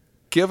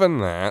given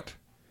that,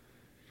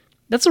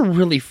 that's a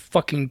really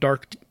fucking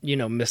dark,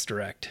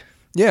 misdirect.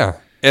 Yeah,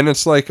 and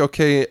it's like,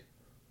 okay,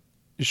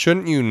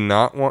 shouldn't you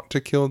not want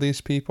to kill these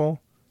people?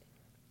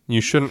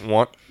 You shouldn't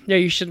want. Yeah,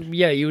 you should.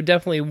 Yeah, you would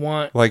definitely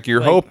want. Like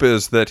your hope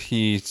is that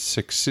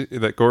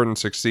that Gordon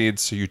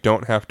succeeds, so you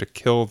don't have to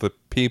kill the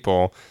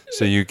people,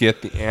 so you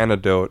get the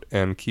antidote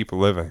and keep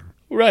living.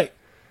 Right.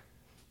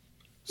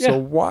 So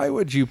why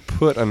would you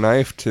put a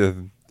knife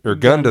or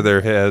gun to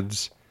their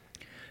heads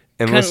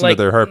and kinda listen to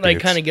their heartbeats? Like,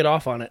 kind of get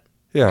off on it.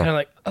 Yeah. Kind of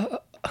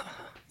like,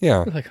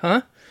 yeah. Like,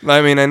 huh?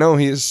 I mean, I know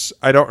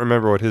I don't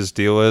remember what his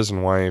deal is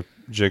and why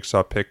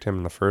Jigsaw picked him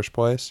in the first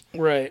place.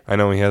 Right. I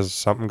know he has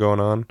something going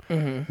on,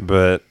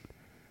 but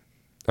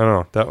I don't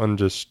know. That one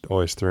just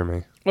always threw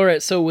me. All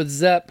right. So with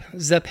Zepp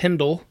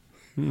Hindle,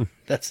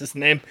 that's his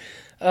name.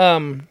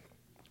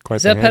 Quite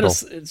Zepp the had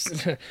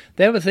handle.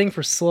 they have a thing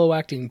for slow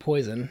acting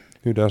poison.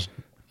 Who doesn't?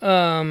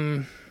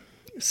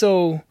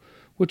 So,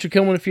 which would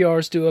kill him in a few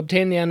hours. To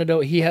obtain the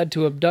antidote, he had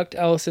to abduct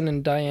Allison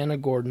and Diana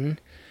Gordon,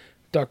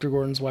 Dr.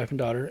 Gordon's wife and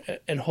daughter,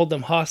 and hold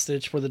them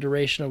hostage for the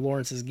duration of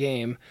Lawrence's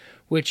game,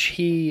 which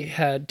he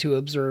had to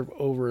observe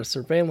over a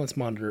surveillance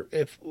monitor.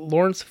 If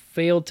Lawrence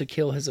failed to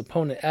kill his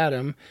opponent,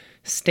 Adam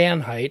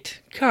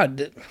Stanheight,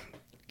 God,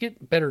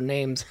 get better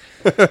names,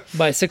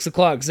 by 6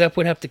 o'clock, Zepp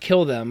would have to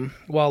kill them,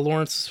 while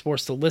Lawrence was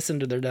forced to listen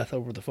to their death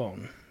over the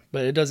phone.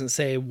 But it doesn't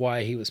say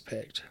why he was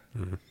picked.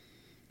 Mm-hmm.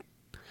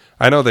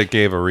 I know they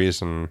gave a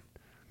reason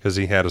because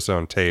he had his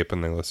own tape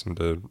and they listened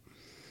to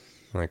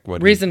like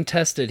what reason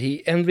tested.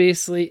 He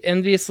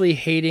enviously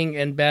hating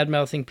and bad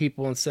mouthing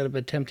people instead of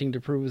attempting to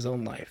prove his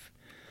own life.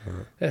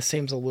 That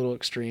seems a little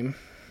extreme.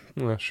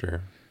 Well,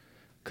 sure.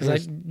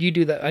 Because we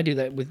do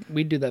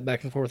that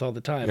back and forth all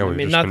the time. Yeah,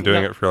 we've just been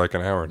doing it for like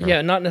an hour now.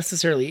 Yeah, not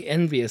necessarily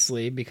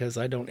enviously because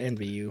I don't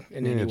envy you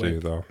in any way. You do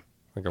though,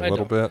 like a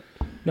little bit.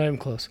 Not even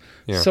close.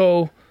 Yeah.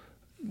 So.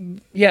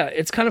 Yeah,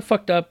 it's kind of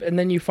fucked up, and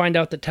then you find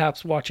out that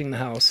Tap's watching the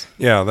house.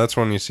 Yeah, that's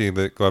when you see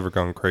that Glover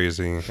gone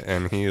crazy,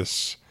 and he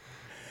is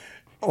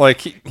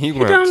like he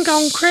went done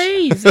gone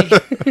crazy.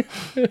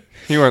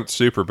 He went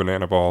super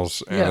banana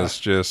balls, and it's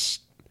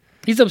just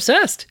he's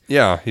obsessed.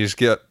 Yeah, he's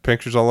got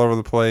pictures all over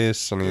the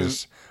place, and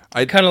he's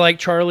kind of like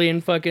Charlie in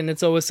fucking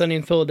It's Always Sunny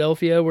in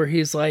Philadelphia, where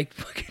he's like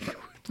fucking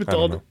with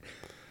all the.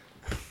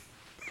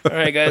 All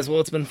right, guys. Well,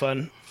 it's been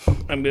fun.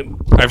 I'm good.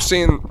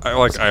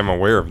 I'm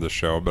aware of the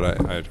show,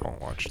 but I don't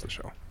watch the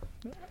show.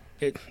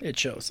 It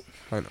shows.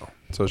 I know.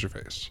 So's your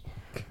face.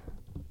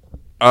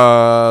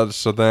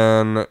 So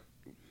then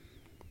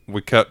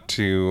we cut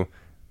to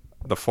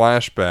the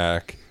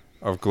flashback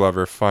of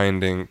Glover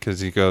finding,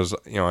 because he goes,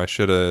 I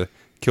should have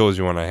killed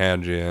you when I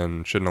had you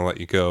and shouldn't have let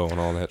you go and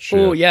all that shit.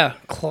 Oh yeah,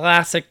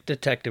 classic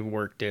detective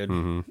work, dude.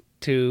 Mm-hmm.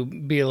 To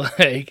be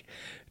like,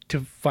 to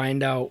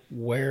find out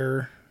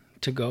where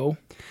to go.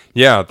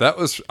 Yeah, that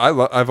was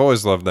I've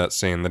always loved that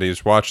scene that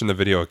he's watching the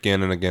video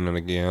again and again and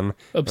again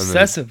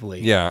obsessively.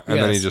 And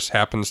then he just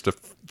happens to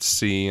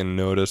see and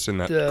notice in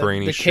that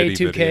grainy the shitty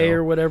K2K video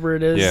or whatever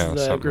it is, Yeah,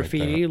 the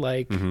graffiti,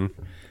 like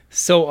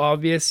so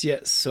obvious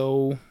yet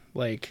so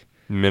like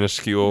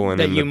minuscule and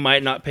that in you the,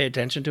 might not pay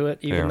attention to it,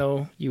 even Yeah.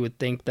 though you would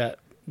think that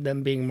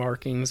them being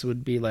markings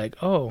would be like,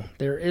 oh,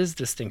 there is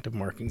distinctive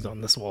markings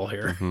on this wall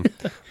here.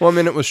 well, I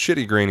mean, it was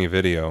shitty grainy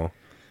video,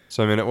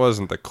 so I mean, it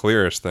wasn't the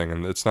clearest thing,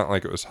 and it's not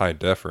like it was high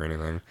def or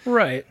anything.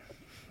 Right.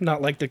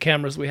 Not like the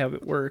cameras we have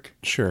at work.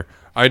 Sure,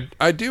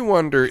 I do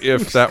wonder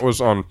if that was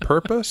on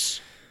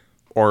purpose,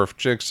 or if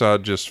Jigsaw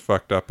just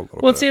fucked up a little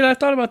Well, bit. see, and I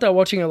thought about that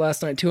watching it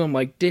last night too. I'm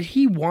like, did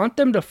he want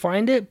them to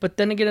find it? But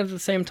then again, at the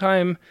same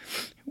time,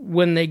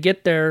 when they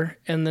get there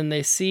and then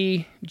they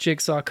see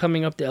Jigsaw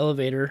coming up the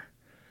elevator,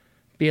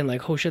 being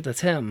like, "Oh shit,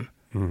 that's him."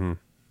 Mm-hmm.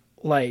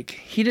 Like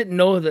he didn't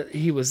know that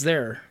he was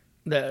there.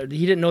 That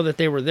he didn't know that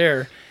they were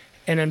there,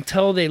 and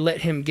until they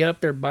let him get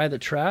up there by the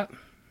trap,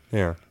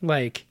 Yeah,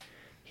 like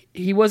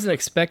he wasn't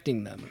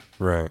expecting them.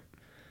 right.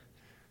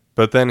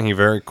 But then he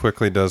very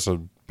quickly does a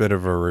bit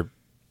of a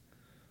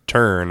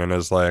turn and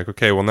is like,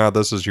 okay, well, now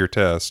this is your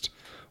test.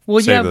 Well,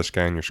 Save yeah, this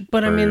guy in your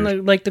but I or mean,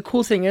 your- like the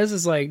cool thing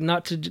is like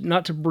not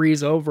to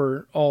breeze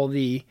over all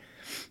the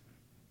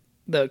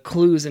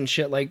clues and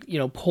shit, like, you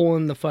know,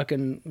 pulling the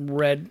fucking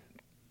red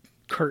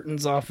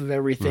curtains off of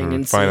everything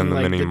and finding seeing,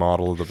 the like, mini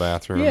model of the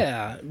bathroom.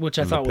 yeah, which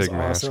I and the thought was pig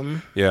mask.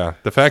 awesome. Yeah,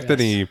 the fact that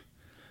Yes. he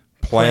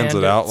plans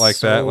Planned it out it like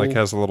that, like so-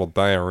 has a little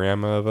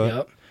diorama of it.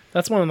 Yep,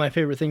 that's one of my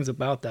favorite things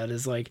about that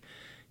is like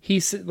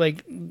he's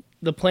like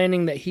the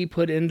planning that he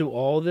put into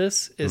all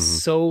this is Mm-hmm.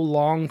 so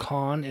long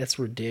con, it's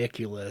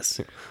ridiculous.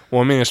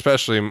 Well, I mean,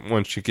 especially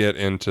once you get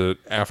into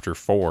after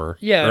 4,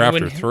 Yeah, or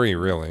after when- 3,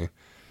 really.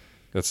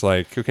 It's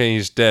like, okay,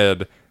 he's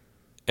dead,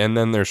 and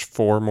then there's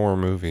 4 more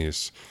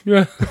movies.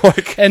 Yeah,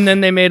 Like, and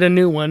then they made a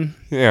new one.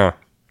 yeah,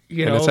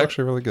 You and know, it's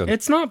actually really good.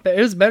 it's not bad.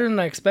 It was better than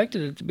I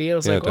expected it to be. I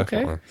was Yeah, like,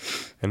 definitely. okay,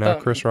 And now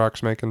Chris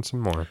Rock's making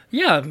some more.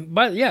 yeah,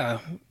 but yeah,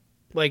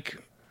 like.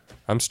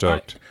 I'm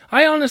stoked.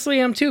 I honestly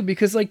am too,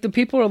 because like the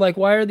people are like,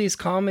 why are these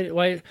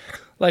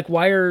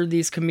why are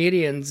these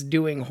comedians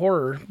doing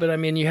horror? But I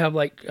mean, you have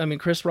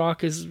Chris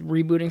Rock is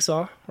rebooting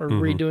Saw or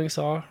redoing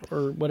Saw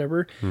or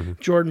whatever.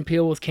 Jordan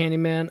Peele with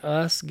Candyman,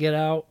 Us, Get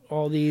Out,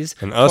 all these.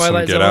 And Us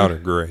Twilight and Get Zone. Out are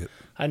great.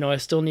 I know. I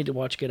still need to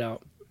watch Get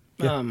Out.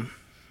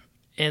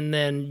 And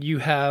then you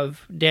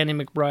have Danny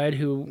McBride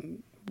who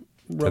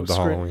wrote the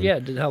script. Halloween. Yeah,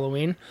 did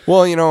Halloween.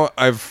 Well, you know,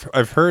 I've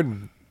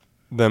heard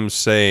them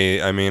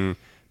say, I mean,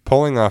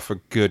 pulling off a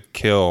good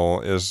kill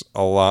is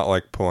a lot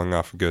like pulling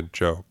off a good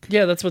joke.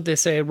 Yeah, that's what they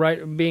say.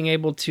 Right, being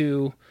able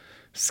to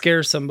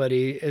scare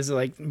somebody is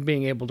like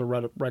being able to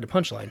write a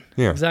punchline.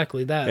 Yeah.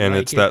 Exactly that. And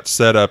Like, it's that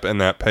setup and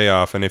that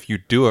payoff. And if you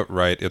do it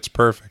right, it's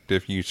perfect.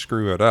 If you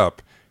screw it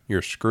up,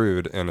 you're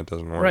screwed and it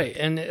doesn't work. right.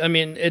 And I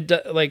mean,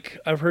 like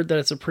I've heard that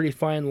it's a pretty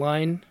fine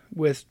line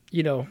with,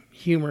 you know,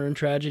 humor and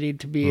tragedy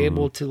to be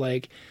able to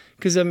like,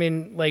 because I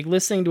mean, like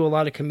listening to a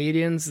lot of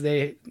comedians,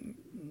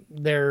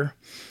 they're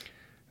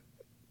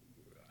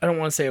I don't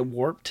want to say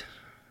warped,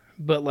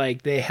 but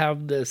like they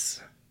have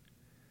this.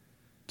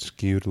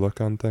 Skewed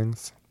look on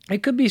things.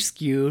 It could be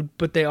skewed,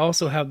 but they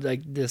also have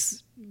like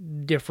this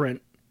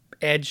different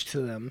edge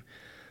to them.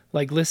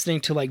 Like listening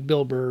to like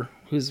Bill Burr,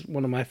 who's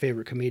one of my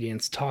favorite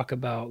comedians, talk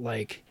about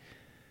like,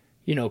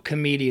 you know,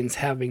 comedians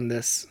having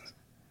this,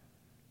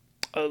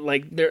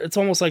 it's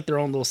almost like their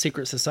own little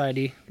secret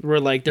society where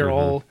like they're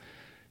all,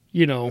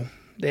 you know,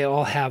 they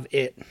all have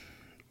it,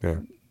 Yeah.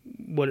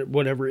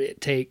 whatever it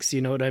takes,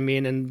 you know what I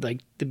mean? And like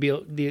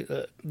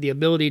the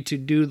ability to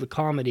do the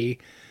comedy,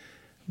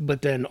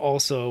 but then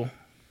also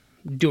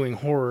doing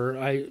horror.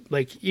 I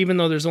like, even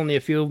though there's only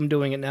a few of them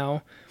doing it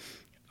now,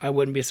 I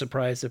wouldn't be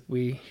surprised if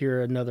we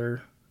hear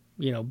another,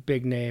 you know,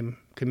 big name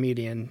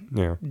comedian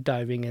Yeah.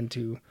 diving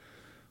into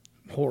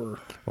horror.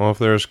 Well, if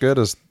they're as good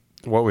as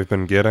what we've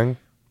been getting,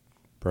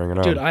 bring it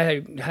on. Dude,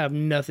 I have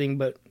nothing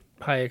but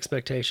high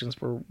expectations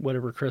for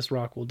whatever Chris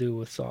Rock will do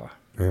with Saw.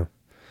 Yeah.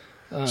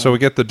 So we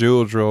get the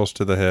dual drills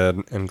to the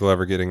head and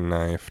Glover getting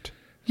knifed.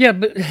 Yeah,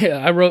 but yeah,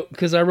 I wrote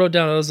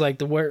down, I was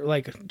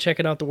like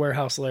checking out the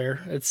warehouse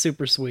lair. It's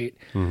super sweet.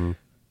 Mm-hmm.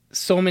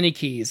 So many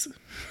keys.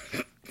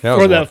 That For was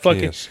a lot that of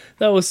fucking, keys.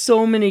 that was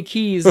so many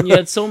keys, and you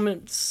had so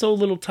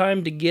little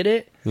time to get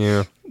it.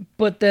 Yeah.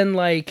 But then,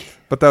 like,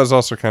 But that was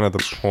also kind of the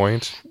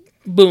point.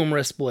 boom,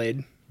 wrist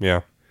blade,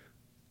 Yeah.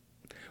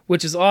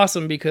 which is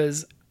awesome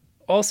because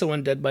also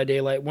in Dead by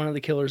Daylight, one of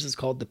the killers is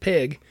called the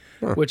Pig,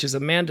 which is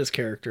Amanda's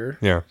character.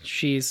 Yeah.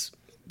 She's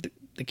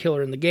the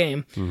killer in the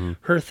game.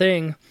 Her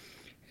thing,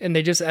 and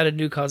they just added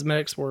new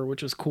cosmetics for her,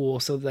 which was cool.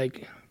 So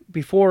like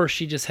before,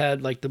 she just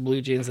had like the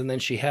blue jeans, and then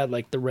she had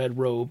like the red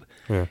robe,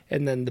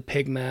 and then the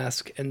pig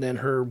mask, and then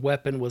her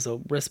weapon was a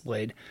wrist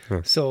blade.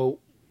 So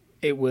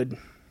it would,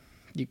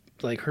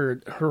 like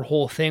her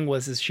whole thing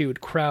is she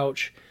would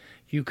crouch,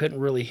 you couldn't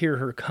really hear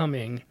her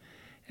coming,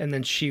 and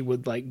then she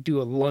would like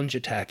do a lunge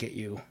attack at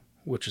you,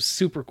 which was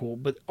super cool.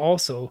 But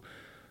also,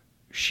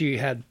 she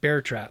had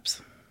bear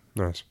traps.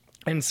 Nice.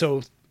 And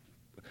so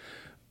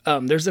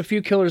there's a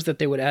few killers that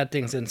they would add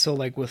things in. So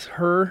like with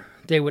her,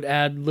 they would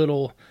add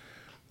little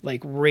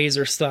like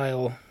razor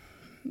style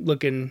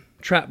looking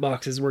trap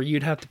boxes where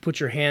you'd have to put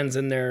your hands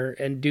in there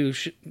and do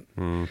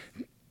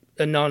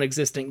a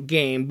non-existent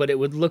game, but it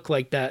would look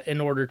like that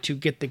in order to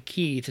get the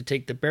key to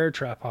take the bear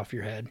trap off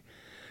your head.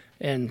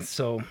 And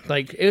so,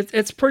 like,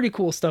 it's pretty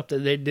cool stuff that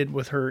they did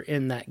with her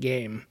in that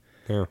game.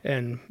 Yeah.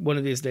 And one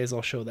of these days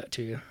I'll show that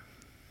to you.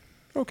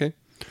 Okay.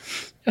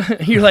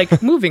 You're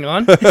like, moving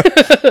on.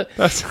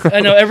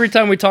 I know every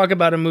time we talk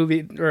about a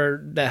movie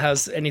or that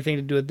has anything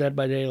to do with Dead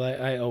by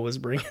Daylight, I always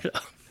bring it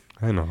up.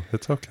 I know.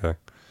 It's okay.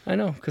 I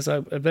know, because I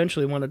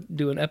eventually want to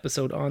do an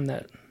episode on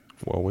that.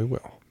 Well, we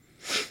will.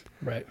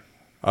 Right.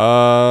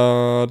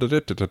 So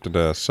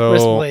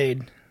Chris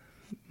Blade.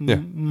 Yeah.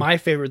 My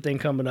favorite thing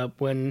coming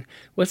up when...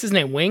 What's his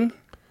name? Wing?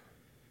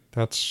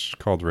 that's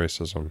called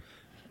racism.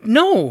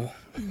 No.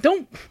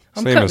 Don't...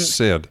 His name is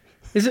Sid.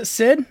 Is it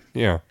Sid?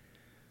 Yeah.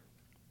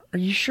 Are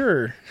you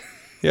sure?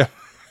 Yeah.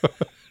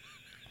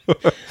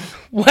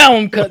 Wow,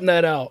 I'm cutting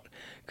that out.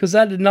 Because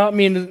that did not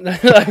mean...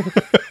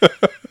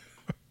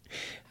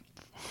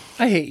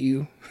 I hate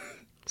you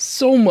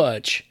so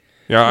much.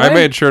 Yeah, Right? I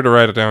made sure to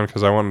write it down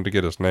because I wanted to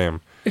get his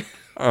name.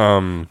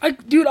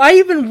 Dude, I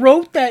even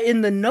wrote that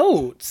in the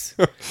notes.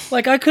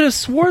 Like, I could have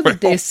swore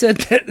that they said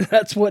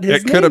that's what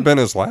his It name... could have been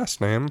his last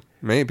name,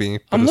 maybe.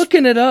 but I'm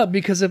looking it up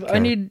because if I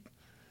need...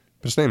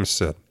 His name is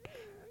Sid.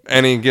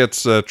 And he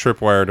gets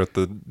tripwired with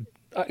the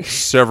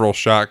several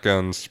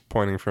shotguns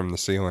pointing from the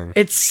ceiling.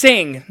 It's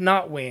Sing,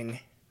 not Wing.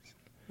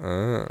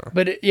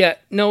 But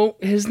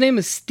his name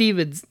is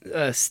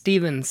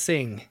Steven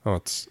Singh. Oh,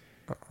 it's...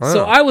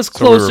 So I was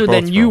So we were closer both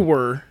than you wrong.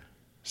 were.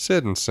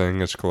 Sid and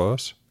Sing is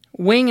close.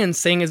 Wing and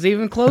Sing is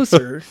even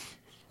closer.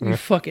 You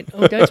fucking...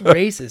 Oh, that's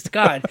racist.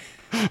 God,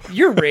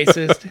 you're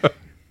racist.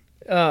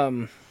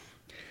 No,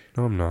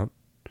 I'm not.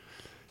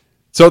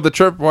 So the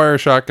tripwire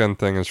shotgun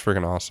thing is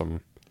freaking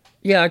awesome.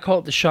 Yeah, I call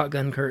it the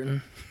shotgun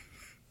curtain.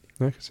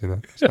 I can see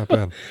that. It's not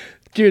bad.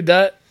 Dude,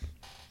 that...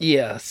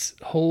 Yes.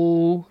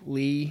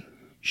 Holy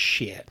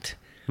shit.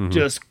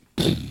 Just...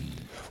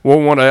 Well,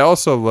 what I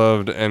also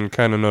loved and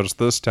kind of noticed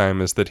this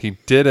time is that he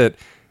did it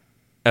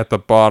at the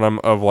bottom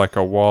of like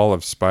a wall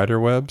of spider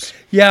webs.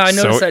 Yeah, I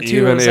noticed So that too.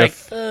 I even was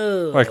if-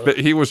 like, ugh.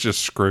 He was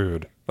just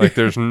screwed. Like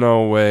there's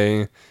no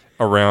way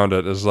around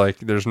it. It's like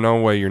there's no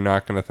way you're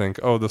not going to think,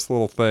 oh, this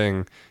little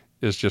thing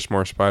is just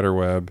more spider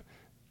web,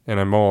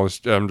 and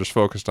I'm just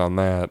focused on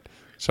that.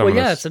 So Well,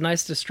 yeah, it's a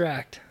nice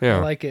distract. Yeah.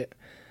 I like it.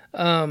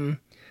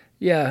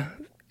 Yeah.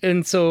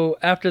 And so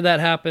after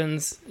that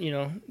happens,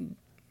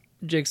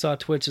 Jigsaw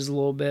twitches a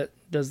little bit,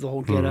 does the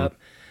whole get up,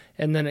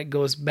 and then it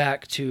goes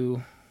back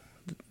to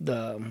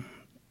the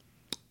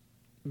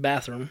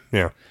bathroom.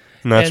 yeah,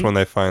 and that's and- when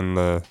they find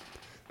the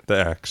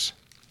X.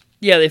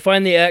 Yeah, they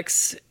find the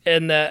X,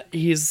 and that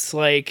he's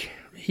like,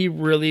 he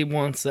really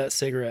wants that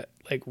cigarette,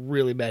 like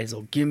really bad. He's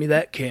like, give me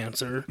that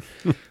cancer.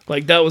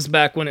 Like that was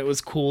back when it was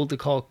cool to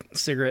call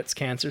cigarettes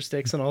cancer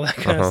sticks and all that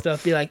kind of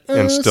stuff. Be like,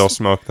 And still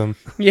smoke them.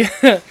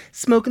 yeah,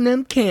 smoking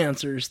them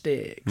cancer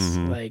sticks.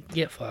 Mm-hmm. Like,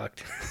 get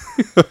fucked.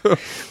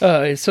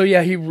 So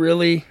yeah, he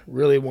really,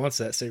 really wants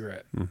that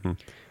cigarette. Mm-hmm.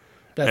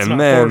 That's And not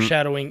then-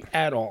 foreshadowing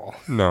at all.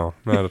 No,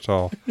 not at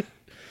all.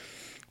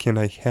 Can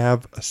I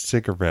have a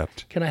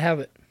cigarette? Can I have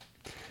it?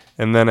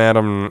 And then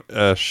Adam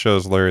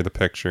shows Larry the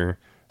picture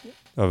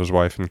of his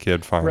wife and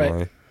kid finally.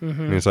 Right.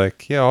 Mm-hmm. And he's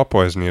like, yeah, I'll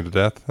poison you to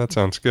death. That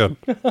sounds good.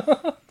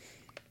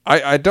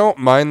 I don't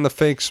mind the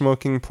fake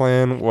smoking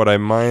plan. What I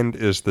mind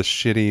is the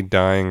shitty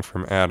dying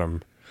from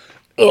Adam.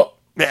 It's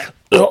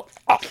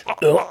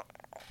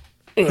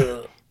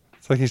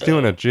like he's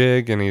doing a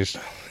jig and he's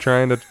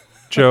trying to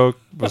choke.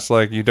 It's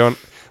like you've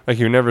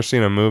never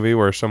seen a movie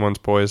where someone's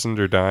poisoned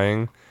or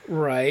dying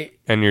Right.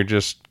 and you're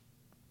just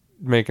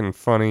making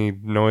funny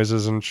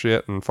noises and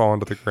shit and falling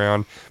to the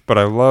ground. But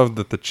I love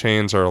that the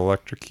chains are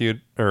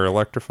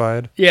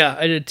electrified. Yeah,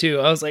 I did too.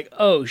 I was like,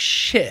 oh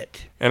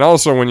shit. And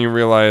also when you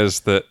realize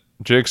that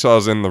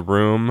Jigsaw's in the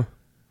room,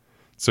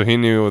 so he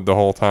knew the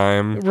whole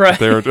time. Right.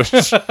 They were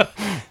just...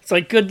 It's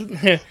like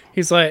good.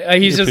 He's like,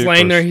 he's just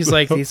laying there. He's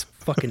like, these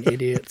fucking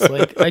idiots.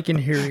 Like, I can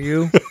hear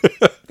you.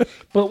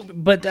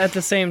 But at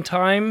the same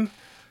time,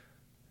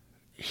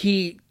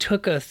 he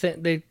took a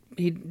thing.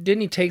 He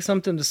take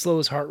something to slow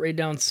his heart rate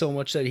down so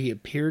much that he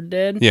appeared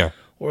dead. Yeah.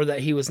 Or that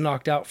he was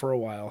knocked out for a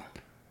while.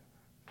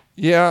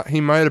 Yeah,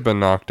 he might have been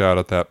knocked out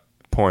at that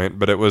point,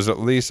 but it was at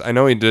least... I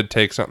know he did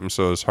take something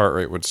so his heart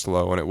rate would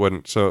slow and it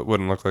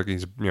wouldn't look like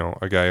he's,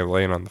 a guy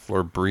laying on the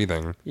floor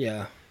breathing.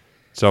 Yeah.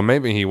 So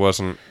maybe he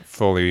wasn't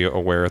fully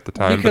aware at the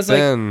time. Because, but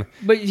then...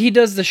 but he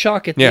does the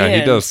shock at the Yeah, he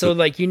end. does So,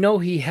 the-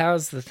 he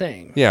has the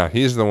thing. Yeah,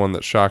 he's the one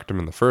that shocked him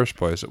in the first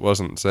place. It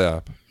wasn't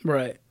Zap.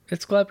 Right.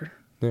 It's clever.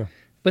 Yeah.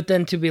 But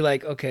then to be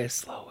like, okay,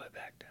 slow it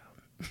back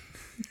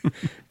down.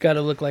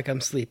 Gotta look like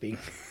I'm sleeping.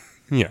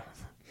 Yeah.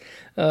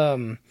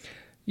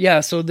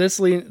 Yeah, so this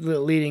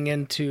leading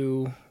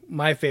into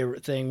my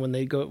favorite thing when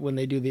they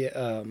do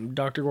the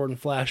Dr. Gordon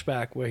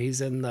flashback where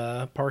he's in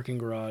the parking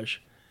garage.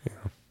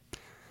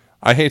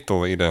 I hate the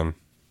lead-in.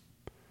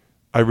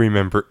 I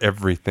remember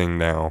everything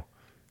now.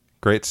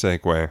 Great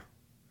segue.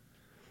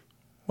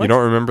 What? You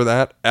don't remember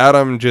that?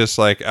 Adam just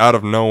out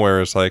of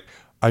nowhere is like,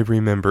 I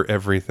remember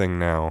everything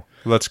now.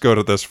 Let's go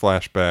to this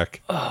flashback.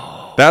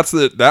 Oh.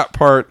 That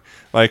part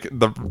Like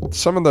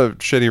some of the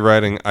shitty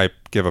writing, I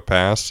give a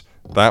pass.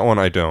 That one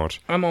I don't.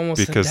 I'm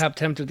almost because half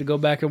tempted to go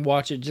back and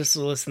watch it just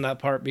to listen to that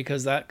part,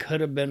 because that could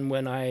have been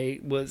when I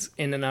was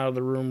in and out of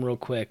the room real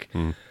quick.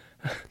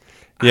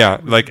 yeah,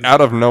 like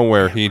out of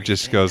nowhere, he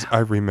just goes, "I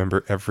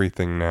remember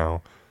everything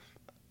now."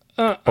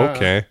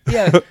 Okay.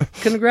 Yeah,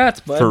 congrats,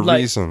 bud. For like,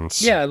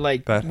 reasons. Yeah,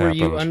 like, that were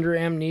you happened. under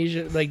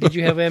amnesia? Like, did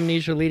you have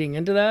amnesia leading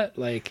into that?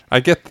 Like,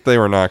 I get that they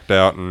were knocked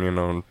out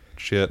and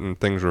shit and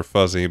things were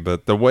fuzzy,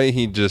 but the way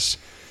he just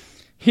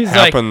he's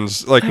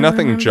happens, like I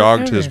nothing remember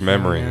jogged his everything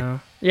memory.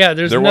 now. Yeah,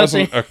 there's There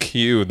nothing. wasn't a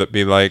cue that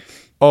be like,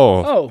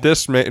 oh, Oh.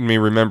 this made me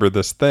remember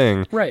this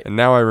thing, Right. and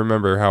now I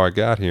remember how I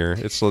got here.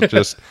 It's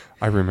just,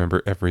 I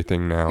remember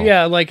everything now.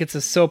 Yeah, like it's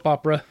a soap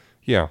opera.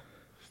 Yeah.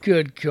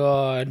 Good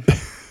God.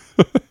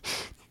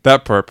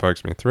 That part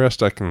bugs me. The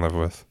rest I can live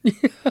with.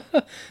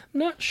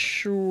 Not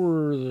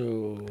sure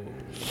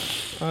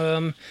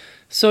though.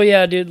 So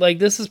yeah, dude, like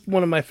this is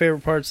one of my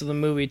favorite parts of the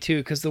movie too,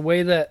 because the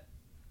way that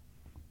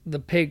the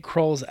pig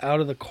crawls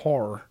out of the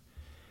car,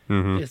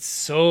 it's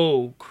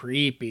so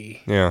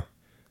creepy. Yeah.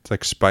 It's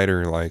like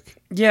spider-like.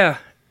 Yeah,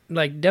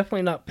 like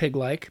definitely not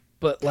pig-like,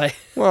 but like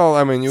Well,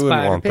 I mean, you wouldn't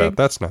Spider want pig. that.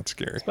 That's not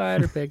scary.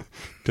 spider pig.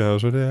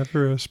 Does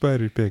whatever a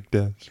spider pig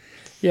does.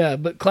 Yeah,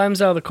 but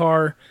climbs out of the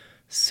car,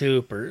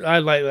 super. I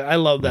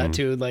love that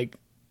too. Like,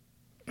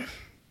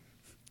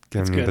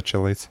 Giving you good. the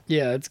chilies.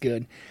 yeah, it's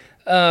good.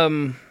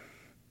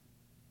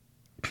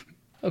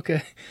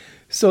 Okay,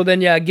 so then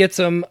yeah, gets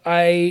him.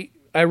 I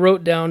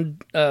wrote down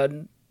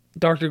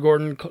Dr.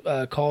 Gordon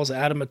calls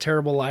Adam a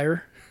terrible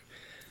liar,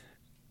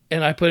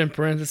 and I put in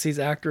parentheses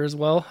actor as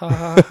well. Ha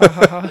ha ha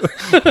ha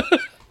ha.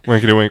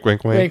 Winkety wink,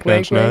 wink, wink, Wink,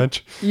 nudge, wink, wink.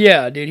 nudge.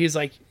 Yeah, dude. He's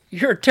like,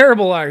 you're a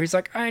terrible liar. He's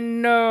like, I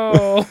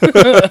know.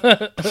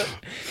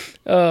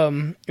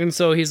 And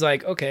so he's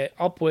like, okay,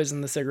 I'll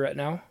poison the cigarette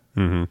now.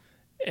 Mm-hmm.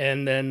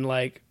 And then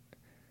like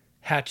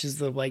hatches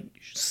the like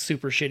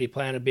super shitty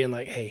plan of being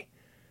like, hey,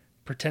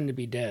 pretend to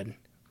be dead.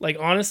 Like,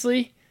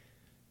 honestly,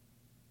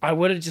 I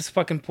would have just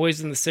fucking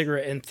poisoned the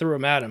cigarette and threw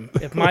him at him.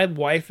 If my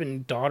wife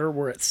and daughter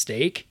were at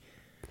stake,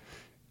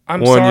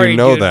 I'm Well, sorry, and you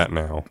know dude. that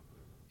now.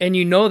 And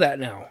you know that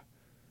now.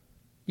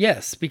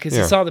 Yes, because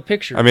Yeah. he saw the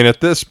picture. I mean, at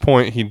this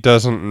point, he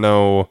doesn't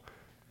know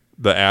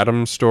the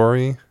Adam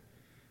story.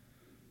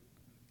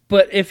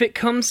 But if it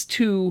comes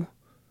to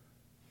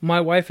my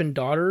wife and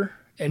daughter,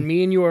 and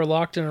me and you are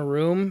locked in a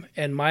room,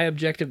 and my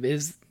objective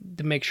is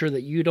to make sure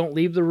that you don't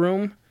leave the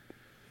room,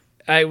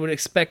 I would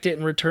expect it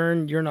in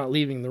return, you're not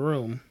leaving the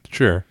room.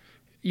 Sure.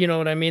 You know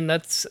what I mean?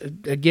 That's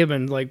a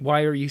given. Like,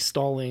 why are you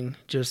stalling?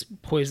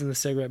 Just poison the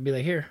cigarette. Be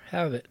like, here,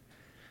 have it.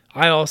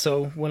 I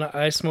also, when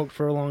I smoked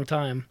for a long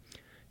time,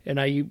 and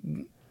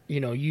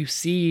you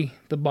see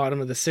the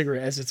bottom of the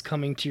cigarette as it's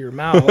coming to your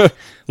mouth.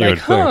 You Like, would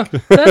huh,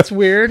 think. that's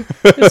weird.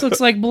 This looks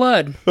like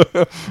blood.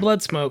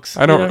 Blood smokes.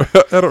 I don't. You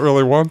know? I don't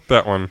really want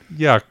that one.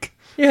 Yuck.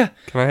 Yeah.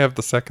 Can I have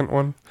the second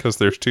one? Because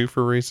there's two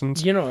for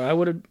reasons. You know, I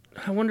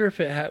wonder if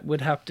it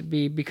would have to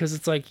be, because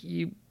it's like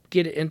you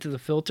get it into the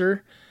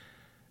filter.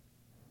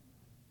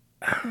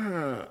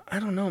 I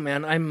don't know,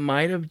 man. I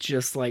might have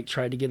just like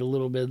tried to get a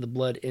little bit of the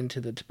blood into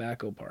the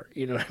tobacco part.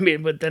 You know what I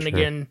mean? But then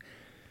again,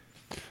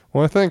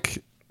 Well, I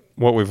think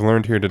what we've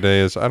learned here today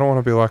is I don't want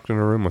to be locked in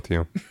a room with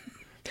you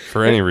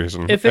for any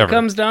reason. if it ever.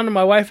 comes down to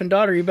my wife and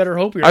daughter, you better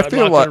hope you're I not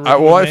feel locked like in a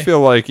room with I me. feel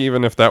like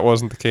even if that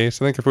wasn't the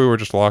case, I think if we were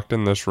just locked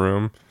in this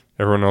room,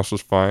 everyone else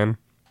was fine.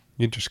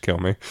 You'd just kill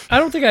me. I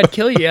don't think I'd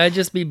kill you. I'd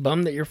just be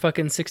bummed that your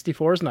fucking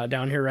 64 is not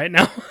down here right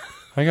now.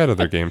 I got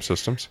other game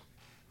systems.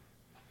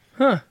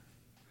 Yeah.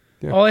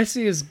 All I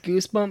see is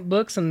Goosebump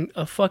books and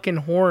a fucking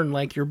horn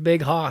like your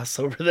big hoss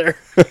over there.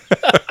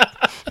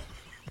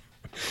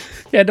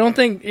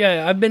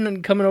 Yeah, I've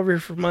been coming over here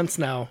for months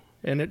now.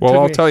 And Well,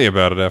 I'll tell you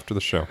about it after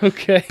the show.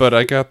 Okay. But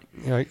I got.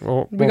 Yeah,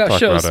 we'll We got talk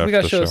shows. about it We after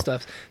got the show show.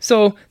 stuff.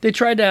 So they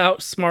tried to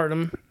outsmart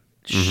him.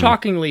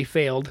 Shockingly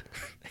failed.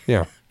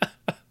 Yeah.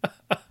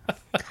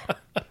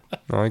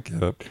 No, I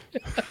get it.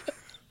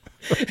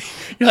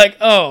 You're like,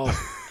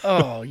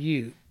 oh,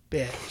 you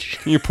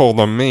bitch. You pulled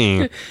on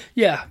me.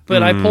 Yeah,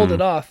 but I pulled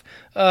it off.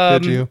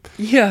 Did you?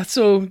 Yeah.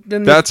 So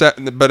then After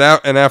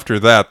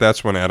that,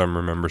 that's when Adam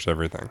remembers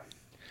everything.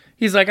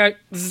 he's like,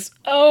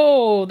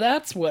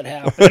 that's what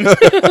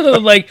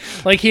happened.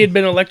 like he had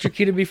been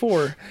electrocuted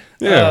before.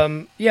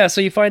 Yeah.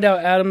 So you find out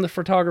Adam, the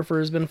photographer,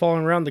 has been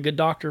following around the good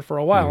doctor for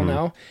a while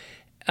now,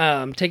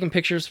 taking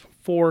pictures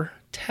for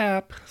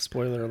TAP.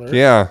 Spoiler alert.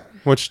 Yeah,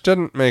 which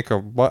didn't make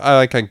a.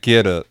 I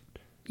get it.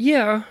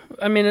 Yeah,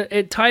 I mean,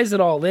 it ties it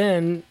all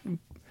in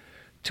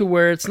to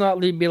where it's not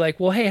be like,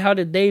 well, hey, how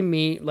did they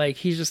meet? Like,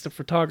 he's just a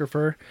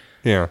photographer.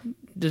 Yeah.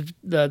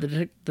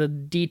 The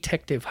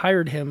detective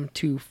hired him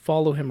to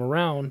follow him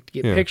around to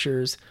get Yeah.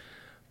 pictures,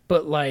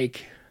 but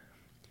like,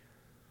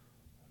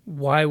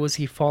 why was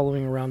he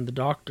following around the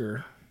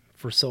doctor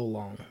for so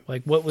long?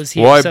 Like, what was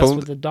he obsessed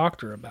with the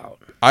doctor about?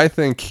 I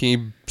think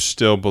he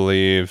still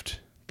believed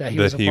That he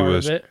was a part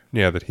of it?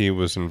 Yeah, that he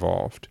was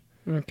involved.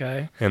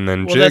 Okay. And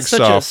then Well, that's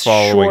Jigsaw such a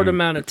following. short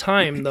amount of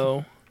time,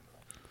 though.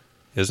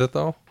 Is it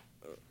though?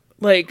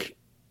 Like,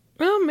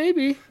 Well,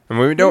 maybe. I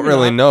mean, we don't Maybe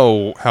really not.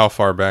 know how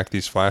far back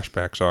these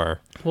flashbacks are.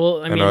 Well,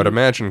 I mean, and I would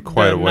imagine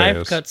quite the a ways.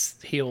 knife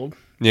cut's healed.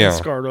 Yeah, And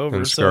scarred over.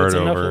 and so scarred it's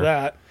enough over. of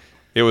that.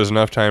 It was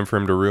enough time for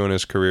him to ruin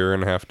his career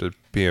and have to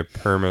be a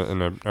permit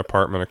in an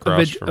apartment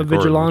across from A Gordon.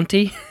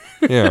 vigilante.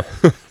 Yeah.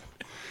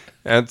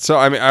 And so,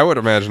 I mean, I would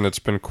imagine it's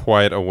been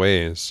quite a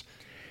ways.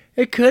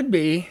 It could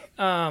be.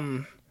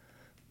 But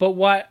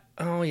why?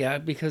 Oh, yeah,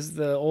 because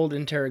the old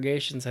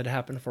interrogations had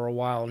happened for a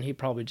while, and he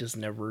probably just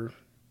never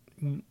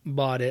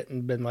bought it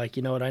and been like,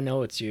 you know what, I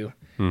know it's you.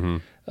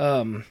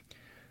 Mm-hmm.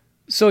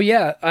 So,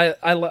 yeah,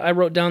 I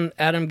wrote down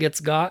Adam gets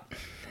got,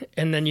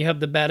 and then you have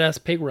the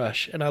badass pig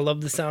rush, and I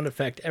love the sound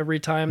effect. Every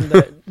time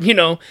that,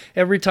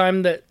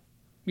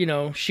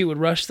 she would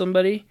rush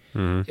somebody,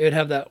 it would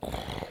have that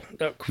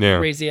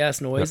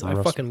crazy-ass noise. That I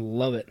rust. fucking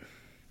love it.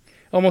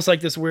 Almost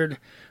like this weird,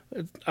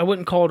 I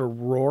wouldn't call it a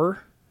roar,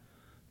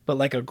 but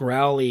like a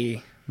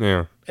growly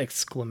Yeah.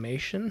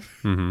 exclamation.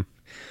 Mm-hmm.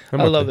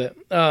 I love it.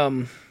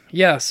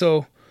 Yeah,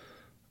 so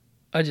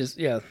I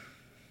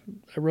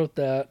wrote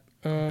that.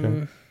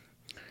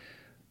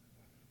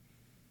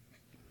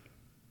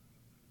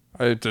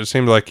 It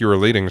seemed like you were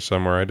leading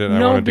somewhere. I No,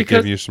 wanted to give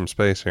because- you some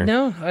space here.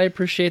 No, I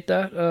appreciate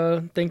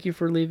that. Thank you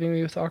for leaving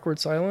me with awkward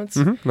silence.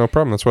 Mhm, no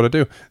problem. That's what I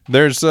do.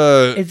 There's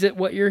Is it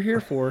what you're here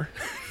for?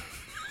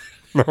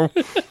 no.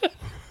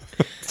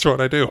 That's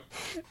what I do.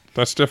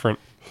 That's different.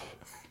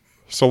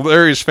 So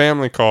Larry's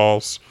family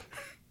calls.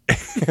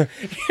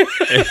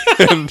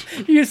 And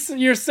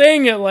You're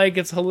saying it like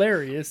it's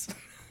hilarious.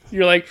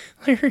 You're like,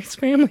 Larry's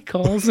family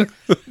calls.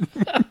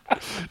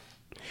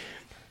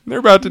 they're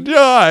about to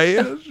die.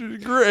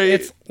 It's great.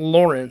 It's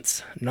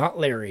Lawrence, not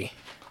Larry.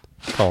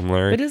 Call him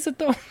Larry. But is it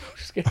though?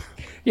 Just kidding.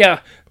 Yeah,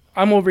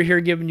 I'm over here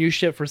giving you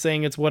shit for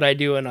saying it's what I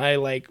do, and I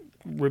like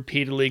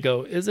repeatedly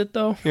go, is it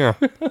though? Yeah.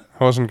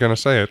 I wasn't going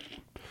to say it,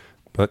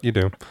 but you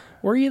do.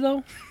 Were you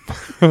though?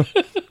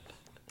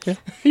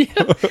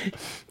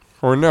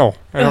 Or no,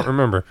 I don't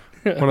remember.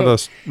 One of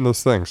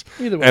those things.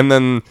 Either way. And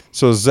then,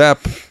 so Zepp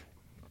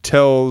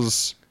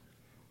tells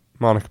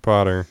Monica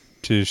Potter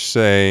to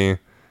say,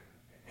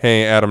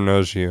 hey, Adam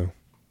knows you.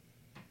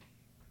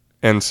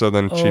 And so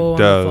then she Oh, on the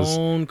does.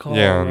 phone call,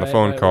 Yeah, on the right,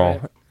 phone right, call.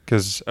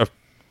 right.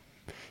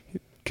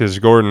 Because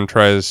Gordon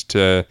tries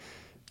to...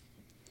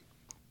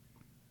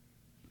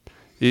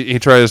 He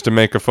tries to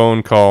make a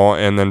phone call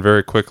and then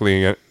very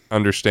quickly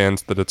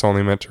understands that it's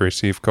only meant to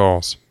receive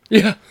calls.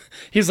 Yeah.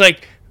 He's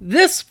like,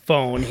 this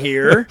phone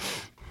here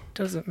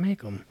doesn't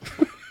make them.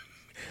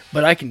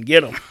 But I can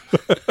get them.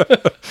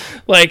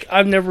 Like,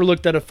 I've never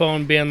looked at a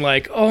phone being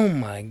like, oh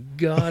my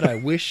God, I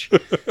wish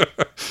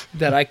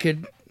that I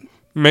could.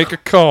 Make a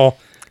call.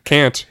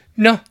 Can't.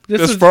 No,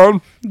 This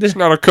phone, it's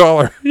not a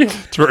caller.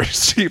 It's a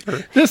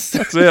receiver. That's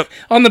it.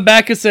 On the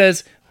back it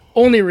says,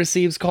 only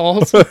receives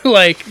calls.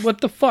 Like, what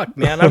the fuck,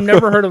 man? I've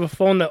never heard of a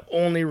phone that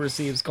only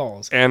receives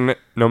calls. And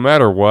no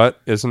matter what,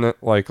 isn't it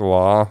like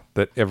law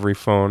that every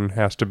phone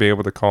has to be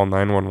able to call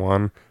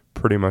 911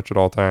 pretty much at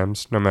all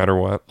times, no matter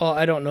what? Well,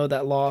 I don't know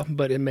that law,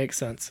 but it makes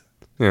sense.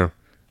 Yeah.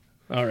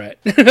 All right.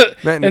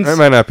 It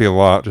might not be a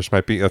law, it just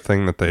might be a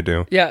thing that they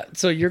do. Yeah,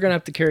 so you're going to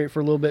have to carry it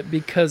for a little bit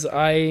because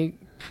I...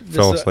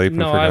 Fell asleep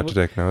and forgot to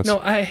take notes. No,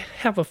 I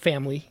have a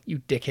family, you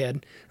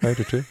dickhead. I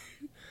do too.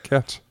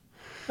 Cats.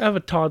 I have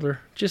a toddler,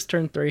 just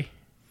turned 3,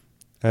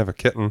 I have a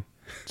kitten.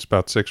 It's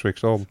about 6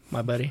 weeks old.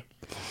 my buddy.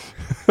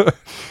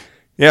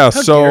 Yeah, How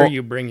so... dare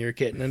you bring your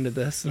kitten into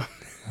this?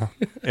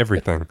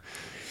 Everything.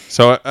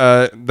 So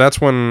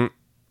that's when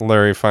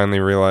Larry finally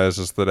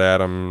realizes that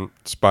Adam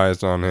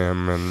spies on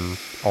him and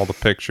all the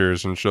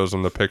pictures and shows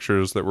him the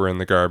pictures that were in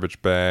the garbage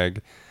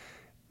bag.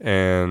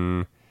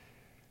 And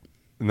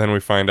then we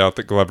find out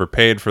that Glover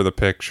paid for the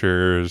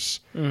pictures.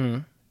 Mm-hmm.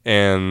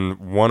 And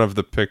one of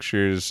the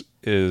pictures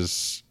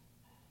is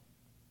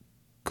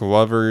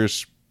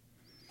Glover's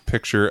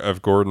picture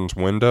of Gordon's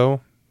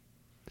window.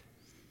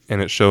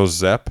 And it shows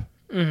Zepp.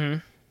 Mm-hmm.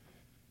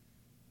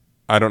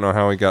 I don't know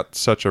how he got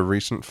such a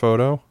recent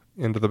photo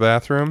into the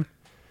bathroom.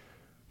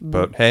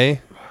 But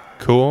hey,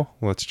 cool.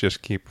 Let's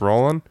just keep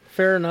rolling.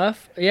 Fair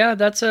enough. Yeah,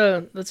 that's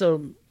a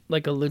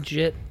like a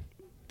legit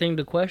thing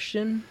to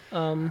question.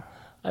 Well,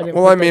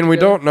 I mean, we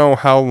don't know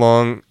how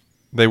long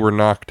they were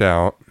knocked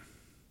out.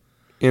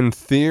 In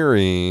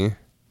theory...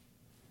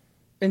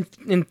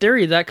 In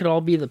theory, that could all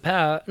be the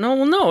past.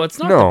 No, it's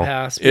not No, the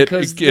past. it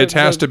Because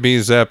has to be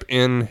Zepp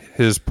in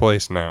his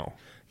place now.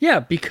 Yeah,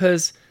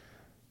 because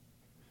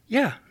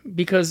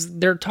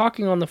they're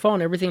talking on the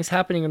phone. Everything's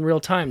happening in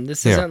real time.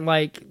 This isn't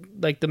like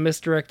the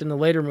misdirect in the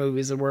later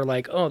movies where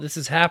like, oh, this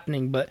is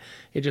happening, but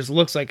it just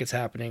looks like it's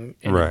happening,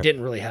 and Right. it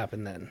didn't really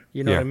happen then.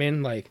 You know Yeah. what I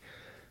mean? Like,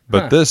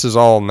 But this is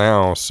all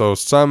now, so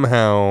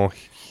somehow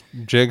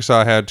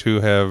Jigsaw had to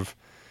have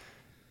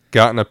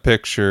gotten a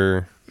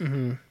picture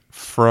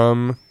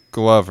from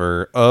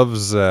Glover of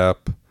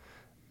Zepp,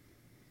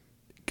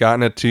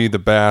 gotten it to the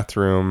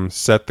bathroom,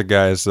 set the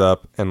guys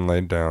up, and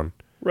laid down.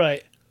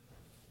 right.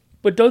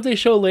 But don't they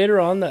show later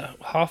on that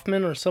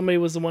Hoffman or somebody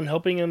was the one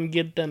helping him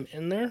get them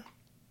in there?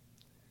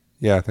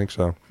 Yeah, I think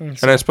so.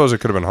 think And I suppose it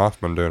could have been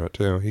Hoffman doing it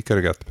too. He could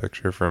have got the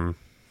picture from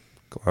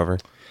Glover,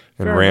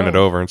 and Fair ran enough. it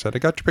over and said, "I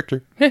got your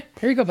picture." Hey,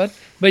 here you go, bud.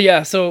 But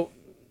yeah, so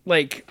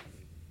like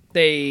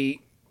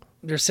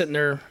they're sitting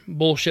there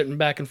bullshitting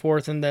back and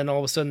forth, and then all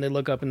of a sudden they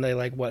look up and they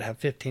like have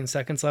 15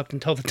 seconds left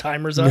until the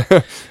timer's up.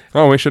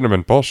 Oh, we shouldn't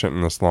have been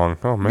bullshitting this long.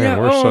 Oh man, Yeah,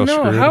 we're so no,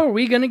 screwed. how are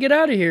we gonna get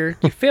out of here?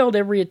 You failed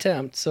every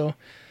attempt, so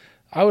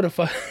I would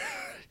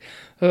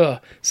have.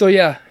 So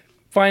yeah,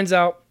 finds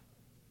out.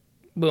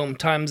 Boom,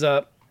 time's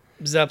up.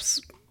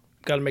 Zepp's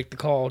got to make the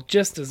call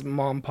just as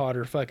Mom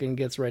Potter fucking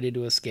gets ready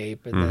to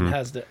escape, and then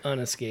has to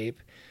unescape.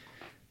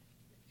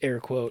 Air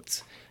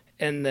quotes,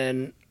 and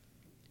then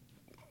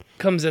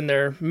comes in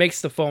there, makes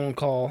the phone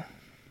call.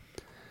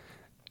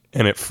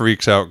 And it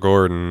freaks out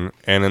Gordon.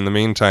 And in the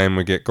meantime,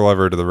 we get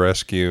Glover to the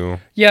rescue.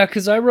 Yeah,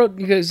 because I wrote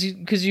because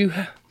you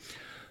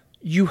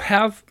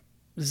have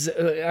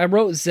I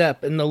wrote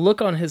Zepp, and the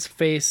look on his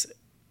face.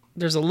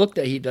 There's a look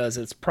that he does.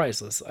 It's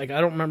priceless. Like I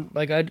don't remember.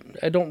 Like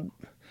I don't.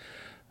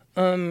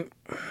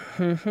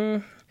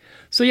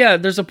 So yeah,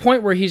 there's a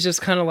point where he's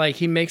just kind of like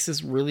he makes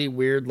this really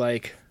weird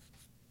like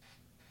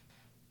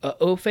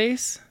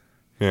face.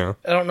 Yeah.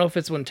 I don't know if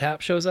it's when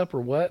Tap shows up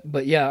or what,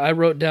 but yeah, I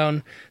wrote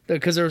down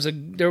because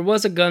there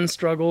was a gun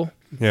struggle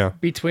Yeah.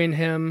 between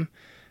him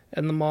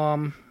and the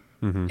mom,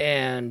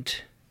 and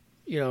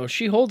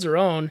she holds her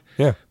own.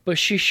 Yeah. But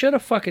she should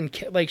have fucking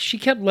she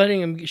kept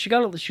letting him. She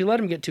let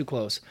him get too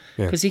close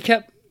because he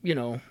kept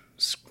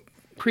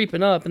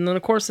creeping up, and then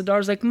of course the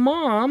daughter's like,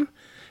 "Mom,"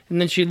 and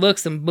then she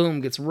looks and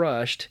boom gets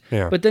rushed.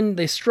 Yeah. But then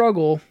they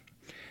struggle,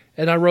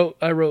 and I wrote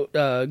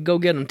go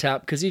get him,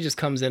 Tap, because he just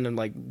comes in and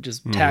like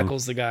just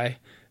tackles the guy,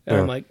 and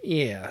I'm like,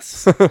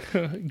 yes,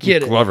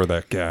 get it, Glover,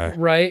 that guy. right?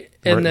 Right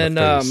And in then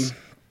the face.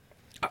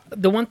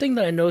 the one thing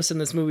that I noticed in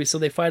this movie, so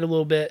they fight a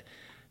little bit.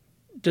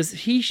 Does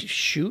he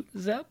shoot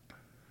Zepp?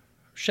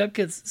 Shep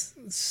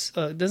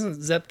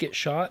doesn't Zepp get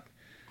shot?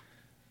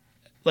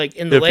 Like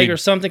in the If leg he- or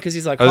something because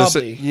he's like I was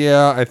gonna hobbly, say,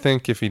 yeah, I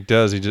think if he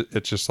does,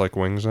 it just like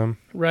wings him.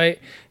 right?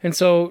 And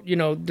so,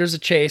 there's a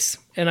chase,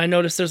 and I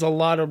noticed there's a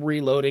lot of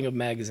reloading of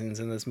magazines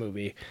in this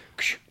movie.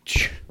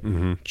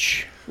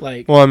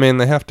 Like, Well, I mean,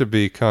 they have to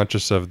be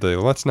conscious of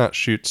let's not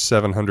shoot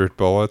 700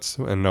 bullets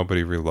and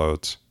nobody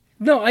reloads.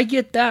 no, I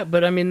get that,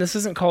 but I mean, this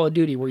isn't Call of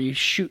Duty where you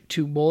shoot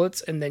 2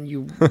 bullets and then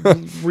you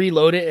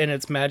reload it and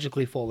it's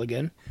magically full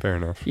again. Fair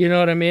enough. You know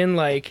what I mean?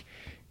 Like,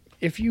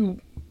 if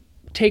you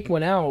take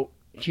one out,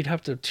 you'd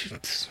have to,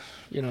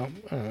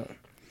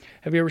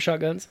 have you ever shot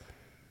guns?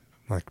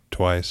 Like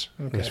twice.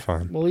 It's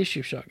fine. Well, at least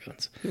you've shot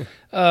guns.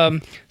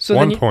 So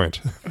One then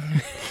point.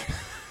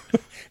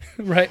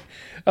 right.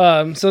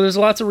 So there's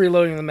lots of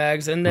reloading the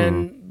mags, and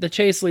then the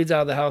chase leads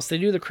out of the house. They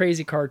do the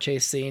crazy car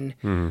chase scene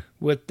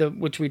with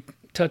which we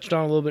touched on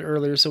a little bit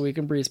earlier, so we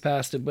can breeze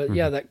past it. But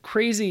yeah, that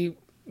crazy,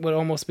 what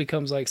almost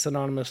becomes like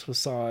synonymous with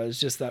Saw, is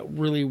just that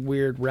really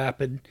weird,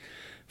 rapid,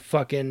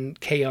 fucking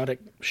chaotic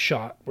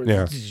shot. Where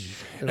Yeah.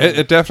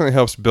 It definitely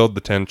helps build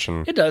the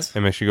tension. it does.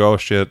 It makes you go, oh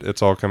shit,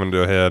 it's all coming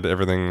to a head.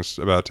 Everything's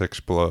about to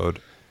explode.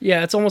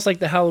 Yeah, it's almost like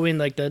the Halloween,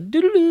 like the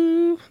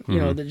doo-doo-doo,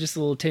 the just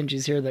little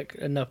tinges here that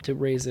enough to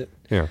raise it.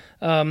 Yeah.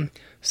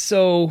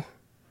 So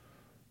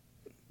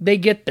they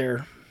get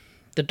there.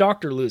 The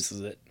doctor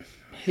loses it.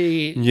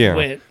 He Yeah.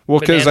 went Well,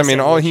 because, I banana mean,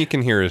 all sandwich. he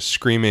can hear is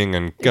screaming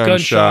and Gunshots,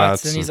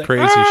 gunshots and and, he's like,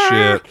 crazy "Ah!"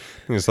 shit.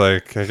 He's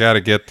like, I got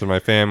to get to my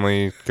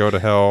family, go to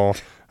hell.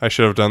 I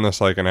should have done this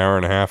like an hour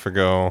and a half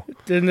ago.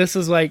 Then this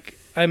is like,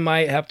 I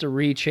might have to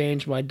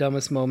rechange my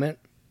dumbest moment.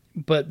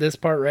 But this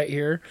part right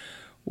here,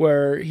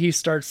 where he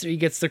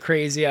gets the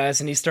crazy eyes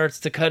and he starts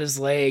to cut his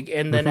leg.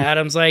 And then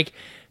Adam's like,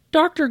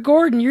 Dr.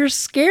 Gordon, you're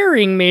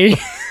scaring me.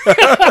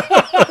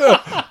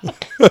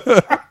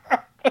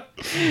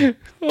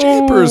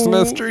 Jeepers,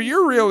 mister,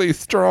 you're really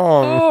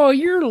strong. Oh,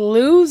 you're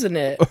losing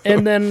it.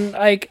 And then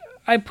like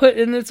I put,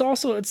 and it's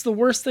the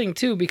worst thing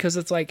too, because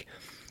it's like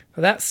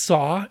that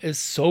saw is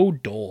so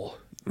dull.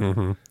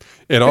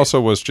 It also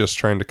was just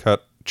trying to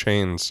cut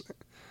chains.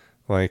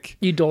 Like,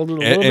 You dulled it a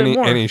little bit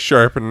more. any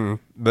sharpen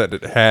that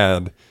it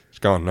had is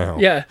gone now.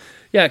 Yeah,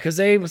 because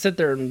they would sit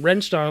there and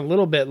wrenched on a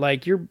little bit,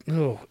 like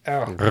ow.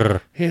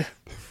 Yeah.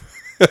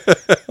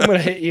 I'm gonna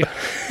hit you.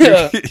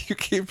 You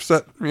keep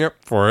setting me up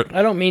for it.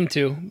 I don't mean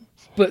to,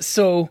 but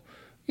so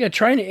yeah,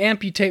 trying to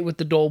amputate with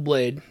the dull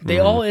blade. They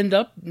all end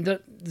up.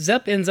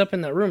 Zepp ends up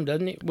in that room,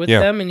 doesn't he, with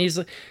them? And he's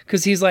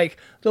like,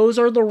 those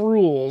are the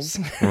rules.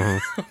 Oh my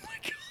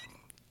God.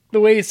 The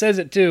way he says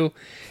it too,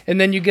 and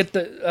then you get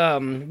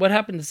the what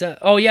happened to Zepp?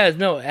 Oh yeah,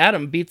 no,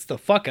 Adam beats the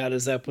fuck out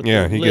of Zepp with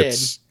Yeah, the he lid.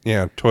 gets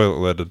toilet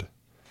lidded.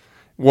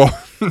 Well,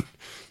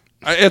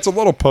 it's a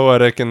little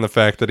poetic in the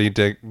fact that he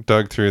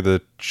dug through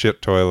the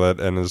shit toilet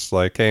and is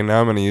like, "Hey,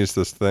 now I'm going to use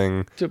this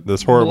thing,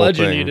 this horrible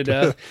bludgeon thing, you to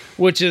death,"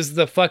 which is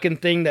the fucking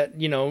thing that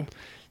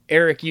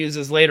Eric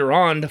uses later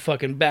on to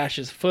fucking bash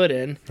his foot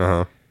in.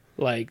 Uh-huh.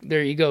 Like,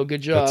 there you go,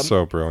 good job. That's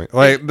so brilliant.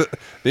 Like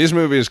these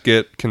movies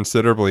get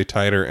considerably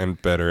tighter and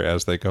better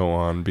as they go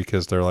on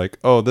because they're like,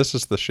 "Oh, this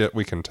is the shit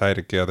we can tie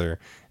together,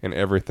 and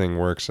everything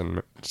works." And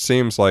it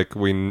seems like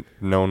we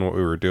known what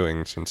we were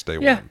doing since day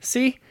Yeah, one.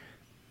 see,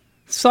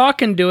 Saw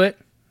can do it.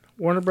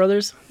 Warner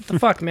Brothers, what the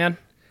fuck, man?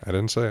 I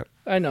didn't say it.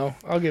 I know.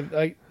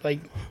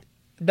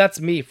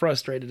 That's me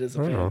frustrated as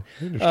a I fan. know.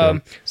 I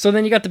understand. So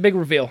then you got the big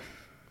reveal.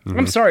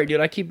 I'm sorry,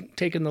 dude. I keep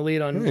taking the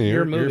lead on Hey,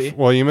 your movie.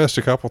 well, you missed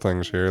a couple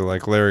things here,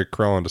 like Larry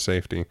crawling to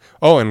safety.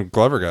 Oh, and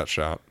Glover got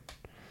shot.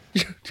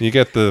 You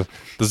get the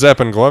Zepp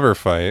and Glover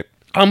fight.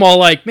 I'm all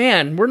like,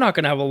 man, we're not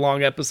going to have a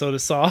long episode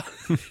of Saw.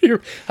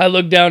 I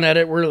look down at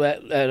it. We're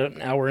at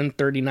an hour and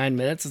 39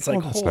 minutes. It's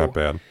like, That's not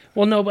bad.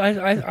 Well, no, but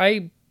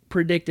I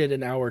predicted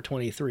an hour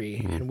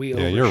 23, and we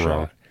overshot. You're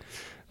wrong.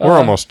 We're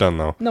almost done,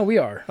 though. No, we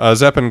are.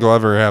 Zepp and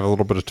Glover have a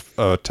little bit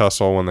of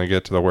tussle when they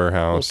get to the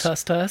warehouse.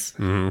 Tuss.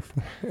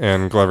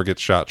 And Glover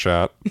gets shot.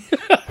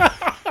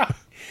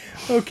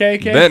 Okay.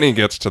 Then he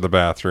gets to the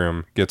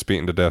bathroom, gets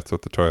beaten to death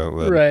with the toilet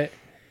lid. Right.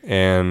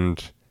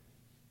 And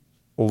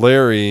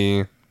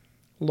Larry...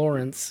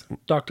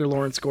 Dr.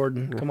 Lawrence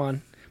Gordon. Come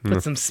on.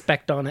 Put some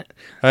spect on it.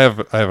 I have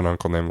an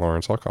uncle named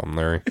Lawrence. I'll call him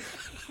Larry.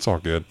 It's all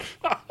good.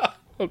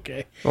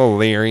 Okay. Oh,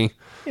 Larry.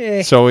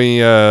 Eh. So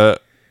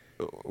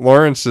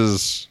Lawrence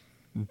is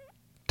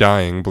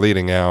dying,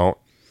 bleeding out,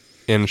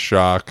 in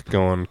shock,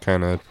 going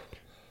kind of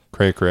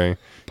cray-cray.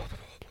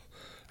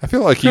 I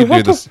feel like he'd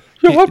do this.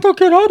 You have to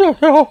get out of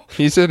here.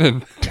 He's in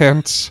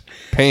intense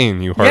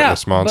pain, you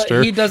heartless monster.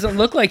 But he doesn't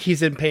look like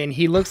he's in pain.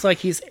 He looks like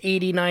he's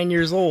 89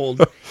 years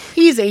old.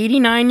 He's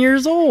 89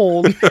 years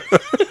old.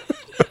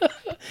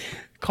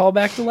 Call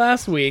back to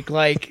last week.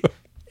 Like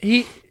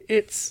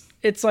it's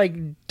like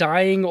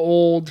dying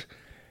old.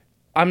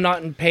 I'm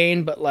not in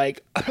pain, but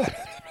like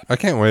I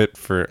can't wait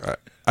for...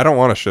 I don't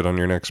want to shit on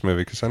your next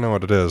movie because I know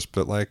what it is,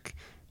 but like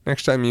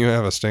next time you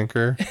have a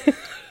stinker...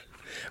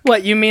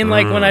 What, you mean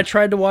like when I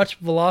tried to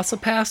watch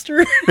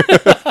Velocipaster?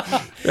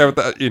 Yeah,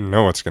 but you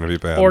know it's going to be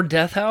bad. Or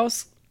Death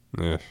House?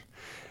 Yeah.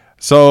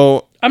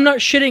 So... I'm not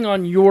shitting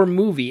on your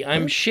movie.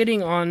 I'm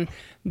shitting on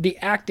the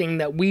acting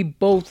that we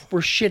both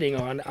were shitting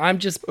on. I'm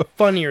just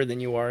funnier than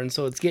you are, and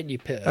so it's getting you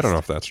pissed. I don't know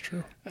if that's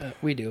true.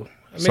 We do.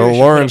 Maybe So we should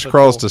Lawrence put up a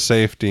crawls poll. to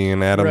safety,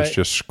 and Adam's Right.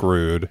 just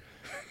screwed.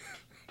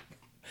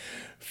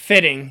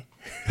 Fitting.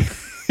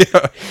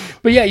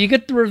 But yeah, you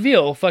get the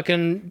reveal.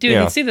 Fucking... Dude,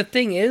 Yeah. and see, the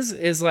thing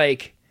is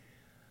like...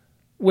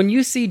 When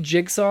you see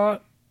Jigsaw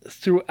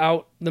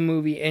throughout the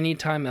movie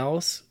anytime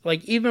else,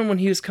 like even when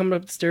he was coming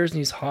up the stairs and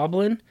he's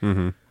hobbling,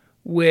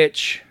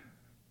 which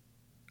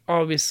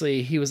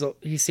obviously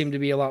he seemed to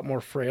be a lot more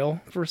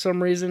frail for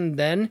some reason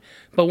then,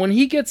 but when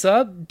he gets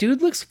up,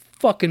 dude looks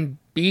fucking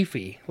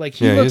beefy. Like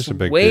he looks he's a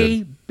big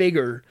way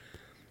bigger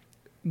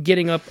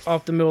getting up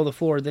off the middle of the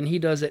floor than he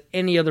does at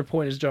any other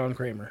point as John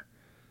Kramer.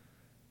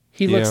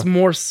 He looks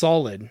more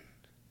solid,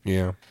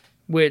 Yeah.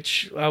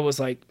 which I was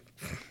like,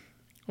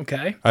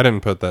 okay. I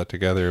didn't put that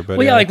together, but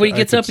Well, yeah, like when he I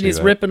gets could up and see he's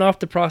that. ripping off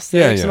the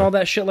prosthetics Yeah. and all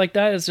that shit like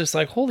that, it's just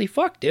like, holy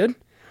fuck, dude.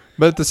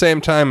 But at the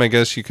same time, I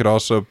guess you could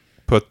also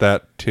put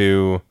that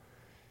to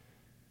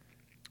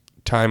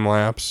time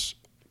lapse.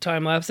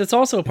 Time lapse. It's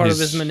also a part of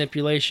his He's-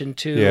 manipulation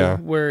too, Yeah.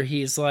 where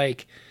he's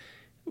like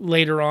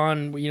later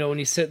on, you know, when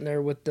he's sitting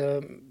there with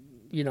the,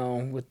 you know,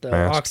 with the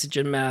Mask.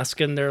 oxygen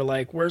mask, and they're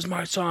like, "Where's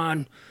my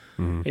son?"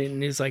 Mm-hmm.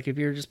 And he's like, "If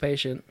you're just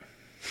patient."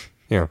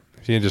 Yeah.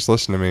 If you just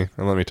listen to me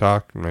and let me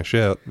talk my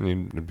shit,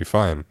 you'd be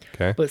fine.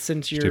 Okay. But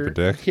since you're Stupid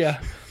dick. yeah.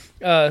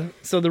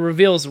 So the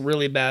reveal's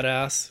really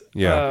badass.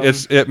 Yeah,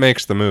 it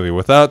makes the movie.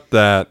 Without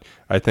that,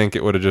 I think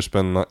it would have just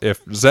been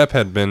if Zepp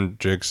had been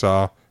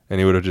Jigsaw and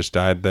he would have just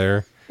died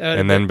there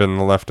and then been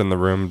left in the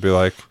room and be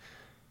like,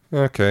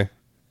 okay.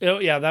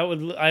 Yeah, that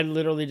would. I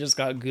literally just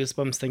got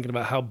goosebumps thinking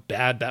about how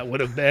bad that would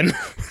have been.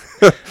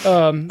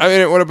 I mean,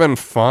 it would have been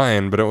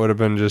fine, but it would have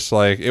been just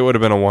like it would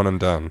have been a one and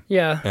done.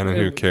 Yeah, And then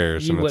who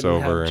cares? You And it's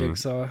wouldn't have over. And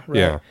Jigsaw, right?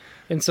 yeah.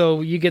 And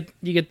so you get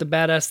the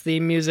badass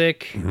theme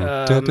music.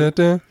 Da, da,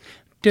 da.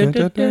 Dun,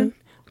 dun, dun,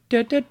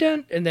 dun, dun,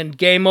 dun, and then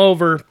game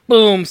over.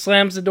 Boom,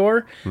 slams the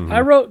door.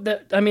 I wrote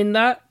that. I mean,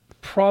 that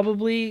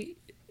probably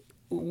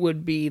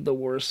would be the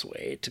worst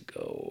way to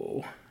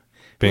go.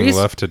 Being least-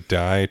 left to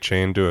die,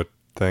 chained to a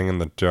thing in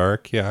the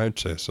dark. Yeah, I'd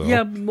say so.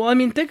 Yeah, well, I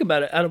mean, think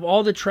about it. Out of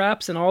all the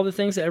traps and all the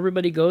things that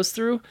everybody goes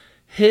through,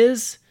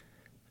 his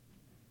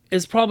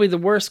is probably the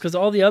worst because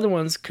all the other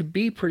ones could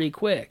be pretty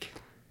quick.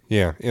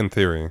 Yeah, in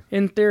theory.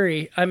 In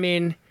theory, I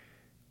mean,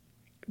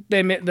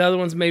 the other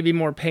ones may be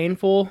more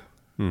painful.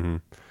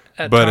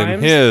 At But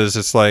times, in his,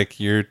 it's like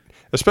you're,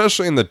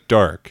 especially in the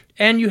dark.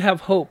 and you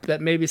have hope that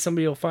maybe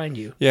somebody will find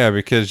you. Yeah,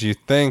 because you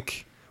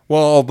think,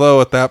 well,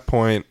 although at that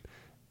point,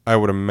 I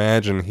would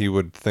imagine he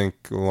would think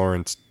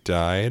Lawrence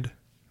died.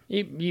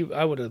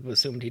 I would have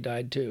assumed he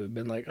died too.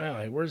 Been like,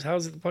 oh,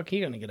 how's the fuck he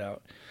gonna get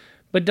out?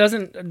 But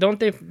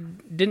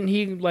didn't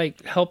he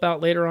like help out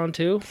later on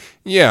too?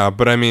 Yeah,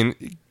 but I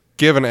mean,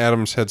 given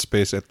Adam's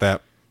headspace at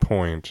that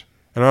point,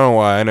 and I don't know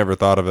why I never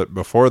thought of it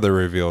before the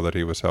reveal that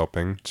he was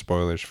helping.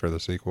 Spoilers for the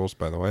sequels,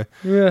 by the way.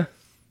 Yeah.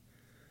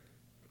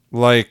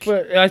 Like,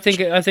 But I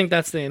think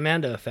that's the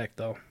Amanda effect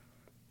though.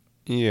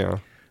 yeah.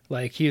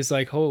 Like he was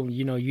like, oh,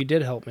 you know, you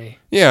did help me.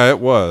 Yeah, it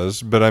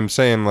was, but I'm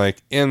saying, like,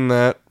 in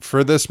that,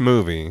 for this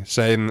movie,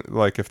 saying,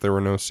 like, if there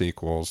were no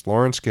sequels,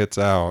 Lawrence gets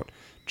out,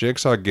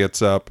 Jigsaw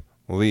gets up,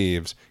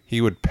 leaves,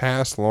 he would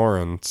pass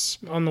Lawrence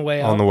On the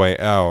way out. on the way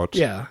out.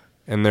 Yeah.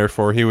 and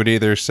therefore he would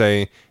either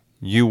say,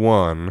 "You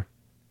won,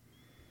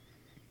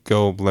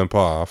 go limp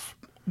off."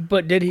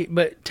 But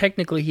But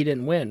technically, he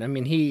didn't win. I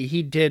mean,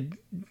 he did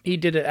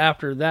it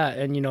after that,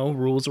 and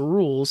rules are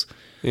rules.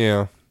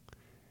 Yeah.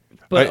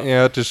 But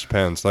Yeah, it just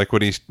depends. Like,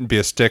 would he be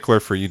a stickler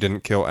for you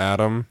didn't kill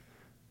Adam?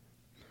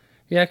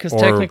 yeah, because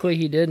technically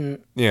he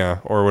didn't. Yeah,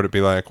 or would it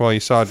be like, well, you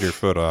sawed your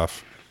foot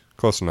off.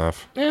 Close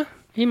enough. Yeah,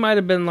 he might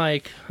have been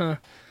like, huh.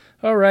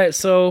 All right,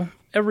 so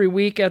every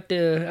week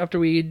after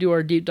we do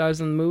our deep dives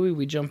in the movie,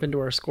 we jump into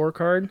our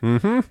scorecard.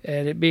 Mm-hmm.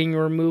 And it being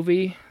your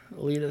movie,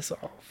 lead us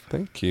off.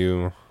 Thank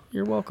you.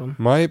 You're welcome.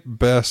 My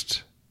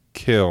best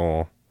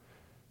kill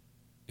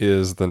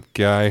is the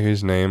guy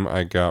whose name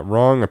I got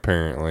wrong,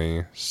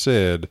 apparently.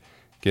 Sid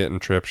getting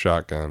trip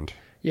shotgunned.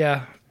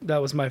 Yeah, that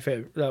was my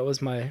favorite. That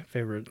was my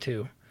favorite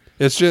too.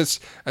 It's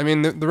just, I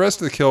mean, the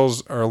rest of the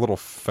kills are a little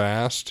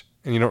fast,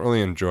 and you don't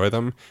really enjoy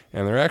them,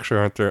 and there actually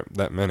aren't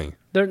that many.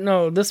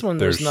 This one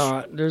there's There's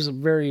not. There's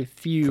very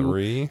few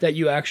 3? that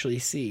you actually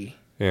see.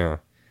 Yeah.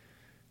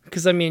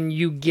 Because, I mean,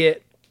 you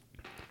get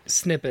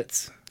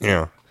snippets.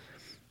 Yeah.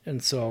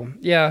 And so,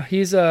 yeah,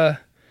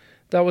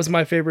 that was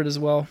my favorite as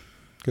well.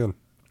 Good.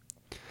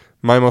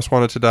 My most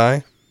wanted to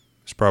die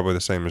is probably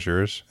the same as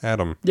yours.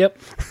 Adam. Yep.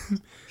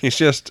 He's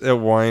just a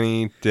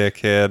whiny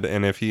dickhead,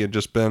 and if he had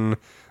just been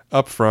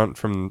upfront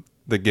from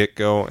the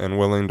get-go and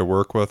willing to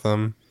work with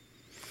them,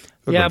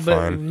 it would have been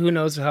fine. Who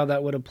knows how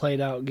that would have played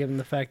out given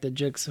the fact that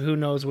who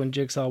knows when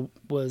Jigsaw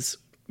was,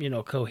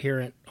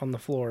 coherent on the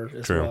floor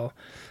as True. well.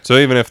 So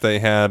even if they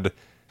had...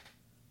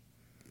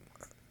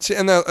 See,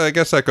 and I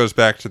guess that goes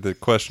back to the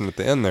question at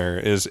the end there,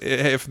 is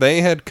if they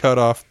had cut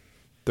off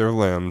their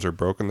limbs or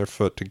broken their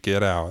foot to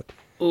get out...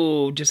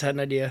 Oh, just had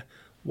an idea.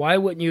 Why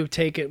wouldn't you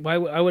take it? I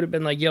would have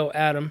been like, yo,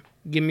 Adam,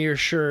 give me your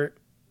shirt.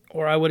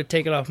 Or I would have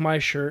taken off my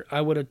shirt.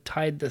 I would have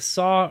tied the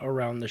saw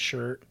around the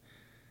shirt.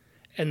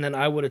 And then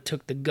I would have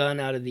took the gun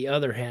out of the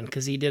other hand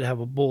because he did have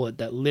a bullet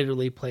that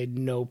literally played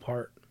no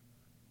part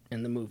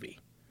in the movie.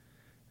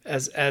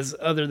 As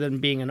other than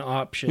being an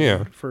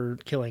option for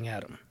killing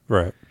Adam.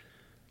 Right.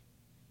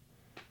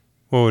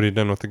 What would he have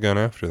done with the gun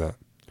after that?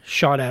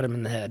 Shot Adam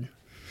in the head.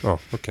 Oh,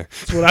 okay.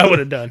 That's what I would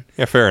have done.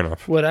 Yeah, fair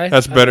enough. Would I?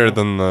 That's I better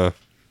don't know.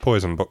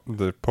 than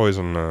the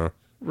poison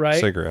right?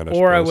 cigarette. I I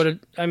suppose. would have.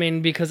 I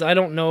mean, because I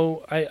don't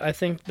know. I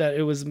think that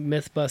it was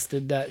myth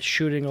busted that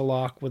shooting a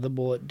lock with a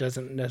bullet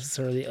doesn't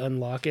necessarily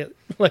unlock it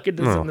like it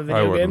does in the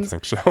video I wouldn't games.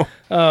 think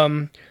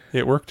so.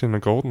 It worked in a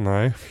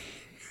GoldenEye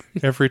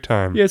every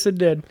time. Yes, it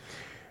did.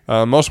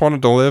 Most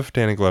wanted to live,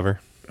 Danny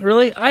Glover.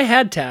 Really, I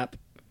had Tap.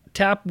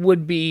 Tap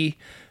would be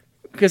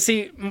because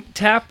see,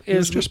 Tap He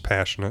was is just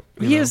passionate.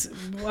 he is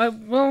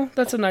well.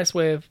 That's a nice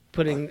way of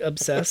putting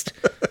obsessed.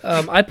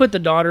 I put the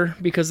daughter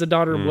because the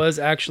daughter was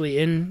actually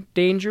in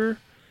danger.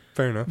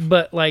 Fair enough.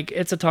 But like,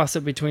 it's a toss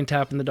up between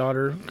Tap and the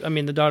daughter. I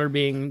mean, the daughter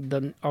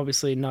being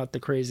obviously not the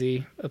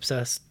crazy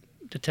obsessed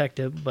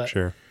detective, but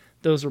Sure.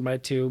 those were my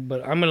two.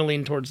 But I'm gonna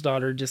lean towards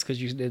daughter just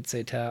because you did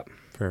say Tap.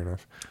 Fair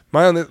enough.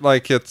 My only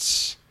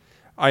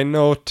I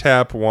know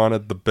Tap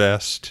wanted the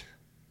best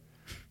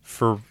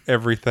for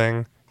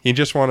everything. He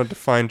just wanted to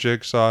find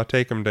Jigsaw,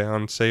 take him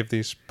down, save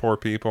these poor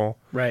people.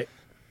 Right.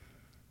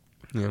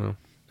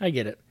 I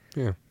get it.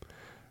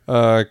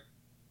 Yeah.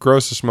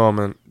 Grossest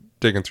moment,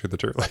 digging through the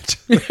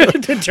turlet.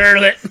 The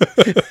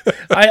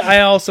turlet. I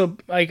also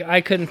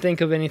I couldn't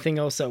think of anything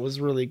else that was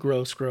really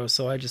gross.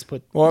 So I just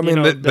put. Well, I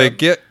mean, they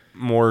get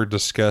more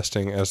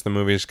disgusting as the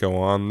movies go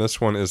on.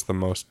 This one is the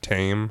most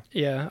tame.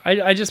 Yeah,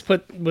 I just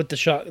put with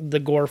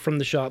the gore from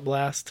the shot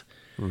blast,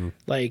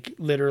 like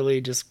literally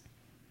just.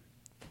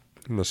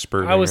 The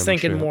spurting. I was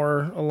thinking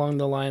more along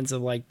the lines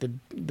of like the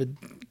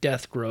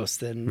death gross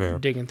than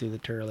digging through the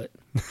turlet.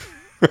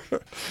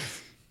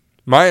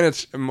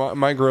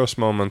 My gross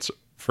moments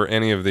for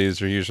any of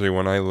these are usually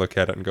when I look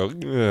at it and go,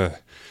 ugh.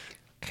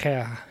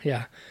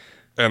 Yeah.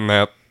 And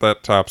that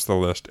tops the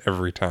list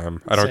every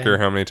time. I don't Same. care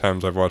how many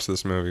times I've watched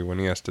this movie. When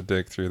he has to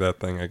dig through that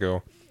thing, I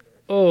go,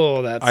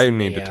 oh, that's I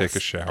need to take a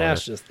shower.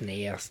 That's just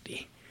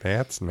nasty.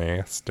 That's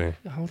nasty.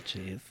 Oh,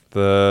 jeez.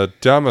 The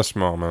dumbest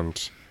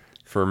moment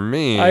for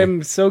me,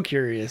 I'm so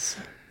curious.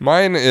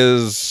 mine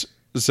is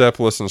Zepp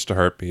listens to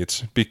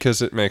heartbeats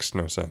because it makes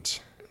no sense.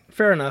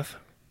 Fair enough.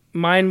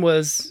 Mine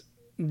was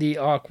the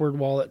awkward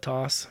wallet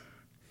toss.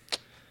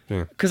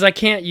 Yeah. Because I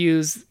can't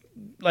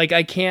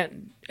I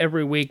can't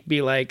every week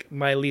be like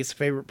my least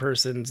favorite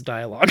person's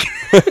dialogue.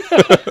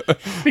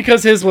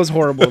 Because his was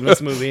horrible in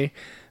this movie.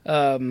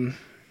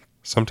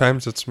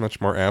 Sometimes it's much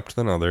more apt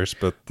than others,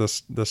 but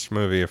this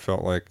movie, I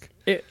felt like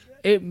it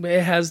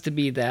has to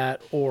be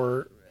that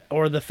or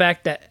the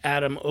fact that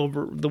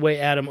the way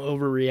Adam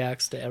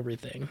overreacts to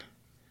everything.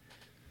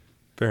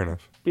 fair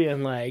enough.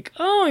 Being like,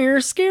 oh, you're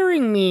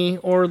scaring me.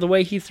 Or the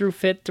way he threw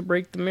fit to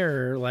break the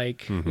mirror.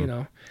 Like,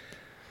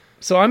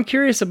 So I'm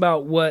curious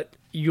about what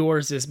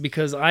yours is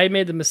because I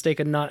made the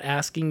mistake of not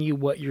asking you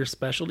what your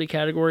specialty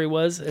category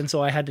was. And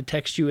so I had to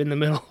text you in the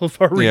middle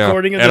of our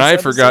recording of this and I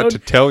episode. forgot to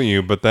tell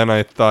you, but then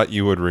I thought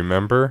you would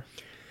remember.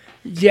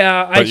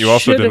 Yeah, But you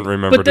also didn't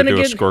remember but to then do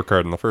again, a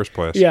scorecard in the first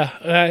place. Yeah,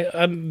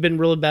 I've been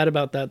really bad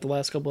about that the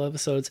last couple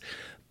episodes.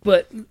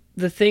 But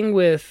the thing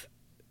with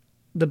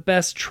the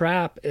best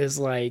trap is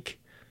like,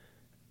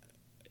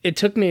 it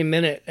took me a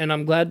minute, and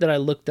I'm glad that I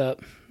looked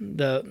up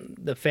the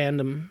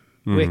fandom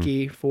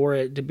wiki for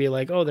it to be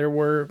like, oh, there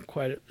were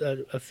quite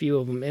a few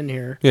of them in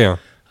here. Yeah.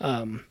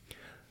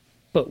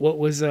 But what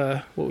was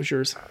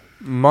yours?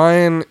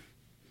 Mine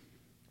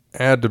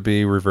had to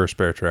be Reverse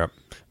Bear Trap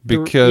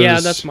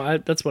because that's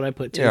what I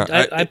put too.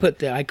 Yeah, I put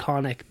the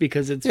iconic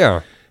because it's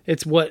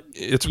what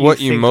you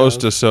think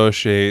most of.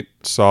 associate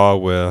Saw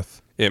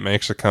with. It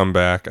makes a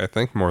comeback, I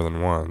think, more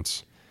than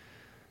once.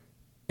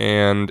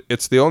 And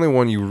it's the only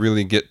one you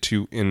really get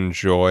to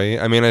enjoy.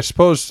 I mean, I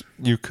suppose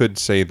you could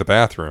say the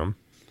bathroom.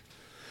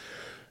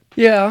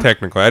 Yeah.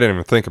 Technically, I didn't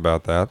even think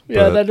about that.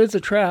 Yeah, but, that is a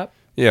trap.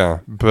 Yeah,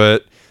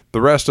 but the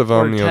rest of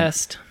them, Or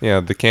test.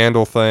 the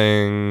candle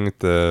thing,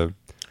 the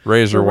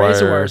razor wire.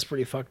 Razor wire is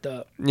pretty fucked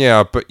up.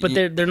 Yeah, but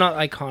they're not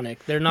iconic.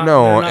 They're not.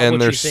 No, they're not and what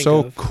they're you think so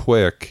of.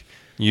 quick.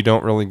 You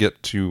don't really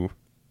get to.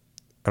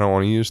 I don't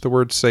want to use the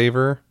word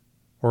savor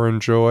or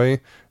enjoy,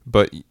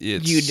 but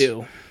it's. You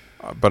do.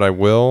 But I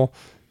will.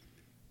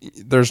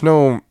 There's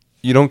no.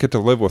 You don't get to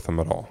live with them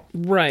at all.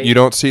 Right. You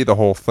don't see the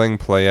whole thing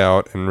play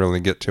out and really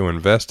get to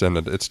invest in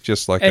it. It's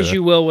just like as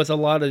you will with a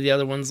lot of the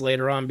other ones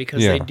later on,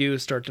 because Yeah. they do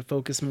start to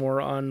focus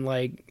more on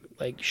like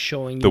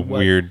showing you the what,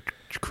 weird,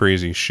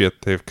 crazy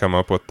shit they've come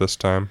up with this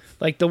time.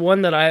 Like the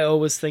one that I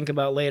always think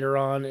about later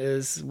on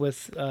is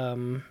with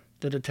the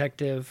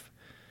detective,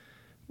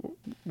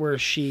 where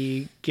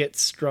she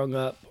gets strung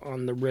up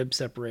on the rib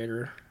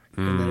separator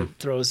and then it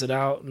throws it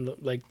out, and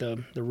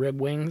the rib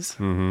wings.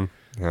 Mm-hmm.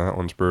 Yeah, that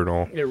one's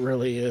brutal. It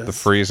really is. The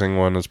freezing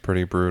one is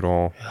pretty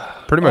brutal.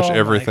 Pretty much Oh my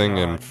everything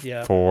in God,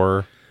 yeah.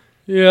 4.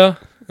 Yeah.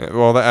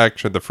 Well,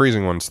 actually, the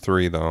freezing one's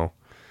 3 though.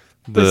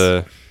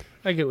 I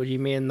get what you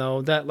mean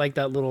though. That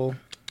little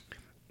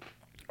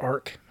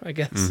arc, I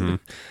guess. Mm-hmm.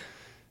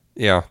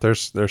 Yeah,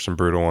 there's some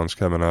brutal ones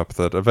coming up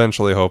that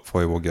eventually,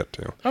 hopefully, we'll get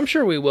to. I'm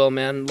sure we will,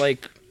 man.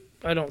 Like,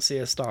 I don't see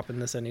us stopping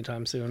this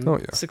anytime soon. Oh,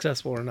 yeah.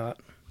 Successful or not.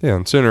 Yeah,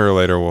 and sooner or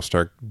later we'll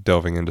start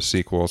delving into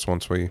sequels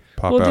once we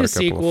pop We'll out do a couple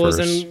sequels,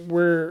 of firsts. and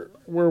we're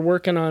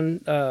working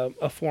on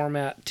a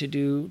format to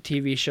do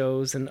TV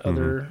shows and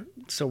other.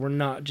 So we're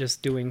not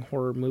just doing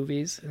horror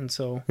movies, and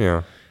so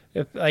Yeah,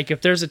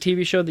 if there's a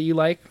TV show that you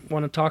want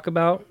to talk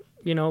about,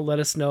 let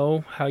us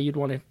know how you'd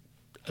want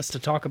us to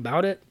talk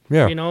about it.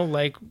 Yeah.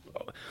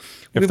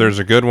 If if there's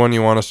a good one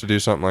you want us to do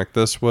something like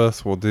this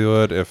with, we'll do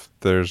it. If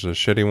there's a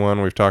shitty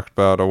one, we've talked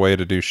about a way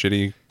to do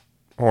shitty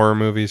horror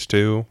movies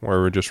too,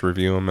 where we just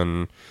review them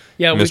and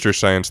Mr.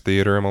 Science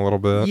Theater them a little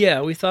bit.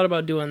 Yeah, we thought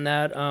about doing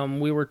that.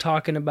 We were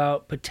talking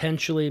about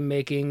potentially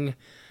making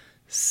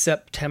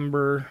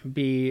September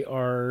be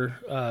our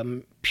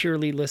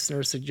purely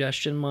listener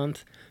suggestion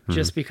month,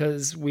 just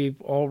because we've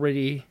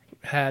already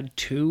had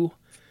 2.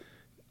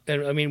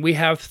 And I mean, we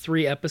have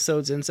 3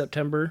 episodes in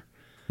September.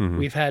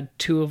 We've had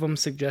 2 of them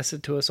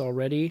suggested to us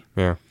already.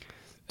 Yeah.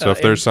 So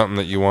if there's something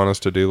that you want us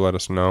to do, let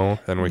us know,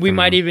 and We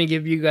might even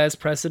give you guys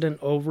precedent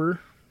over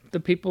the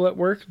people at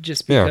work,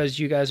 just because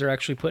you guys are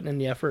actually putting in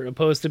the effort,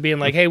 opposed to being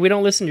like, "Hey, we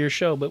don't listen to your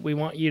show, but we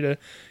want you to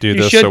do you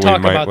this, should so talk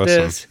we might about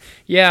listen." this."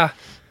 Yeah,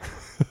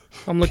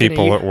 I'm looking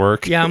People at you. at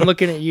work. Yeah, I'm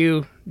looking at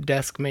you,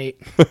 desk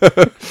mate.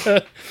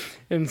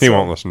 And He so-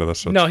 won't listen to this.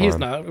 So No, it's he's fine.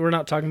 not. We're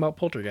not talking about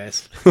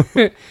Poltergeist.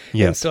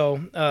 Yeah. And so,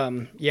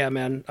 yeah,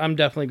 man, I'm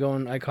definitely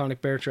going iconic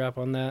Bear Trap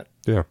on that.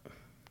 Yeah.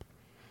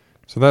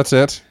 So that's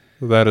it.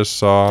 That is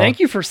Saw. Thank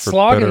you for better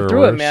slogging or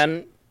through it, worse.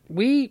 man.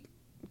 We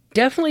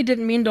definitely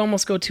didn't mean to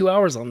almost go 2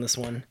 hours on this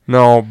one.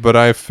 No, but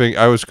I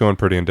was going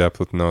pretty in depth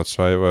with notes,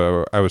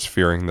 so I was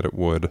fearing that it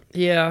would.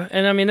 Yeah,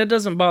 and I mean, it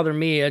doesn't bother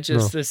me. It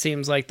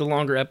seems like the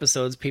longer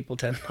episodes, people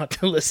tend not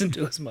to listen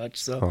to as much.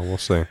 So Oh, we'll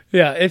see.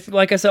 yeah, if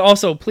like I said,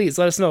 also please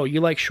let us know.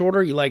 You like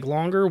shorter? You like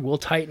longer? We'll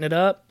tighten it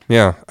up.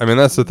 Yeah, I mean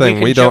that's the thing.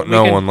 can We ju- don't we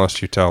know can-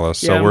 unless you tell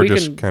us, Yeah, so we're we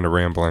just can- kind of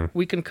rambling.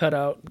 We can cut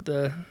out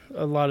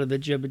a lot of the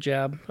jibba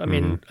jab. I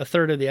mean, a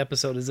third of the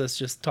episode is us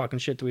just talking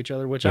shit to each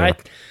other, which Yeah.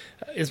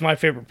 is my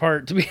favorite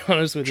part, to be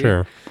honest with you.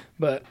 Sure,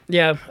 But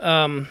yeah,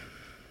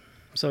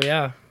 so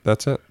yeah,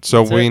 that's it.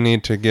 So That's we it.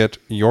 need to get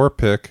your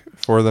pick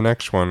for the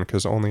next one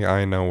because only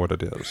I know what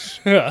it is.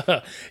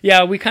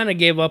 yeah, we kind of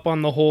gave up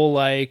on the whole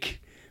like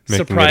Making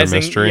it a surprising,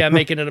 mystery. yeah,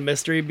 making it a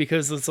mystery,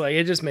 because it's like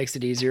it just makes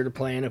it easier to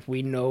plan if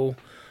we know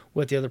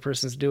what the other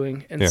person's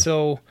doing. And Yeah.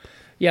 so,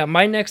 yeah,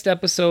 my next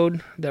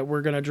episode that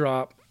we're gonna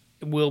drop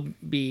will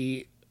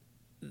be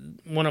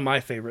one of my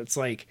favorites.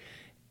 Like,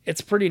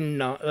 it's pretty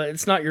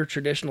it's not your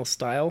traditional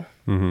style.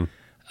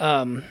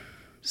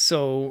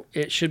 So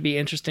it should be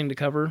interesting to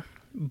cover,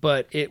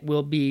 but it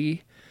will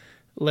be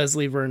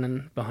Leslie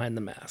Vernon Behind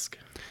the Mask.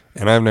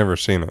 And I've never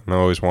seen it, and I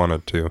always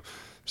wanted to,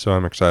 so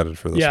I'm excited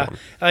for this one.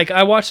 Like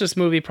I watched this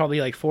movie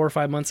probably like 4 or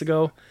 5 months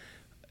ago.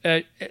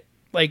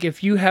 Like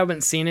if you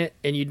haven't seen it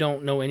and you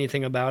don't know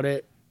anything about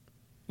it,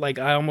 like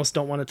I almost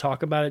don't want to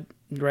talk about it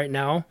right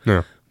now.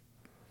 No,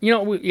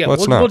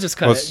 Let's not. we'll just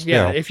cut Let's- it.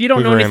 Yeah, yeah. if you don't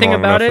We've know ran anything long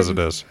about enough it, as it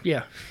is.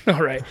 yeah.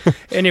 All right.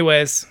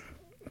 Anyways,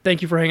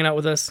 thank you for hanging out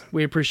with us.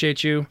 We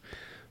appreciate you.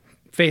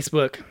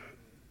 Facebook,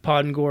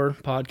 Pod and Gore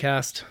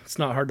Podcast. It's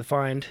not hard to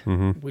find.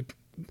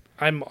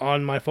 I'm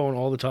on my phone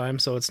all the time,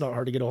 so it's not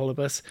hard to get a hold of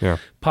us. Yeah.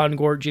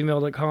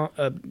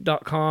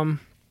 podandgore@gmail.com.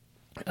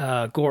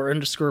 Gore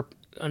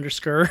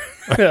underscore.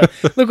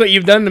 Look what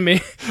you've done to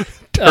me.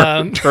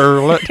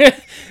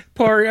 Turlet.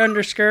 Poor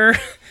underscore.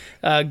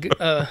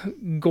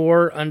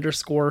 Gore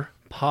underscore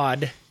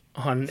pod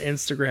on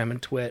Instagram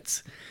and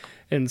Twits.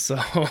 And so,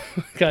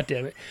 God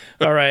damn it.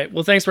 All right.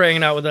 Well, thanks for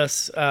hanging out with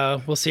us.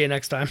 We'll see you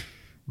next time.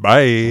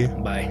 Bye.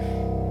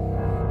 Bye.